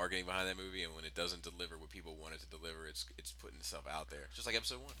a lot of marketing behind that movie. And when it doesn't deliver what people want it to deliver, it's putting itself out there, just like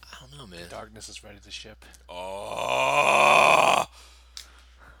Episode 1. I don't know, man. Darkness is ready to ship. Oh.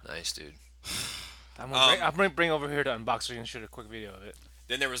 Nice, dude. I'm gonna bring over here to Unbox so you can shoot a quick video of it.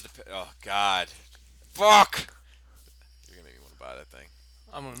 Then there was oh god, fuck. You're gonna make me want to buy that thing.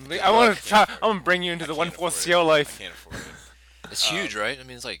 I'm gonna bring you into the 1/4 scale life. I can't afford it. It's huge, right? I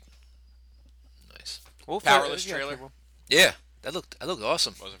mean, it's like nice. Powerless trailer? Yeah, that looked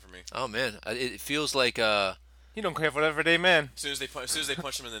awesome. Wasn't for me. Oh man, it feels like You don't care for the everyday man. As soon as they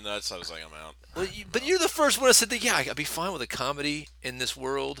punched him in the nuts, I was like, I'm out. Well, but you're the first one that said that. Yeah, I'd be fine with a comedy in this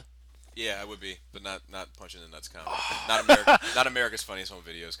world. Yeah, I would be, but not punching the nuts comedy. Oh. Not America's Funniest Home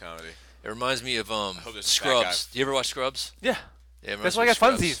Videos comedy. It reminds me of hope there's a fat Scrubs. guy. Do you ever watch Scrubs? Yeah, Yeah, it that's reminds where I me got of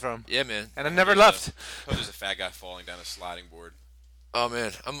Scrubs. funsies from. Yeah, man. And I never left. Hope there's a fat guy falling down a sliding board. Oh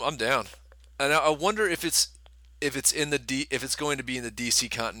man, I'm down. And I wonder if it's in the if it's going to be in the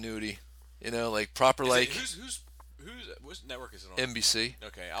DC continuity. You know, like proper like What network is it on? NBC.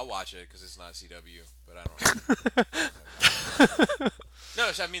 Okay, I'll watch it because it's not CW, but I don't know. No,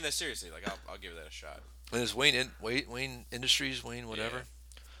 I mean that seriously. Like I'll give that a shot. And it's Wayne Industries, Wayne whatever. Yeah.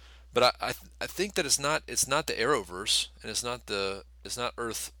 But I think that it's not the Arrowverse and it's not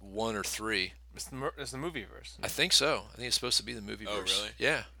Earth 1 or 3. It's the movieverse. I think so. I think it's supposed to be the movie verse. Oh, really?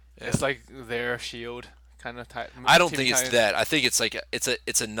 Yeah. It's like their Shield kind of type. I don't think it's that. I think it's like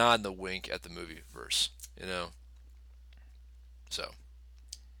it's a nod and a wink at the movie verse, you know. So.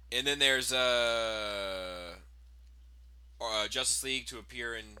 And then there's Justice League to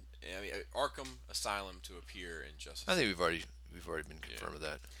appear in Arkham Asylum to appear in Justice I League. think we've already been confirmed with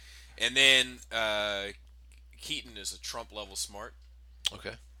that. And then Keaton is a Trump level smart.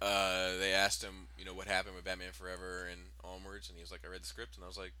 Okay. They asked him, what happened with Batman Forever and onwards, and he was like, I read the script, and I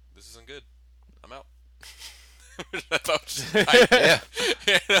was like, this isn't good. I'm out. I thought was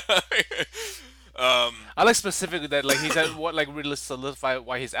I like specifically that like he's at what like really solidified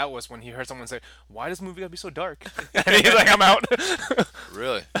why he's out was when he heard someone say, "Why does this movie gotta be so dark?" And he's like, "I'm out."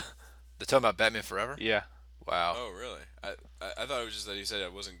 Really? They're talking about Batman Forever? Yeah, Wow. Oh, really? I thought it was just that he said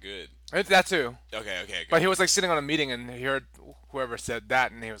it wasn't good. it's that too. Okay, good. But he was like sitting on a meeting and he heard whoever said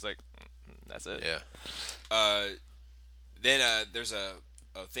that, and he was like, "That's it." Yeah. Then there's a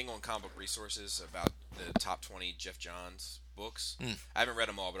thing on Comic Book Resources about the top 20 Jeff Johns books. I haven't read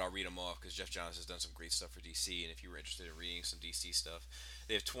them all, but I'll read them off because Jeff Johns has done some great stuff for DC. And if you were interested in reading some DC stuff,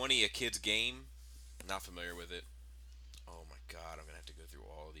 they have 20 A Kid's Game. Not familiar with it. Oh my God, I'm gonna have to go through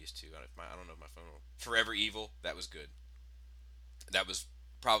all of these too. I don't know if my phone will. Forever Evil. That was good. That was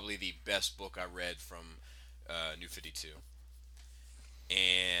probably the best book I read from New 52.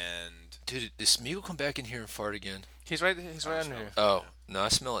 And Dude, did Smeagol come back in here and fart again? He's right under here. Oh, no, I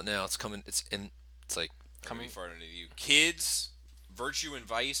smell it now. It's coming. It's like coming far into you. Kids, Virtue and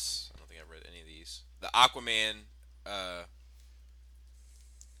Vice. I don't think I've read any of these. The Aquaman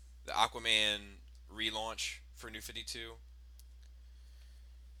relaunch for New 52.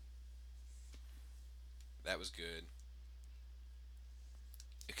 That was good.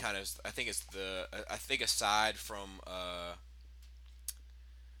 It kind of, I think aside from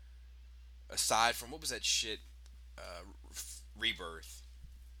what was that shit? Rebirth.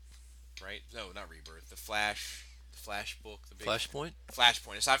 Right? No, not Rebirth. The Flash book. The big Flashpoint?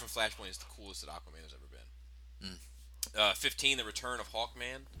 Flashpoint. Aside from Flashpoint, it's the coolest that Aquaman has ever been. 15, The Return of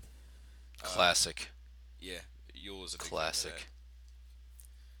Hawkman. Classic. Yeah, Yule is a big Classic. fan of that.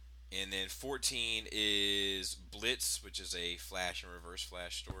 And then 14 is Blitz, which is a Flash and Reverse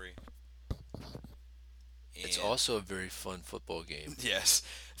Flash story. It's And- also a very fun football game. Yes.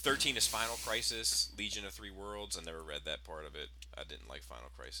 13 is Final Crisis, Legion of Three Worlds. I never read that part of it. I didn't like Final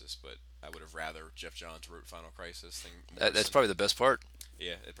Crisis, but I would have rather Jeff Johns wrote Final Crisis than That's Morrison. probably the best part.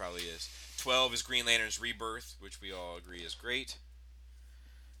 Yeah, it probably is. 12 is Green Lantern's Rebirth, which we all agree is great.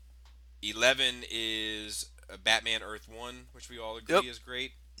 11 is Batman Earth 1, which we all agree Yep. is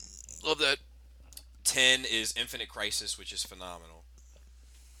great. Love that. 10 is Infinite Crisis, which is phenomenal.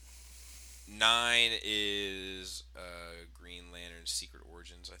 9 is Green Lantern's Secret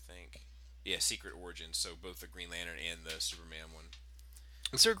Origins, I think. Yeah, Secret Origins, so both the Green Lantern and the Superman one.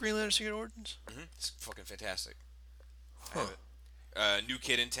 Is there a Green Lantern Secret Origins? It's fucking fantastic. I Huh. have it. New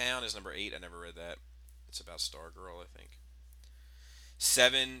Kid in Town is number 8. I never read that. It's about Stargirl, I think.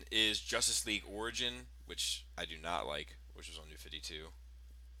 7 is Justice League Origin, which I do not like, which was on New 52.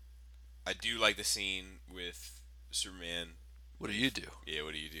 I do like the scene with Superman. What do you do? Yeah,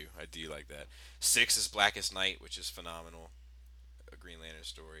 what do you do? I do like that. 6 is Blackest Night, which is phenomenal. A Green Lantern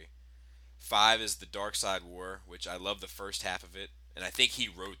story. 5 is The Dark Side War, which I love the first half of it, and I think he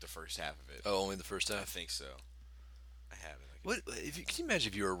wrote the first half of it. Oh, only the first I half. think so. I have it. What? Can you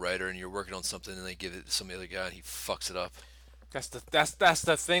imagine if you were a writer and you're working on something and they give it to some other guy and he fucks it up? That's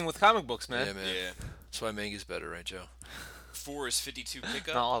the thing with comic books, man. Yeah, man. Yeah. That's why manga's better, right, Joe? 4 is 52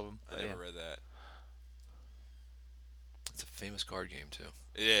 Pickup. Not all of them. I but never yeah. read that. It's a famous card game too.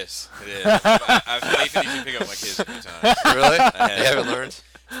 It is. It is. I've played 52 Pickup with my kids a few times. Really? have. They haven't learned.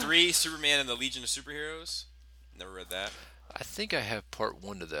 3, Superman and the Legion of Superheroes. Never read that. I think I have part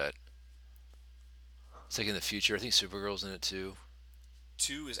 1 to that. It's like in the future. I think Supergirl's in it too.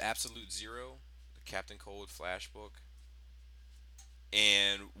 2 is Absolute Zero, the Captain Cold Flash book.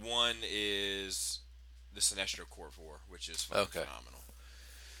 And 1 is the Sinestro Corps 4, which is fucking Okay.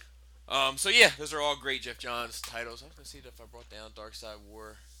 phenomenal. So yeah, those are all great Jeff Johns titles. I was gonna see if I brought down Dark Side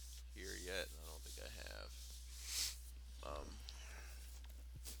War here yet. I don't think I have.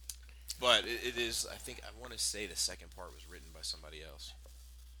 But it is. I think I want to say the second part was written by somebody else.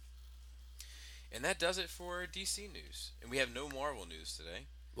 And that does it for DC news. And we have no Marvel news today.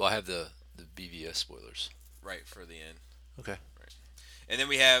 Well, I have the BVS spoilers. Right, for the end. Okay. And then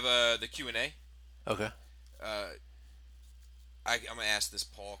we have the Q&A. Okay. I'm going to ask this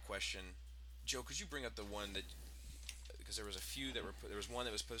Paul question. Joe, could you bring up the one that... Because there was a few that were... There was one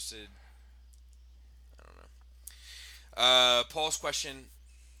that was posted... I don't know. Paul's question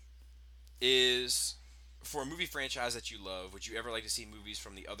is... For a movie franchise that you love, would you ever like to see movies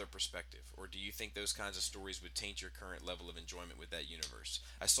from the other perspective? Or do you think those kinds of stories would taint your current level of enjoyment with that universe?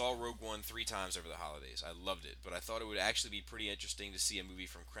 I saw Rogue One 3 times over the holidays. I loved it, but I thought it would actually be pretty interesting to see a movie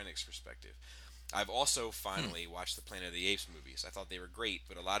from Krennic's perspective. I've also finally watched the Planet of the Apes movies. I thought they were great,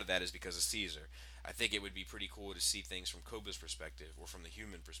 but a lot of that is because of Caesar. I think it would be pretty cool to see things from Koba's perspective, or from the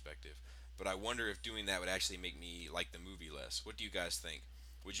human perspective. But I wonder if doing that would actually make me like the movie less. What do you guys think?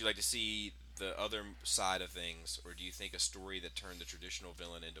 Would you like to see the other side of things, or do you think a story that turned the traditional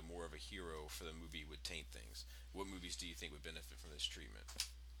villain into more of a hero for the movie would taint things? What movies do you think would benefit from this treatment?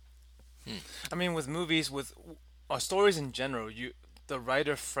 I mean, with movies, with stories in general, the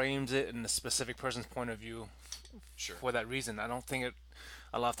writer frames it in a specific person's point of view Sure. for that reason. I don't think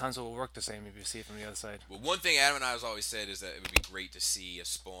a lot of times it will work the same if you see it from the other side. Well, one thing Adam and I has always said is that it would be great to see a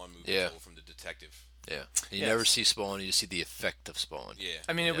Spawn movie Yeah. told from the detective. Yeah. You Yes. never see Spawn. You just see the effect of Spawn. Yeah.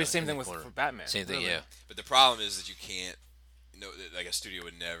 I mean, it would be Yeah, the same in thing the with corner. for Batman. Same thing. really. Yeah. But the problem is that you can't, like a studio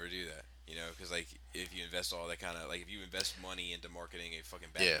would never do that. Because like if you invest all that kind of if you invest money into marketing a fucking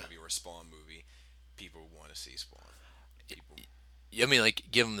Batman Yeah. movie or a Spawn movie, people want to see Spawn. People, I mean, like,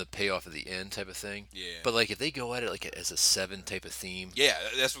 give them the payoff at the end type of thing. Yeah. But, like, if they go at it, like, as a 7 type of theme. yeah,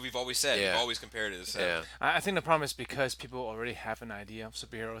 that's what we've always said. Yeah. We've always compared it to Seven. Yeah. I think the problem is because people already have an idea of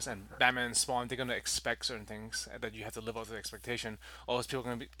superheroes and Batman and Spawn, they're going to expect certain things that you have to live up to the expectation. Or else people are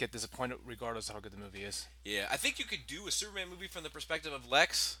going to get disappointed regardless of how good the movie is. Yeah, I think you could do a Superman movie from the perspective of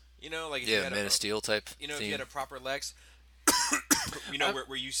Lex. Like if you Yeah, had Man of Steel type if you theme. had a proper Lex,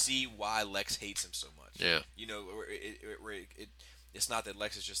 where you see why Lex hates him so much. Yeah. Where it's not that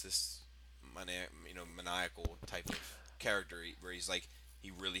Lex is just this, maniacal type of character where he's like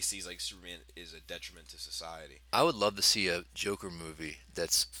he really sees like Superman is a detriment to society. I would love to see a Joker movie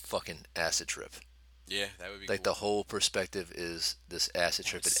that's fucking acid trip. Yeah, that would be Like, cool. the whole perspective is this acid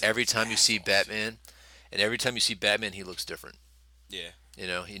trip. And see every time you see assholes. Batman, he looks different. Yeah.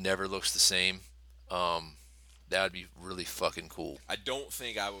 He never looks the same. That would be really fucking cool. I don't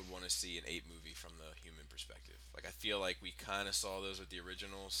think I would want to see an ape movie from the human perspective. Like I feel like we kind of saw those with the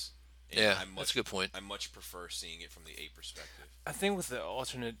originals, And Yeah, that's a good point. I much prefer seeing it from the ape perspective. I think with the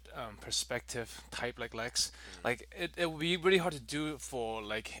alternate perspective type like Lex, like it would be really hard to do for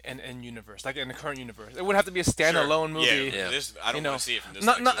like an universe, like in the current universe. It would have to be a standalone movie. Yeah, I don't you know, want to see it from this.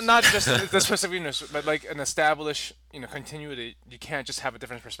 not just the specific universe, but like an established continuity. You can't just have a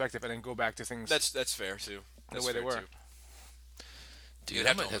different perspective and then go back to things That's fair too. That's way they fair, were. too. Dude, You'd I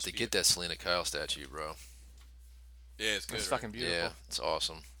have to might have almost to be get that Selena Kyle statue, bro. Yeah, it's good. It's right? fucking beautiful. Yeah, it's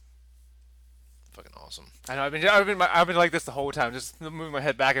awesome. Fucking awesome. I know. I've been like this the whole time, just moving my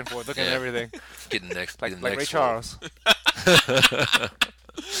head back and forth, looking at everything, Getting next, like getting Ray next Charles.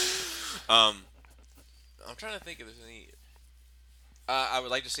 I'm trying to think if there's any. I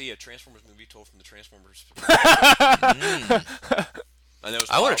would like to see a Transformers movie told from the Transformers. I know.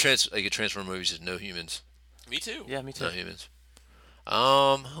 I want to transform movies with no humans. Me too. Yeah, me too. No humans.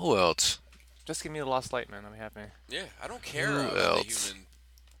 Who else? Just give me the Lost Light, man. I'll be happy. Yeah, I don't care Who about the else? human,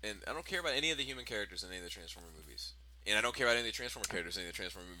 and I don't care about any of the human characters in any of the Transformer movies, and I don't care about any of the Transformer characters in any of the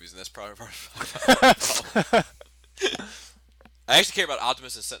Transformer movies, and that's probably part I actually care about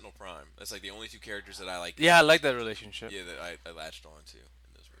Optimus and Sentinel Prime. That's like the only two characters that I like. Yeah, I like that relationship. Yeah, that I latched on to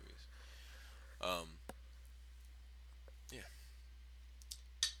in those movies. Yeah.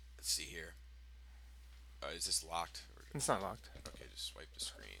 Let's see here. Is this locked? It's not locked. Okay, just swipe the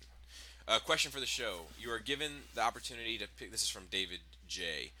screen. Question for the show. You are given the opportunity to pick. This is from David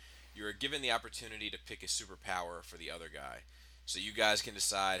J. You are given the opportunity to pick a superpower for the other guy. So you guys can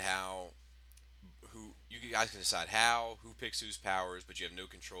decide who picks whose powers, but you have no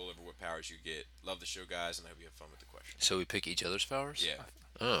control over what powers you get. Love the show, guys, and I hope you have fun with the question. So we pick each other's powers? Yeah.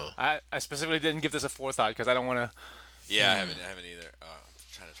 Oh. I specifically didn't give this a forethought because I don't want to. Yeah, I haven't either. I'm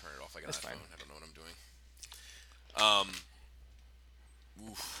trying to turn it off like an That's iPhone. fine. I don't know what I'm doing.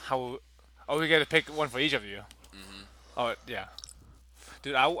 How? Oh, we got to pick one for each of you. Mm-hmm. Oh yeah,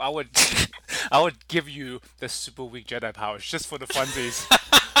 dude, I would I would give you the super weak Jedi powers just for the funsies.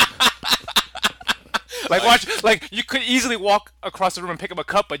 Like watch, like you could easily walk across the room and pick up a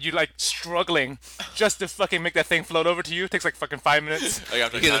cup, but you're like struggling just to fucking make that thing float over to you. It takes like fucking 5 minutes. Like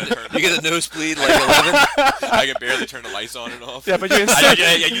after You get a nosebleed like 11. I can barely turn the lights on and off. Yeah, but you're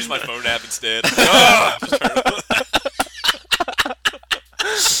I use my phone app instead.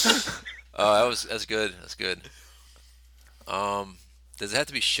 Oh, That's good. That's good. Does it have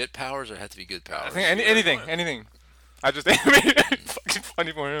to be shit powers or have to be good powers? I think anything. I just think it made it fucking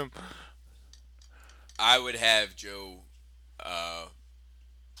funny for him. I would have Joe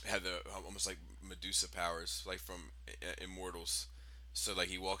have the almost like Medusa powers, like from Immortals. So like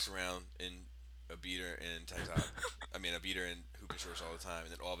he walks around in a beater and a beater and hooping shorts all the time,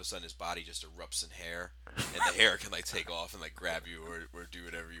 and then all of a sudden his body just erupts in hair, and the hair can like take off and like grab you or do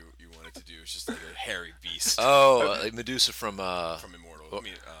whatever you want it to do. It's just like a hairy beast. Oh, like Medusa from Immortals. I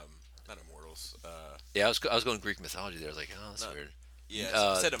mean, not Immortals. Yeah, I was going Greek mythology there. I was like, oh, that's weird.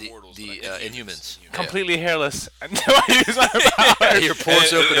 Yeah, instead of Immortals. The Inhumans. Completely hairless. And no, I use my powers. Your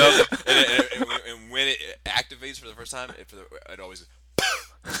pores open up. And when it activates for the first time, it always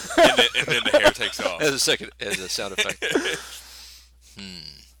and then the hair takes off. As a sound effect. I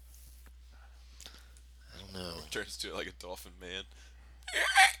don't know. Turns to like a dolphin man.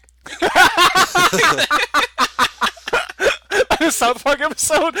 The South Park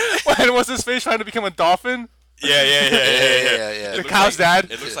episode when was his face trying to become a dolphin? Yeah. The cow's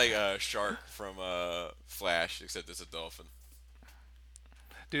dad. It looks like a shark from Flash, except it's a dolphin.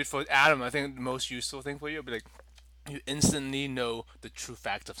 Dude, for Adam, I think the most useful thing for you would be like you instantly know the true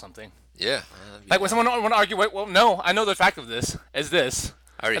fact of something. Yeah. Like when someone want to argue, wait, well, no, I know the fact of this is this.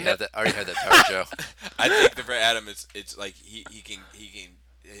 I already had that power, Joe. I think that for Adam, it's like he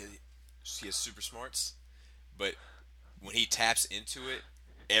has super smarts, but when he taps into it,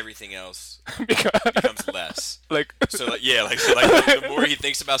 everything else becomes less. Like so, the more he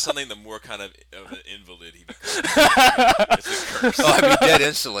thinks about something, the more kind of an invalid he becomes. It's a curse. Oh, I'd be dead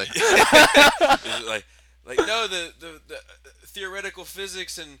instantly. It's like no, the theoretical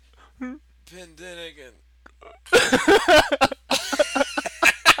physics and pandemic and.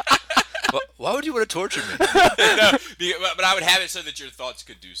 Why would you want to torture me? No, but I would have it so that your thoughts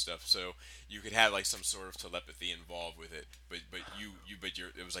could do stuff. So you could have like some sort of telepathy involved with it. But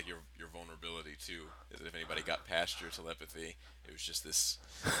it was like your vulnerability too. If anybody got past your telepathy, it was just this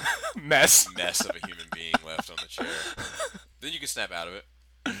mess of a human being left on the chair. Then you can snap out of it.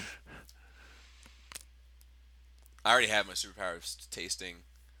 I already have my superpower of tasting,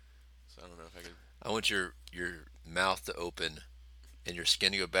 so I don't know if I could. I want your mouth to open and your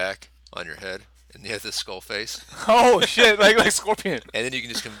skin to go back on your head, and you have this skull face. Oh shit! Like Scorpion. And then you can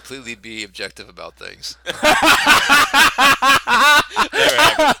just completely be objective about things.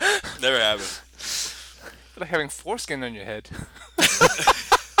 Never like having foreskin on your head.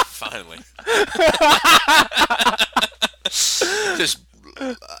 Finally. Just.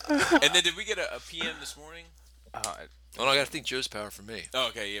 And then did we get a PM this morning? Oh, no, I got to think Joe's power for me. Oh,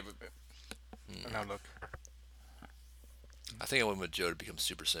 okay, yeah, but Now look. I think I went with Joe to become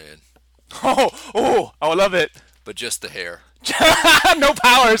Super Saiyan, Oh, I would love it. but just the hair. No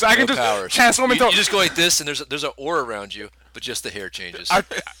powers. I can No just powers. transform into. You just go like this, and there's an aura around you, but just the hair changes.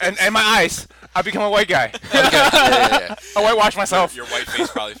 and my eyes. I become a white guy. Okay. Yeah. I whitewash myself. your white face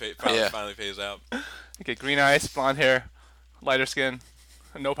probably Yeah. finally phase out. Okay, green eyes, blonde hair, lighter skin,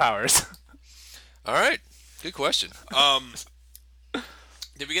 no powers. All right. Good question.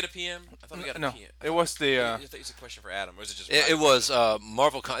 Did we get a PM? I thought we got a No, PM. it was the. I think it's a question for Adam. Or was it just? It was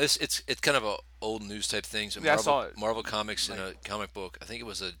Marvel. It's kind of a old news type thing. So Yeah, I Marvel, saw it. Marvel Comics in a comic book. I think it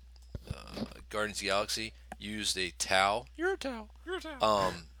was a Guardians of the Galaxy used a Tau. You're a Tau.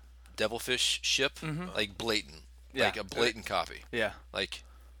 Devilfish ship, like blatant, Yeah. like a blatant copy, Yeah. like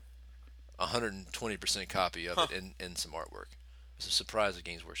 120% copy of it in some artwork. It's a surprise that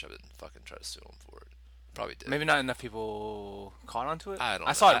Games Workshop didn't fucking try to sue them for it. Probably did. Maybe not enough people caught onto it. I don't. I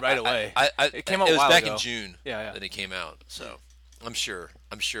know. saw it right away. It came out It a was while back ago. in June. Yeah. That it came out. So I'm sure.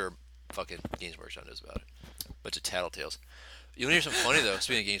 Fucking Games Workshop knows about it. Bunch of tattletales. You want to hear something funny though?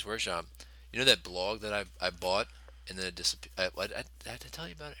 Speaking of Games Workshop, you know that blog that I bought and then it disappeared. I had to tell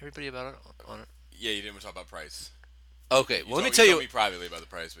you about it. Everybody about it on it. Yeah, you didn't talk about price. Okay. Well, let me You tell told you. me privately about the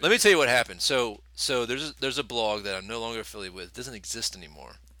price. But Let me tell you what happened. So there's a blog that I'm no longer affiliated with. It doesn't exist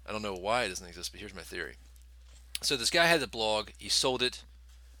anymore. I don't know why it doesn't exist, but here's my theory. So this guy had the blog. He sold it.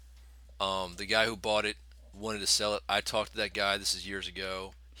 The guy who bought it wanted to sell it. I talked to that guy. This is years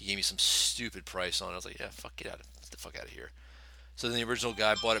ago. He gave me some stupid price on it. I was like, yeah, get the fuck out of here. So then the original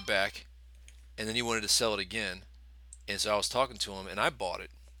guy bought it back, and then he wanted to sell it again. And so I was talking to him, and I bought it,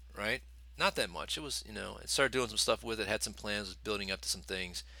 right? Not that much. It was, I started doing some stuff with it, had some plans, was building up to some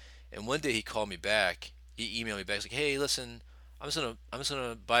things. And one day he called me back. He emailed me back. He's like, hey, listen, I'm just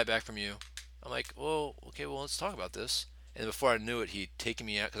gonna buy it back from you. I'm like, well, okay, well, let's talk about this. And before I knew it, he'd taken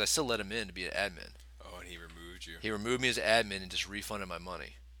me out, because I still let him in to be an admin. Oh, and he removed you. He removed me as admin and just refunded my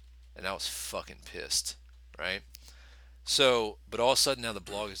money. And I was fucking pissed, right? So, but all of a sudden now the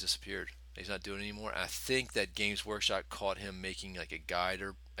blog has disappeared. He's not doing it anymore. And I think that Games Workshop caught him making like a guide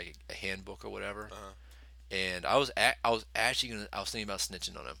or like a handbook or whatever. And I was thinking about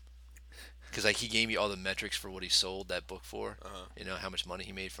snitching on him, because like he gave me all the metrics for what he sold that book for. How much money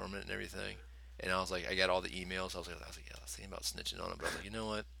he made from it and everything. And I was like, I got all the emails. I was like, yeah, I was thinking about snitching on him, but I was like, you know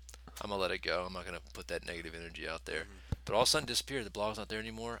what? I'm gonna let it go. I'm not gonna put that negative energy out there. But all of a sudden, it disappeared. The blog's not there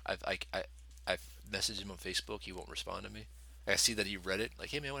anymore. I've messaged him on Facebook. He won't respond to me. I see that he read it. Like,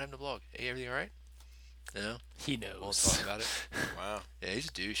 hey man, what happened to the blog? Hey, everything all right? He Won't knows. talk about it. Wow. Yeah, he's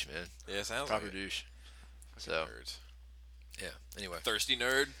a douche, man. Yeah, sounds Proper like it. douche. So Nerds. yeah. Anyway, Thirsty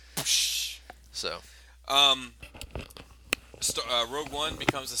nerd. so Rogue One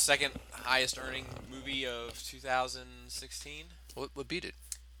becomes the second highest earning movie of 2016. what beat it?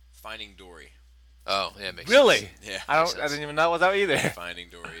 Finding Dory. Oh yeah, it makes Really? sense. Yeah. I Makes didn't even know it was out either. Finding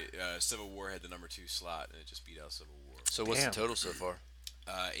Dory. Civil War had the number 2 slot, and it just beat out Civil War. So what's Damn. the total so far?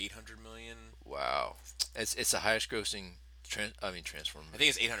 800 million. Wow, it's the highest grossing. Transform. I think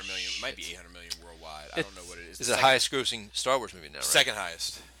it's 800 million. It might be 800 million worldwide. I don't know what it is. It's the highest grossing Star Wars movie now, right? Second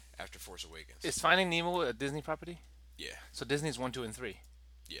highest after Force Awakens. Is Finding Nemo a Disney property? Yeah. So Disney's 1, 2, and 3.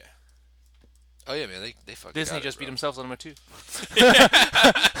 Yeah. Oh yeah, man, they fucking Disney got it, just beat bro. themselves on number 2.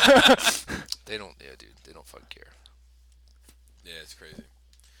 They don't, yeah, dude. They don't fucking care. Yeah, it's crazy.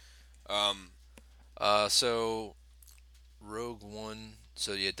 So Rogue One.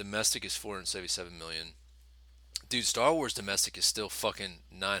 So yeah, domestic is 477 million. Dude, Star Wars domestic is still fucking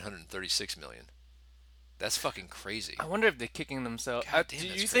 936 million. That's fucking crazy. I wonder if they're kicking themselves. God Do damn,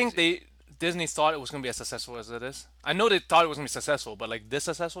 you that's think crazy. Disney thought it was going to be as successful as it is? I know they thought it was going to be successful, but like this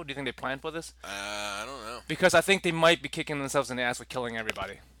successful? Do you think they planned for this? I don't know. Because I think they might be kicking themselves in the ass for killing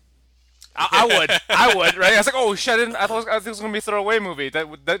everybody. I would, right? I was like, oh shit! I thought it was gonna be a throwaway movie.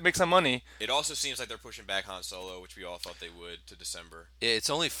 That makes some money. It also seems like they're pushing back Han Solo, which we all thought they would, to December. Yeah, it's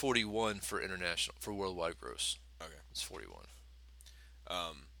only 41 for international, for worldwide gross. Okay. It's 41.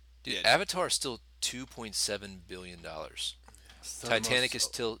 Dude, yeah. Avatar is still $2.7 billion. Titanic is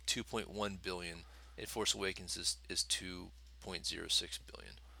still 2.1 billion. And Force Awakens is 2.06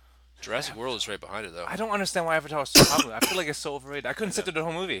 billion. Jurassic World is right behind it though. I don't understand why Avatar is so popular. I feel like it's so overrated. I couldn't sit through the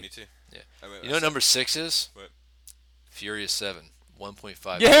whole movie. Me too. Yeah. I You know what number 6 is? What? Furious 7.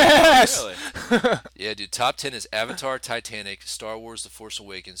 1.5. Yes. Really? Yeah, dude. Top 10 is Avatar, Titanic, Star Wars: The Force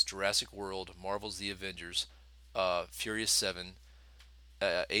Awakens, Jurassic World, Marvel's The Avengers, Furious 7,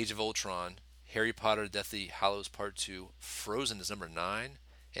 Age of Ultron, Harry Potter: Deathly Hallows Part 2, Frozen is number 9,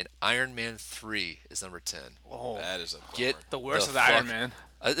 and Iron Man 3 is number 10. Oh, That is a bummer. Get the worst of the fuck- Iron Man.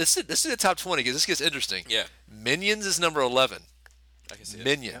 This is the top 20 because this gets interesting. Yeah, Minions is number 11. I can see it.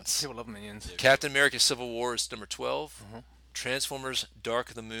 Minions. People love Minions. Captain America: Civil War is number 12. Transformers: Dark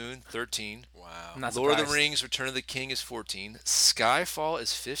of the Moon 13. Wow. I'm not Lord of the surprised. Rings: Return of the King is 14. Skyfall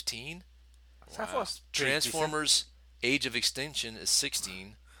is 15. Sci-fi's pretty Transformers: Age of Extinction is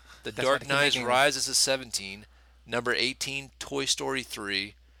 16. The That's why Dark they keep Knight making- Rises is 17. Number 18, Toy Story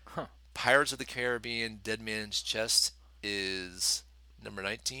 3. Huh. Pirates of the Caribbean: Dead Man's Chest is number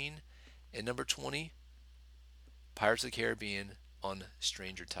 19. And number 20, Pirates of the Caribbean on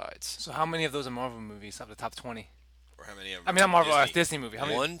Stranger Tides. So how many of those are Marvel movies out of the top 20? Or how many of them? I mean, not Marvel, Disney? Disney movie. How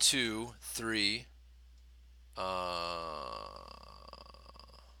many? 1, 2, 3,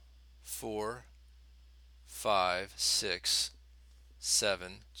 4, 5, 6,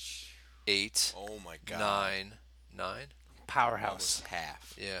 7, 8, Oh my god. 9. Powerhouse. Almost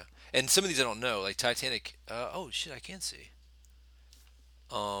half. Yeah, and some of these I don't know, like Titanic. Oh shit, I can see.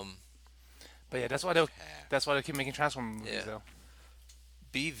 But yeah, that's why they keep making Transformer movies Yeah. though.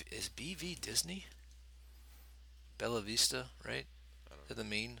 Is BV Disney? Bella Vista, right? Is that the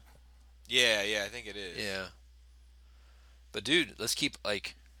main? Yeah, I think it is. Yeah. But dude, let's keep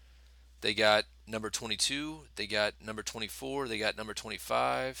like. They got number 22. They got number 24. They got number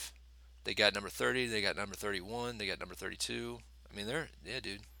 25. They got number 30. They got number 31. They got number 32. I mean,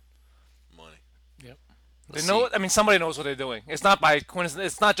 dude. Money. Yep. Let's They know. see. I mean, somebody knows what they're doing. It's not by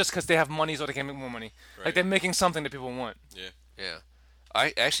coincidence. It's not just because they have money so they can make more money. Right. Like they're making something that people want. Yeah. Yeah.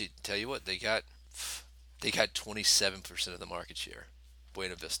 I actually tell you what, they got 27% of the market share.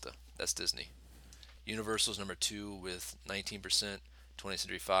 Buena Vista. That's Disney. Universal's number 2 with 19%, 20th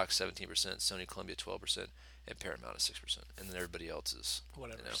Century Fox 17%, Sony Columbia 12%, and Paramount is 6%. And then everybody else is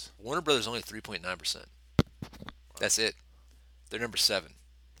Whatever. Warner Brothers only 3.9%. That's it. They're number 7.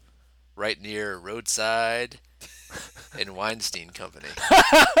 Right near Roadside and Weinstein Company.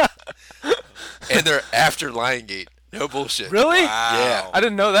 And they're after Lionsgate. No bullshit. Really? Yeah. I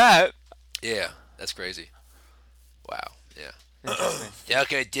didn't know that. Yeah, that's crazy. Wow. Yeah. Interesting. Yeah,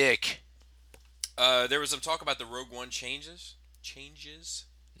 okay, Dick. There was some talk about the Rogue One changes.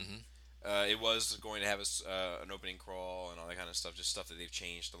 Mhm. It was going to have an opening crawl and all that kind of stuff, just stuff that they've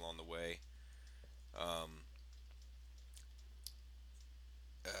changed along the way.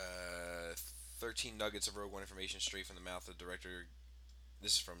 13 nuggets of Rogue One information straight from the mouth of the director.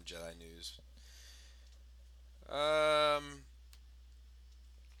 This is from Jedi News.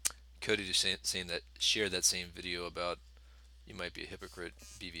 Cody just shared that same video about You Might Be a Hypocrite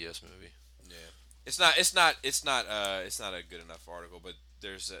BVS movie. Yeah, it's not a good enough article, but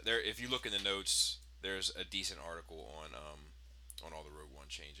there's if you look in the notes, there's a decent article on all the Rogue One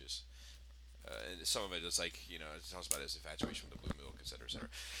changes. And some of it is like, it talks about his infatuation with the blue milk, etc., etc.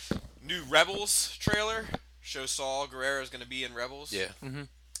 New Rebels trailer shows Saul Guerrero is going to be in Rebels. Yeah.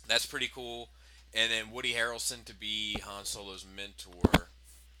 That's pretty cool. And then Woody Harrelson to be Han Solo's mentor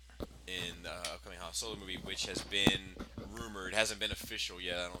in the upcoming Han Solo movie, which has been rumored, hasn't been official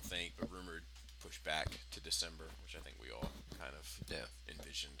yet, I don't think, but rumored pushed back to December, which I think we all kind of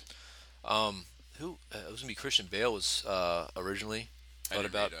envisioned. Who it was gonna be Christian Bale was originally I thought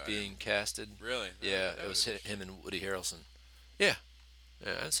didn't about read, being casted. Really? Yeah, That it was would- him and Woody Harrelson. Yeah, I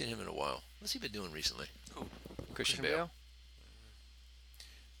haven't seen him in a while. What's he been doing recently? Who? Christian Bale.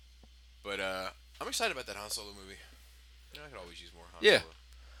 But I'm excited about that Han Solo movie. I could always use more Han Yeah. Solo.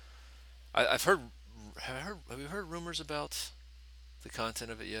 I've heard. Have you heard rumors about the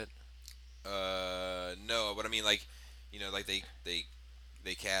content of it yet? No, but I mean, like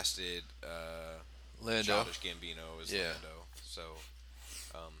they casted Lando. Childish Gambino as Yeah. Lando, so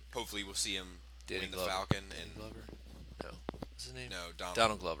hopefully we'll see him Danny win the Glover. Falcon Danny and Glover? No. What's his name? no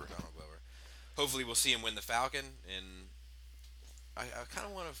Donald Glover. Donald Glover. Hopefully we'll see him win the Falcon, and I kind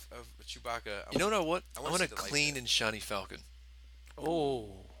of want a Chewbacca. You know what I want? I I wanna want a see the light clean there. and shiny Falcon.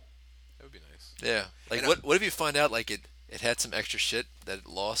 Oh. That would be nice. Yeah. Like And what if you find out like it had some extra shit that it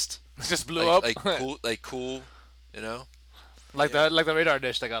lost? It just blew up. Like cool, you know? like the radar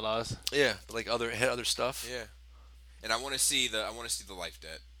dish that got lost. Yeah, but like it had other stuff. Yeah, and I want to see the life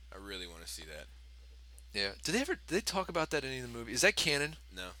debt. I really want to see that. Yeah. Did they talk about that in any of the movies? Is that canon?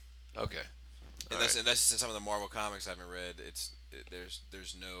 No. Okay. Unless Alright. unless it's in some of the Marvel comics I haven't read,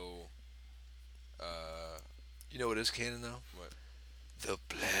 there's no You know what is canon though? what The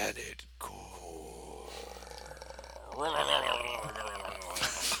planet core.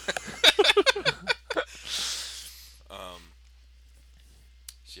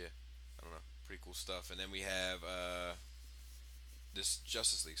 yeah, I don't know, pretty cool stuff. And then we have this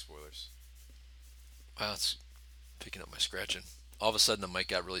Justice League spoilers. Wow, it's picking up my scratching. All of a sudden, the mic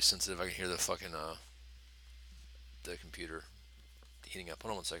got really sensitive. I can hear the fucking the computer heating up.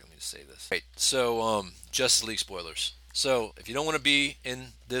 Hold on one second. Let me just save this. Right. So, Justice League spoilers. So, if you don't want to be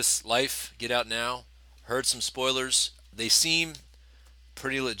in this life, get out now. Heard some spoilers. They seem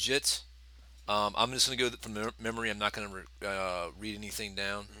pretty legit. I'm just going to go from memory. I'm not going to read anything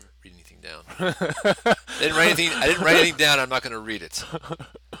down. Read anything down. I didn't write anything down. I'm not going to read it.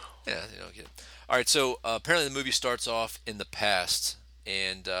 Yeah, get it. All right. So apparently the movie starts off in the past,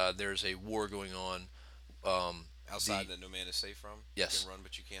 and there's a war going on. Outside that no man is safe from. Yes. You can run,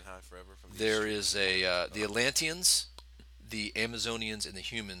 but you can't hide forever from. There is the Atlanteans, the Amazonians, and the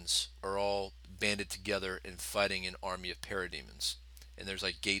humans are all banded together and fighting an army of parademons. And there's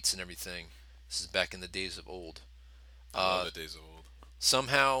like gates and everything. This is back in the days of old. I love the days of old.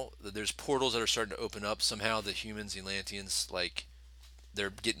 Somehow there's portals that are starting to open up. Somehow the humans, the Atlanteans, like they're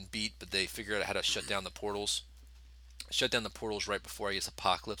getting beat, but they figure out how to shut down the portals. Shut down the portals right before I guess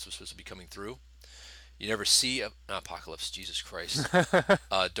Apocalypse was supposed to be coming through. You never see Apocalypse, Jesus Christ,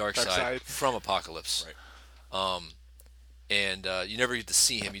 Darkseid from Apocalypse. Right. And you never get to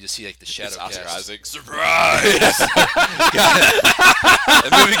see him. You just see like the shadow It's Oscar cast. Isaac. Surprise!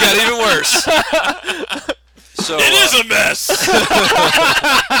 That movie got even worse. So It is a mess.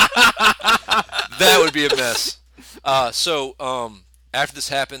 that would be a mess. After this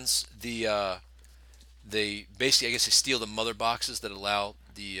happens, they basically, I guess, they steal the mother boxes that allow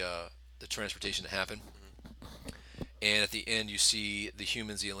the transportation to happen. And at the end, you see the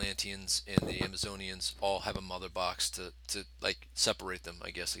humans, the Atlanteans, and the Amazonians all have a mother box to like separate them.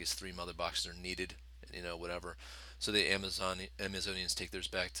 I guess 3 mother boxes are needed, whatever. So the Amazonians take theirs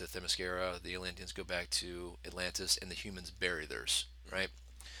back to Themyscira, the Atlanteans go back to Atlantis, and the humans bury theirs, right?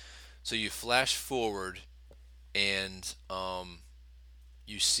 So you flash forward, and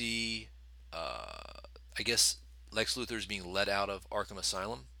you see, I guess Lex Luthor is being let out of Arkham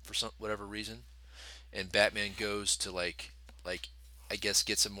Asylum for whatever reason. And Batman goes to like I guess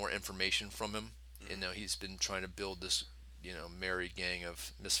get some more information from him. He's been trying to build this merry gang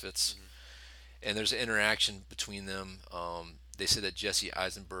of misfits. And there's an interaction between them. They say that Jesse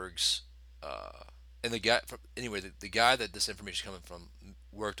Eisenberg's and the guy the guy that this information is coming from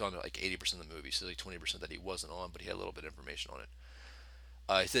worked on like 80% of the movie, so like 20% that he wasn't on, but he had a little bit of information on it.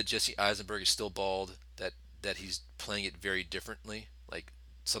 He said Jesse Eisenberg is still bald, that he's playing it very differently, like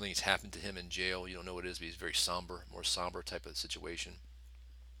something's happened to him in jail. You don't know what it is, but he's very more somber type of situation.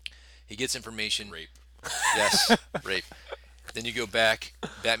 He gets information. Rape. Yes, rape. Then you go back.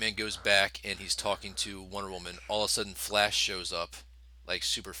 Batman goes back, and he's talking to Wonder Woman. All of a sudden, Flash shows up, like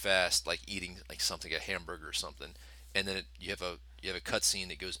super fast, like eating like something, a hamburger or something. And then you have a cutscene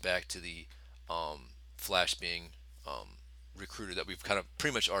that goes back to the Flash being recruited. That we've kind of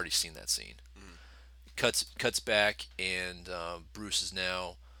pretty much already seen that scene. Cuts back, and Bruce is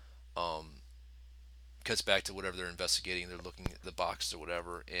now cuts back to whatever they're investigating. They're looking at the box or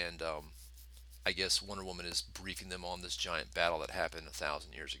whatever, and I guess Wonder Woman is briefing them on this giant battle that happened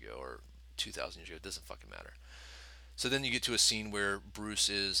 1,000 years ago or 2,000 years ago. It doesn't fucking matter. So then you get to a scene where Bruce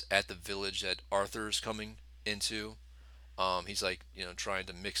is at the village that Arthur's coming into. He's like, trying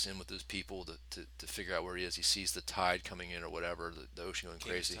to mix in with those people to figure out where he is. He sees the tide coming in or whatever, the ocean going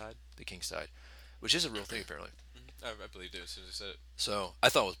crazy. Tide? The King's Tide. Which is a real thing, apparently. I believed it as soon as I said it. So I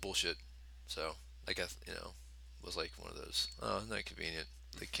thought it was bullshit. So was like one of those. Oh, isn't that convenient?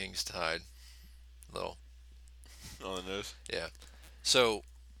 The King's Tide. Little. On the nose. Yeah. So,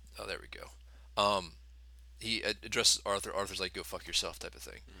 there we go. He addresses Arthur. Arthur's like, "Go fuck yourself," type of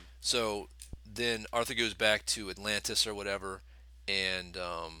thing. So then Arthur goes back to Atlantis or whatever, and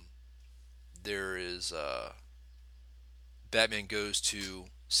there is Batman goes to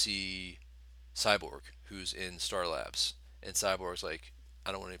see Cyborg, who's in Star Labs, and Cyborg's like,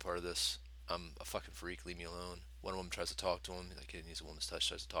 "I don't want any part of this. I'm a fucking freak. Leave me alone." One woman tries to talk to him. Like, he needs a woman's touch.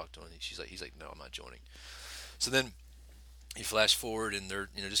 Tries to talk to him. He's like, "No, I'm not joining." So then you flash forward, and they're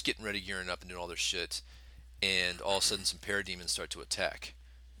just getting ready, gearing up, and doing all their shit. And all of a sudden, some parademons start to attack.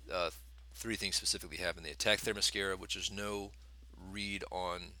 3 things specifically happen. They attack Themyscira, which there's no read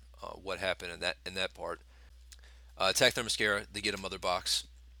on what happened in that part. Attack Themyscira. They get a mother box.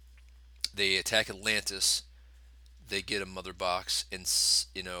 They attack Atlantis. They get a mother box, and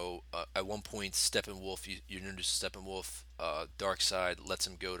at one point, Steppenwolf, you introduce Steppenwolf. Darkseid lets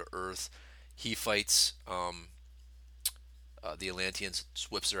him go to Earth. He fights the Atlanteans,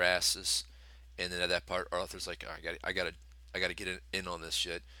 whips their asses, and then at that part, Arthur's like, I gotta get in on this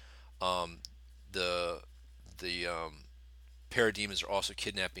shit. The parademons are also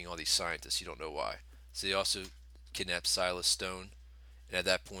kidnapping all these scientists. You don't know why. So they also kidnap Silas Stone, and at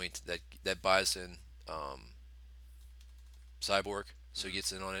that point, that buys in Cyborg, so he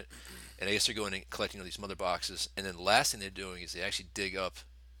gets in on it. And I guess they're going and collecting all these mother boxes. And then the last thing they're doing is they actually dig up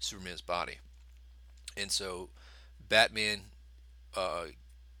Superman's body. And so Batman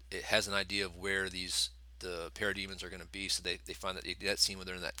it has an idea of where the parademons are going to be. So they find that scene where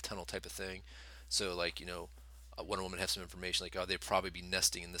they're in that tunnel type of thing. So like Wonder Woman has some information like, oh, they'd probably be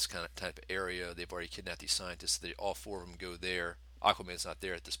nesting in this kind of type of area. They've already kidnapped these scientists. So all four of them go there. Aquaman's not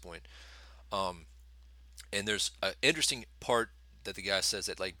there at this point. And there's an interesting part that the guy says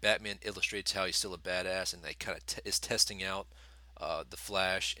that like Batman illustrates how he's still a badass, and they kind of is testing out the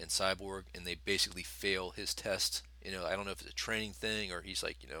Flash and Cyborg, and they basically fail his test. I don't know if it's a training thing or he's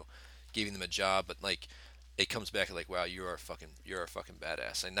like giving them a job, but like it comes back to like, wow, you're a fucking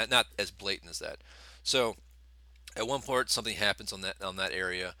badass, and not as blatant as that. So at one part something happens on that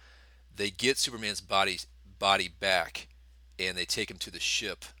area. They get Superman's body back, and they take him to the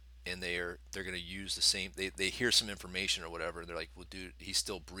ship, and they're going to use the same. They hear some information or whatever, and they're like, well, dude, he's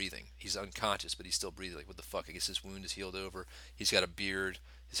still breathing. He's unconscious, but he's still breathing. Like, what the fuck? I guess his wound is healed over. He's got a beard.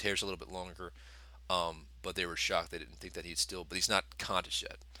 His hair's a little bit longer. But they were shocked. They didn't think that but he's not conscious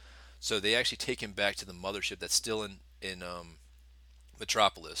yet. So they actually take him back to the mothership that's still in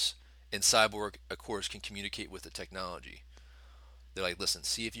Metropolis. And Cyborg, of course, can communicate with the technology. They're like, listen,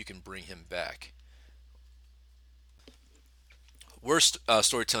 see if you can bring him back. Worst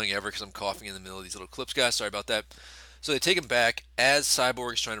storytelling ever because I'm coughing in the middle of these little clips, guys. Sorry about that. So they take him back as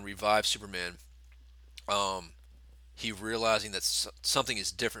Cyborg is trying to revive Superman. He realizing that something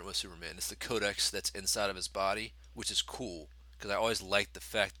is different with Superman. It's the codex that's inside of his body, which is cool because I always liked the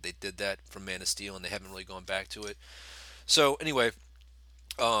fact that they did that from Man of Steel, and they haven't really gone back to it. So anyway,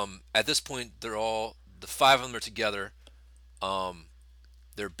 at this point, the five of them are together.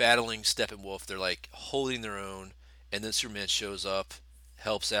 They're battling Steppenwolf. They're like holding their own. And then Superman shows up,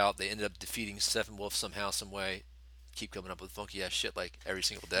 helps out. They ended up defeating Steppenwolf somehow, some way. Keep coming up with funky ass shit like every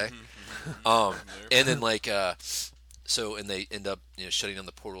single day. And then like and they end up shutting down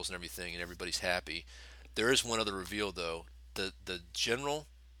the portals and everything, and everybody's happy. There is one other reveal though. The general,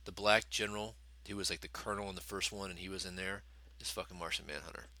 the black general, he was like the colonel in the first one, and he was in there. Is fucking Martian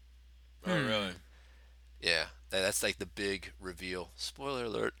Manhunter. Oh really? Yeah, that's like the big reveal. Spoiler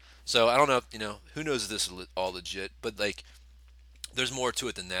alert. So I don't know, who knows if this is all legit, but like, there's more to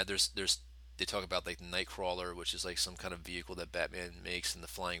it than that. They talk about like the Nightcrawler, which is like some kind of vehicle that Batman makes, and the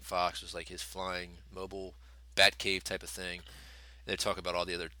Flying Fox was like his flying mobile Batcave type of thing. And they talk about all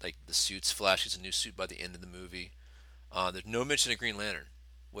the other like the suits. Flash gets a new suit by the end of the movie. There's no mention of Green Lantern,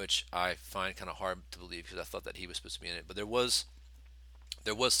 which I find kind of hard to believe because I thought that he was supposed to be in it, but there was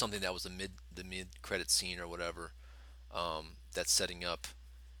something that was the mid credit scene or whatever, that's setting up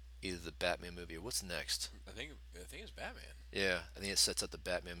either the Batman movie or what's next. I think it's Batman. Yeah, I think it sets up the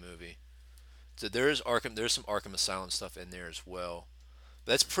Batman movie. So there's some Arkham Asylum stuff in there as well.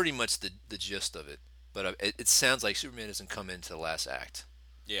 But that's pretty much the gist of it. But it sounds like Superman doesn't come into the last act.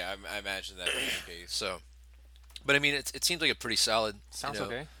 Yeah, I imagine that being the case. So, but I mean, it seems like a pretty solid. Sounds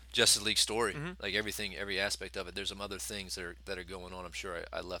okay. Justice League story, Mm-hmm. like every aspect of it. There's some other things that are going on. I'm sure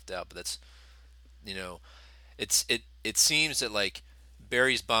I left out, but that's, it seems that like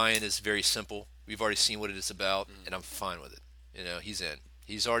Barry's buy-in is very simple. We've already seen what it is about, and I'm fine with it. He's in.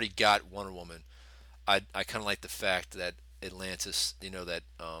 He's already got Wonder Woman. I kind of like the fact that Atlantis, that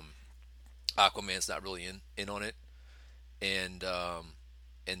Aquaman's not really in on it, and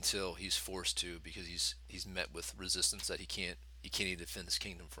until he's forced to because he's met with resistance that he can't even defend his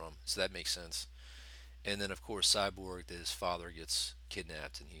kingdom from. So that makes sense. And then of course Cyborg, that his father gets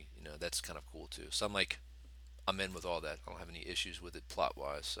kidnapped, and he that's kind of cool too. So I'm in with all that. I don't have any issues with it plot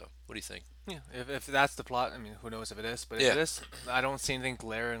wise. So what do you think? Yeah, if that's the plot, I mean, who knows if it is? But if Yeah. it is, I don't see anything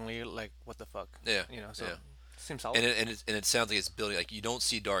glaringly like what the fuck. Yeah. So Yeah. seems solid. And it sounds like it's building, like you don't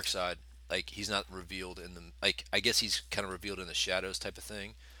see Darkseid, like he's not revealed in the, like I guess he's kind of revealed in the shadows type of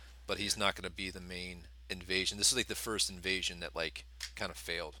thing, but he's not going to be the main invasion. This is like the first invasion that like kind of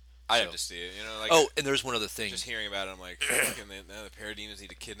failed. I So- have to see it. Like and there's one other thing. just hearing about it, I'm like, fucking, now the parademons need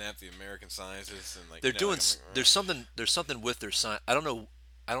to kidnap the American scientists, and like They're doing. like, I'm like, There's something with their science. I don't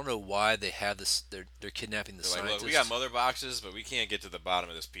know why they have this. They're kidnapping the they're like, scientists. look, we got mother boxes, but we can't get to the bottom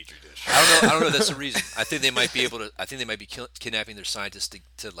of this petri dish. I don't know if that's the reason. I think they might be able to. I think they might be kidnapping their scientists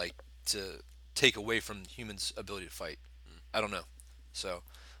to take away from humans' ability to fight. I don't know. So,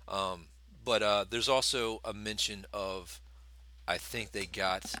 but there's also a mention of. I think they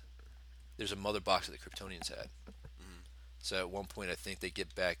got. There's a mother box that the Kryptonians had. So at one point, I think they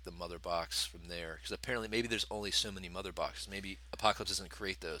get back the mother box from there because apparently maybe there's only so many mother boxes. Maybe Apocalypse doesn't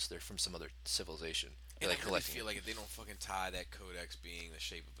create those; they're from some other civilization. They're And like I really collecting feel it. like if they don't fucking tie that codex being the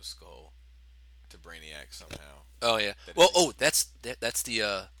shape of a skull to Brainiac somehow. Oh yeah. That Well, is- that's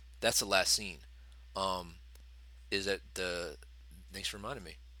the last scene. Is that the? Thanks for reminding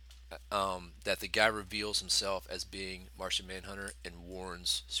me. That the guy reveals himself as being Martian Manhunter and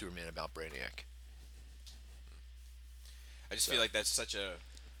warns Superman about Brainiac. I just feel like that's such a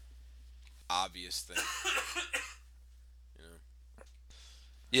obvious thing. You know,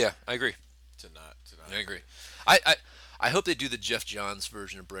 Yeah, I agree. to not. I agree. I hope they do the Jeff Johns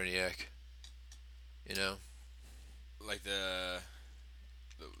version of Brainiac. You know, Like the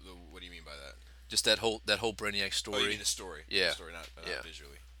what do you mean by that? just that whole Brainiac story. Oh, you mean the story? Yeah. The story, not Yeah.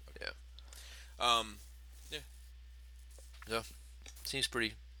 visually. Yeah. Yeah. Yeah. Seems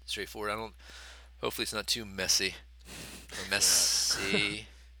pretty straightforward. Hopefully, it's not too messy. Or messy.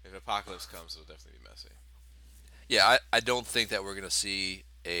 If Apocalypse comes, it'll definitely be messy. Yeah, I don't think that we're gonna see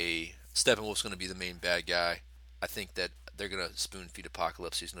a Steppenwolf's gonna be the main bad guy. I think that they're gonna spoon feed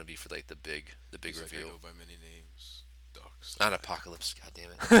Apocalypse. He's gonna be for like the big He's like, I reveal. go by many names. Darkseid. Not Apocalypse. God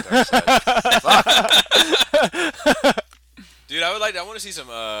damn it. Darkseid. Dude, I want to see some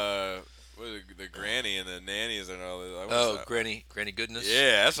the granny and the nannies and all this. Granny Goodness.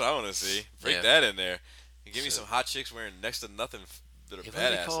 Yeah, that's what I want to see. Break Yeah. that in there. And give me So- some hot chicks wearing next to nothing that are Yeah, what are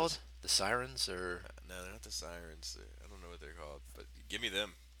they badasses. called? The Sirens or No, they're not the sirens. I don't know what they're called, but give me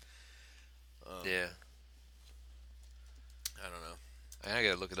them. yeah. I don't know. I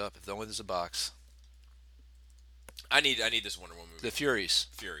gotta look it up. If only there's a box. I need this Wonder Woman movie. The Furies.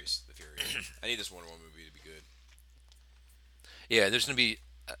 The Furies. I need this Wonder Woman movie to be good. Yeah, there's gonna be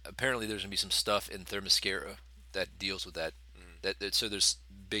apparently there's gonna be some stuff in Themyscira that deals with that. So there's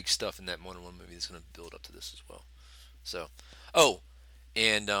big stuff in that Wonder Woman movie that's gonna build up to this as well. So,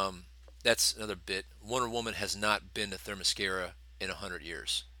 and that's another bit. Wonder Woman has not been to Themyscira in 100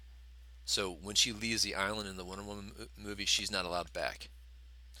 years. So when she leaves the island in the Wonder Woman movie, she's not allowed back.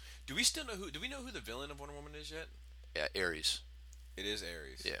 Do we still know who? Do we know who the villain of Wonder Woman is yet? Yeah, Ares. It is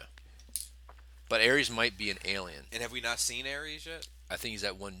Ares. Yeah. But Ares might be an alien. And have we not seen Ares yet? I think he's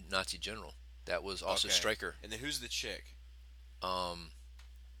that one Nazi general. That was also Okay. Stryker. And then who's the chick?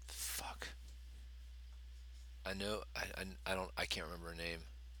 Fuck. I know. I can't remember her name.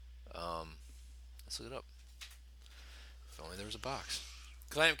 Let's look it up. If only there was a box.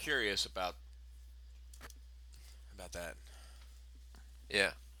 Because I am curious about that.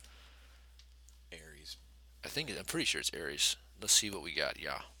 Yeah. Ares. I'm pretty sure it's Ares. Let's see what we got.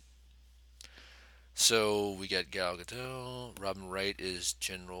 Yeah. So we got Gal Gadot. Robin Wright is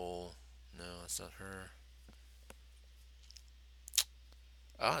General. No, that's not her.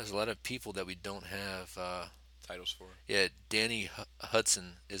 There's a lot of people that we don't have. Titles for. Yeah, Danny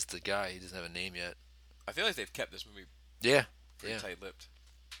Hudson is the guy. He doesn't have a name yet. I feel like they've kept this movie Yeah. pretty Yeah. tight-lipped.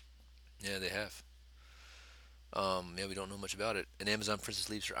 Yeah, they have. Yeah, we don't know much about it. An Amazon princess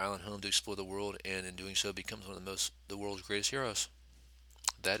leaves her island home to explore the world, and in doing so, becomes one of the world's greatest heroes.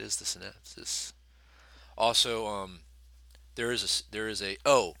 That is the synopsis. Also, there is a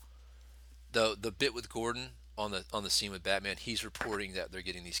the bit with Gordon on the scene with Batman. He's reporting that they're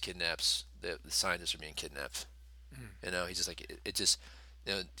getting these kidnaps. The scientists are being kidnapped. You know, he's just like it just.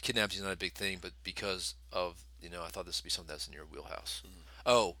 You know, kidnapping is not a big thing, but because of I thought this would be something that's in your wheelhouse.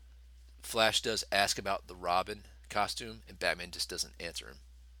 Oh, Flash does ask about the Robin costume, and Batman just doesn't answer him.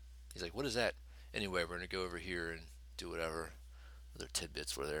 He's like, "What is that?" Anyway, we're gonna go over here and do whatever. Other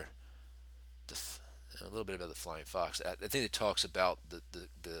tidbits were there. A little bit about the Flying Fox. I think it talks about the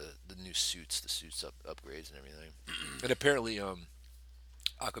new suits, the suits upgrades and everything. And apparently,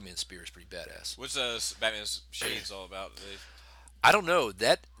 Aquaman's spear is pretty badass. What's Batman's shades all about? I don't know.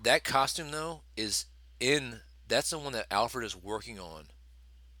 That costume though is that's the one that Alfred is working on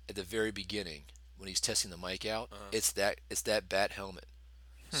at the very beginning when he's testing the mic out. It's that bat helmet.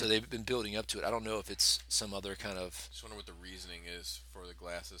 So they've been building up to it. I don't know if it's some other kind of. Just wonder what the reasoning is for the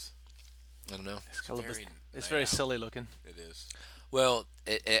glasses. I don't know. It's very silly looking. It is. Well,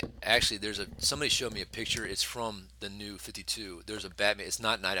 actually, somebody showed me a picture. It's from the new 52. There's a Batman. It's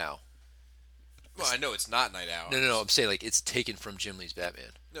not Night Owl. Well, I know it's not Night Owl. No. I'm saying like it's taken from Jim Lee's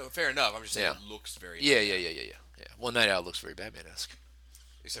Batman. No, fair enough. I'm just saying Yeah. it looks very. Yeah. Well, Night Owl looks very Batman-esque.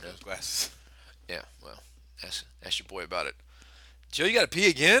 Except for those glasses. Yeah. Well, ask your boy about it. Joe, you got to pee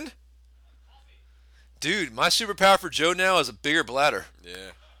again? Dude, my superpower for Joe now is a bigger bladder.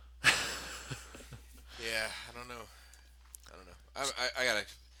 Yeah. Yeah, I don't know. I gotta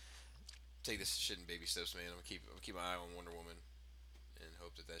take this shit in baby steps, man. I'm gonna keep my eye on Wonder Woman and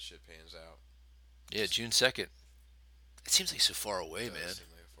hope that shit pans out. Yeah, June 2nd. It seems like so far away, It man. does seem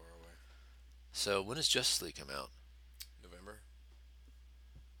like far away. So when does Justice League come out? November.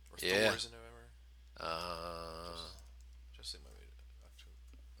 Or Yeah. Thor's in November. Just League might be October.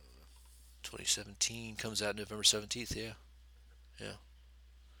 I don't know. 2017 comes out November 17th. Yeah, yeah.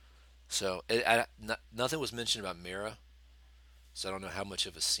 So nothing was mentioned about Mira, so I don't know how much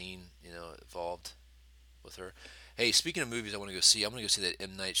of a scene evolved with her. Hey, speaking of movies, I want to go see. I'm going to go see that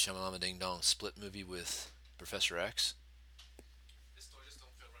M Night Shyamalan Ding Dong Split movie with Professor X. This story just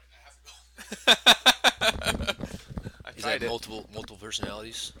don't feel right. I have to go. He's got multiple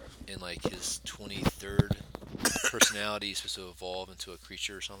personalities, and like his 23rd personality is supposed to evolve into a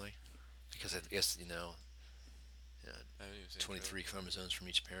creature or something. Because I guess I haven't even seen 23 chromosomes from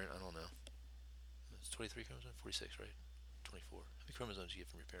each parent. I don't know. It's 23 chromosomes, 46, right? 24. How many chromosomes do you get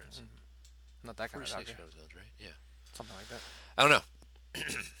from your parents? Not that kind of 46 doctor. chromosomes, right? Yeah. Something like that. I don't know.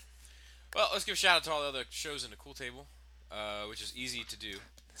 Well, let's give a shout out to all the other shows in the Cool Table, which is easy to do.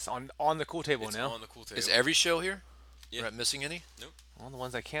 It's on the cool table It's now. on the Cool Table. Is every show here? Yeah. We're not missing any? All the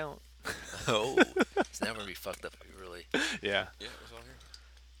ones I count. Oh, it's now going to be fucked up. Really. Yeah. Yeah, it was all here.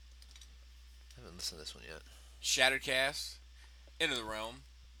 I haven't listened to this one yet. Shattered Cast, Into the Realm,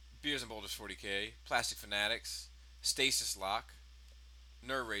 Beers and Boulders 40K, Plastic Fanatics, Stasis Lock,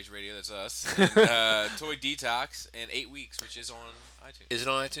 Nerd Rage Radio, that's us, and, Toy Detox, and 8 Weeks, which is on iTunes. Is it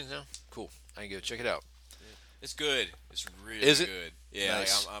on iTunes now? Cool. I can go check it out. It's good. It's really Is it? good. Yeah,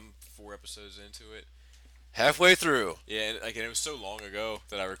 Nice. like I'm 4 episodes into it. Halfway through. Yeah, and it was so long ago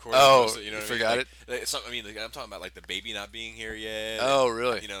that I recorded. Oh, most of it, you what I forgot mean? Like, it's not, I mean, like, I'm talking about like the baby not being here yet. Oh, and,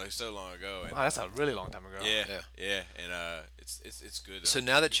 really? it's so long ago. And, Wow, that's a really long time ago. yeah, and it's good. So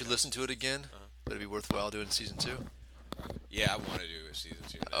now that you listen to it again, would it be worthwhile doing season 2? Yeah, I want to do a season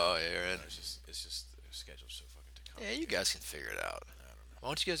 2. Now. Oh, yeah, right. It's just the schedule's so fucking Yeah, complicated. you guys can figure it out. I don't know. Why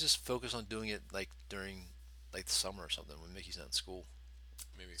don't you guys just focus on doing it like during like the summer or something when Mickey's not in school?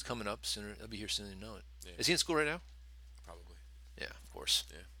 Maybe It's coming up sooner. He'll be here sooner than you know it. Yeah. Is he in school right now? probably. Yeah, of course.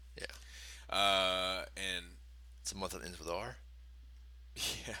 And It's a month that ends with R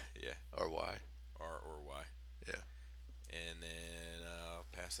yeah, or Y. R or Y. Yeah. And then I'll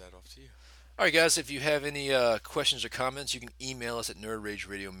pass that off to you. All right, guys. If you have any questions or comments, you can email us at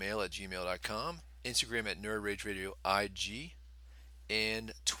nerdrageradiomail@gmail.com, Instagram at nerdrageradioig,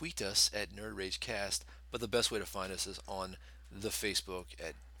 and tweet us at nerdragecast. But the best way to find us is on the Facebook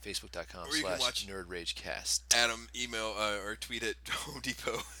at Or you can watch- facebook.com/nerdragecast. Adam, email or tweet at Home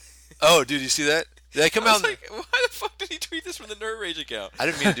Depot. Oh, dude, you see that? Did that come I out? was like, why the fuck did he tweet this from the Nerd Rage account? I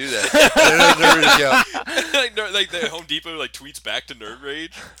didn't mean to do that. I didn't know Nerd Rage account. like the Home Depot tweets back to Nerd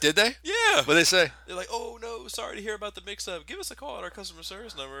Rage. Did they? Yeah. What did they say? They're like, oh no, sorry to hear about the mix-up. Give us a call at our customer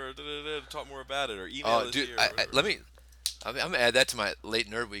service number to talk more about it, or email Oh, us dude, here. I'm gonna add that to my late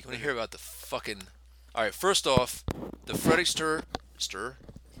nerd week. I'm gonna hear about the fucking. All right, first off, the Frederick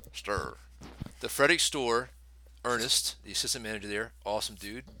the Frederick store, Ernest, the assistant manager there, awesome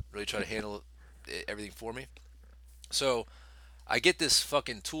dude, really tried to handle everything for me. So, I get this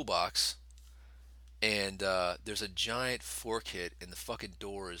fucking toolbox, and there's a giant fork hit, and the fucking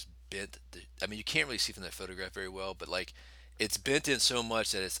door is bent. I mean, you can't really see from that photograph very well, but like, it's bent in so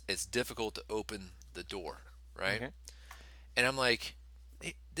much that it's difficult to open the door, right? Okay. And I'm like,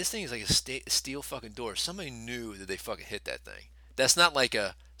 hey, this thing is like a steel fucking door. Somebody knew that they fucking hit that thing. That's not like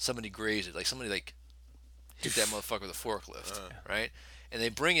somebody grazed it. Like somebody like hit that motherfucker with a forklift, right? And they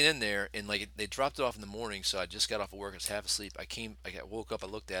bring it in there, and like they dropped it off in the morning. So I just got off of work. I was half asleep. I woke up. I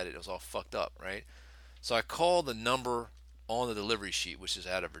looked at it. It was all fucked up, right? So I called the number on the delivery sheet, which is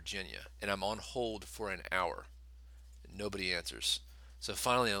out of Virginia, and I'm on hold for an hour. Nobody answers. So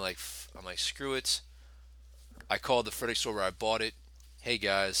finally, I'm like, screw it. I called the Frederick store where I bought it. Hey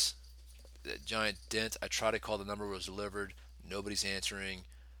guys, that giant dent. I tried to call the number, was delivered. Nobody's answering.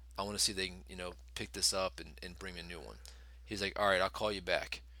 I want to see if they can, pick this up and bring me a new one. He's like, all right, I'll call you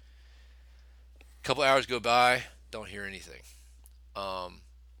back. A couple hours go by, don't hear anything. And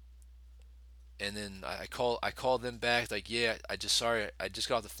then I call them back, like, yeah, I just got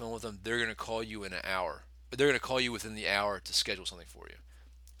off the phone with them. They're gonna call you in an hour. They're gonna call you within the hour to schedule something for you.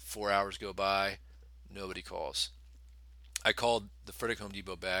 4 hours go by, nobody calls. I called the Frederick Home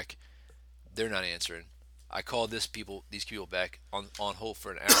Depot back. They're not answering. I called these people back on hold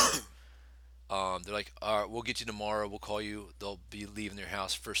for an hour. They're like, all right, we'll get you tomorrow. We'll call you. They'll be leaving their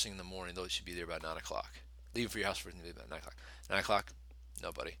house first thing in the morning. They should be there about 9 o'clock. Leaving for your house first thing about 9 o'clock. 9 o'clock,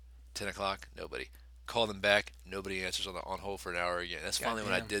 nobody. 10 o'clock, nobody. Call them back, nobody answers on hold for an hour again. That's finally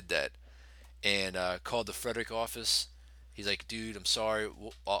when I did that. And called the Frederick office. He's like, dude, I'm sorry.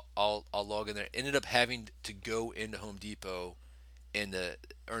 I'll log in there. Ended up having to go into Home Depot, and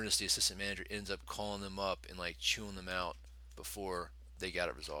Ernest, the assistant manager, ends up calling them up and like chewing them out before they got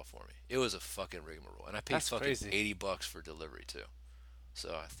it resolved for me. It was a fucking rigmarole, and I paid That's fucking crazy. $80 for delivery too.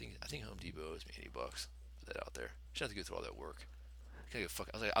 So I think Home Depot owes me $80 for that out there. Shouldn't have to go through all that work. Can I go fuck?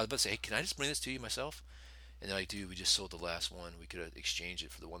 I was about to say, hey, can I just bring this to you myself? And they're like, dude, we just sold the last one. We could have exchanged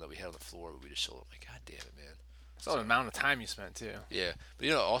it for the one that we had on the floor, but we just sold it. I'm like, god damn it, man. It's all the amount of time you spent too. Yeah, but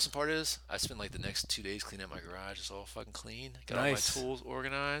you know the awesome part is I spent like the next 2 days cleaning out my garage. It's all fucking clean. Got Nice. all my tools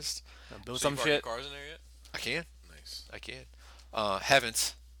organized. Build So some you park your shit. cars in there yet? I can. Nice. I can.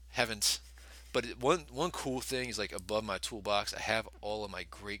 Haven't. But one cool thing is like above my toolbox, I have all of my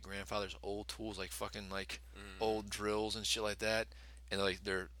great grandfather's old tools, like fucking like old drills and shit like that, and like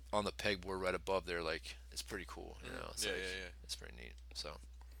they're on the pegboard right above there. Like it's pretty cool, you know. It's Yeah, like, yeah. It's pretty neat. So,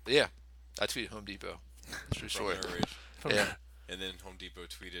 but yeah, I tweeted Home Depot. It's pretty From short. Nerd Rage. Yeah, And then Home Depot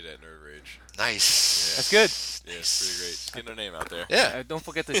tweeted at Nerd Rage. nice. That's good. Yeah, it's pretty great. Just getting their name out there. Yeah, Don't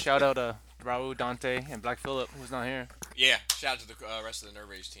forget to shout out Raul, Dante, and Black Phillip, who's not here. Yeah, shout out to the rest of the Nerd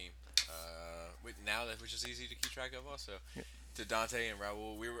Rage team. Which is easy to keep track of also. Yeah. To Dante and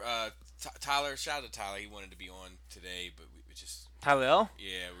Raul. We were Tyler, shout out to Tyler. He wanted to be on today, but we just Tyler L? we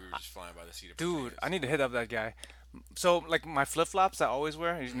were just flying by the seat of our Dude, pants. I need to hit up that guy. So, like, my flip-flops I always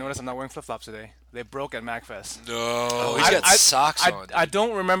wear, you notice I'm not wearing flip-flops today. They broke at MagFest. No. Oh, he's got socks on. I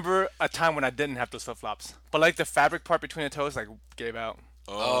don't remember a time when I didn't have those flip-flops. But, like, the fabric part between the toes, like, gave out.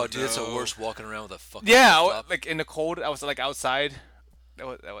 Oh, dude, it's the no. worst walking around with a fucking Yeah, flip-flop. like, in the cold, I was, like, outside.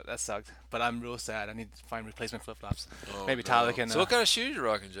 That sucked. But I'm real sad. I need to find replacement flip-flops. Oh, Maybe no. Tyler can... So what kind of shoes you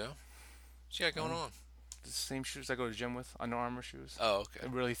rocking, Joe? What you got going on? the same shoes I go to the gym with, Under Armour shoes. Oh, okay. They're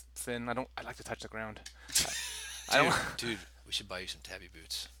really thin. I like to touch the ground. I don't. Dude, we should buy you some tabby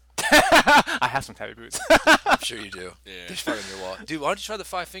boots. I have some tabby boots. I'm sure you do. Yeah. They're fucking your wall. Dude, why don't you try the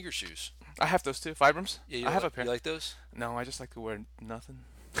 5-finger shoes? I have those too. Vibrams. Yeah, you I have like, a pair. You like those? No, I just like to wear nothing.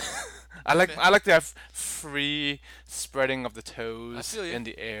 I like to have free spreading of the toes I feel you. in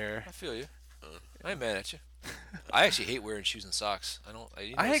the air. I feel you. I ain't mad at you. I actually hate wearing shoes and socks.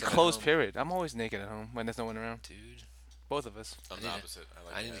 I hate clothes. Period. Period. I'm always naked at home when there's no one around. Dude, Both of us. I'm I the need to- opposite.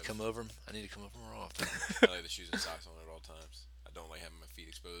 I need to come over. I need to come over more often. I like the shoes and socks on at all times. I don't like having my feet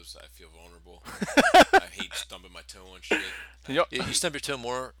exposed. I feel vulnerable. I hate stumping my toe on shit. Yo, You stump your toe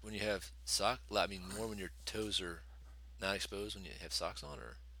more when you have more when your toes are not exposed when you have socks on,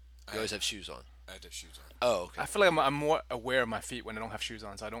 or you always have shoes on. I have to have shoes on. Oh, okay. I feel like I'm more aware of my feet when I don't have shoes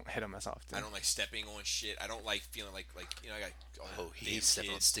on, so I don't hit them as often. I don't like stepping on shit. I don't like feeling like I got all Oh, he damn hates stepping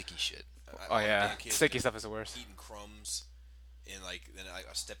on kids. sticky shit. Oh all yeah, damn kids sticky stuff is the worst. eating crumbs, and then I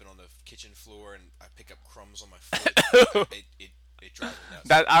stepping on the kitchen floor and I pick up crumbs on my foot. it drives me nuts.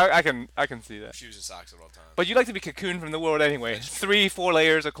 That I can see that. Shoes and socks at all times. But you like to be cocooned from the world anyway. 3-4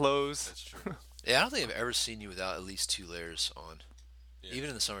 layers of clothes. That's true. Yeah, I don't think I've ever seen you without at least 2 layers on, Yeah. even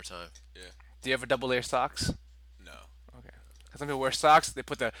in the summertime. Do you ever double layer socks? No. Okay. 'Cause some people wear socks. They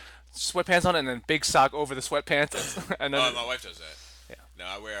put the sweatpants on and then big sock over the sweatpants. And then My wife does that. Yeah. No,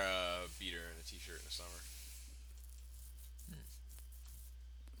 I wear a beater and a t-shirt in the summer.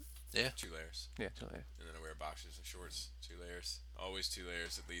 Yeah. 2 layers. yeah, 2 layers. And then I wear boxers and shorts. 2 layers. Always 2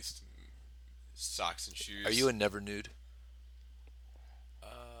 layers at least. Socks and shoes. Are you a never nude?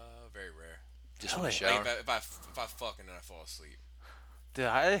 Very rare. Just in the Really? shower? Like if I fuck and then I fall asleep. Dude,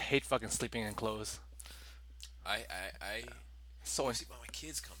 I hate fucking sleeping in clothes. I So sleep when my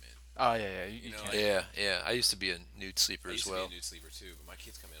kids come in. oh yeah, you You know, can't. like- Yeah. I used to be a nude sleeper I as used to well. be a nude sleeper too, but my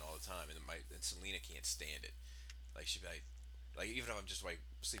kids come in all the time, and Selena can't stand it. Like she'd be like even if I'm just like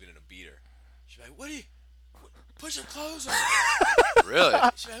sleeping in a beater, she'd be like, put some clothes on. Really?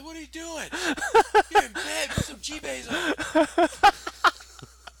 She'd be like, what are you doing? You're in bed. Put some G-Bays on.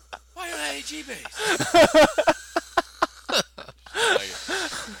 Why don't I have any G-Bays?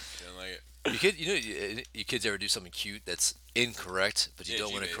 Didn't like it. You kids ever do something cute that's incorrect, but you Yeah,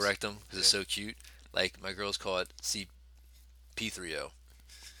 don't want to G-base. correct them because it's so cute? Like my girls call it CP3O.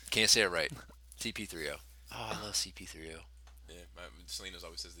 Can't say it right. CP3O. Oh, I love CP3O. Yeah, Selena's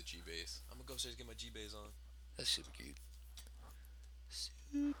always says the G-Bays. I'm gonna go upstairs and get my G-Bays on. That's super cute.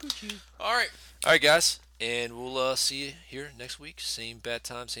 Super cute. All right. All right, guys, and we'll see you here next week. Same bad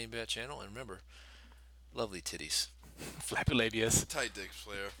time, same bad channel, and remember, lovely titties. Flappy labias. Tight dicks,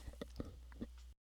 player.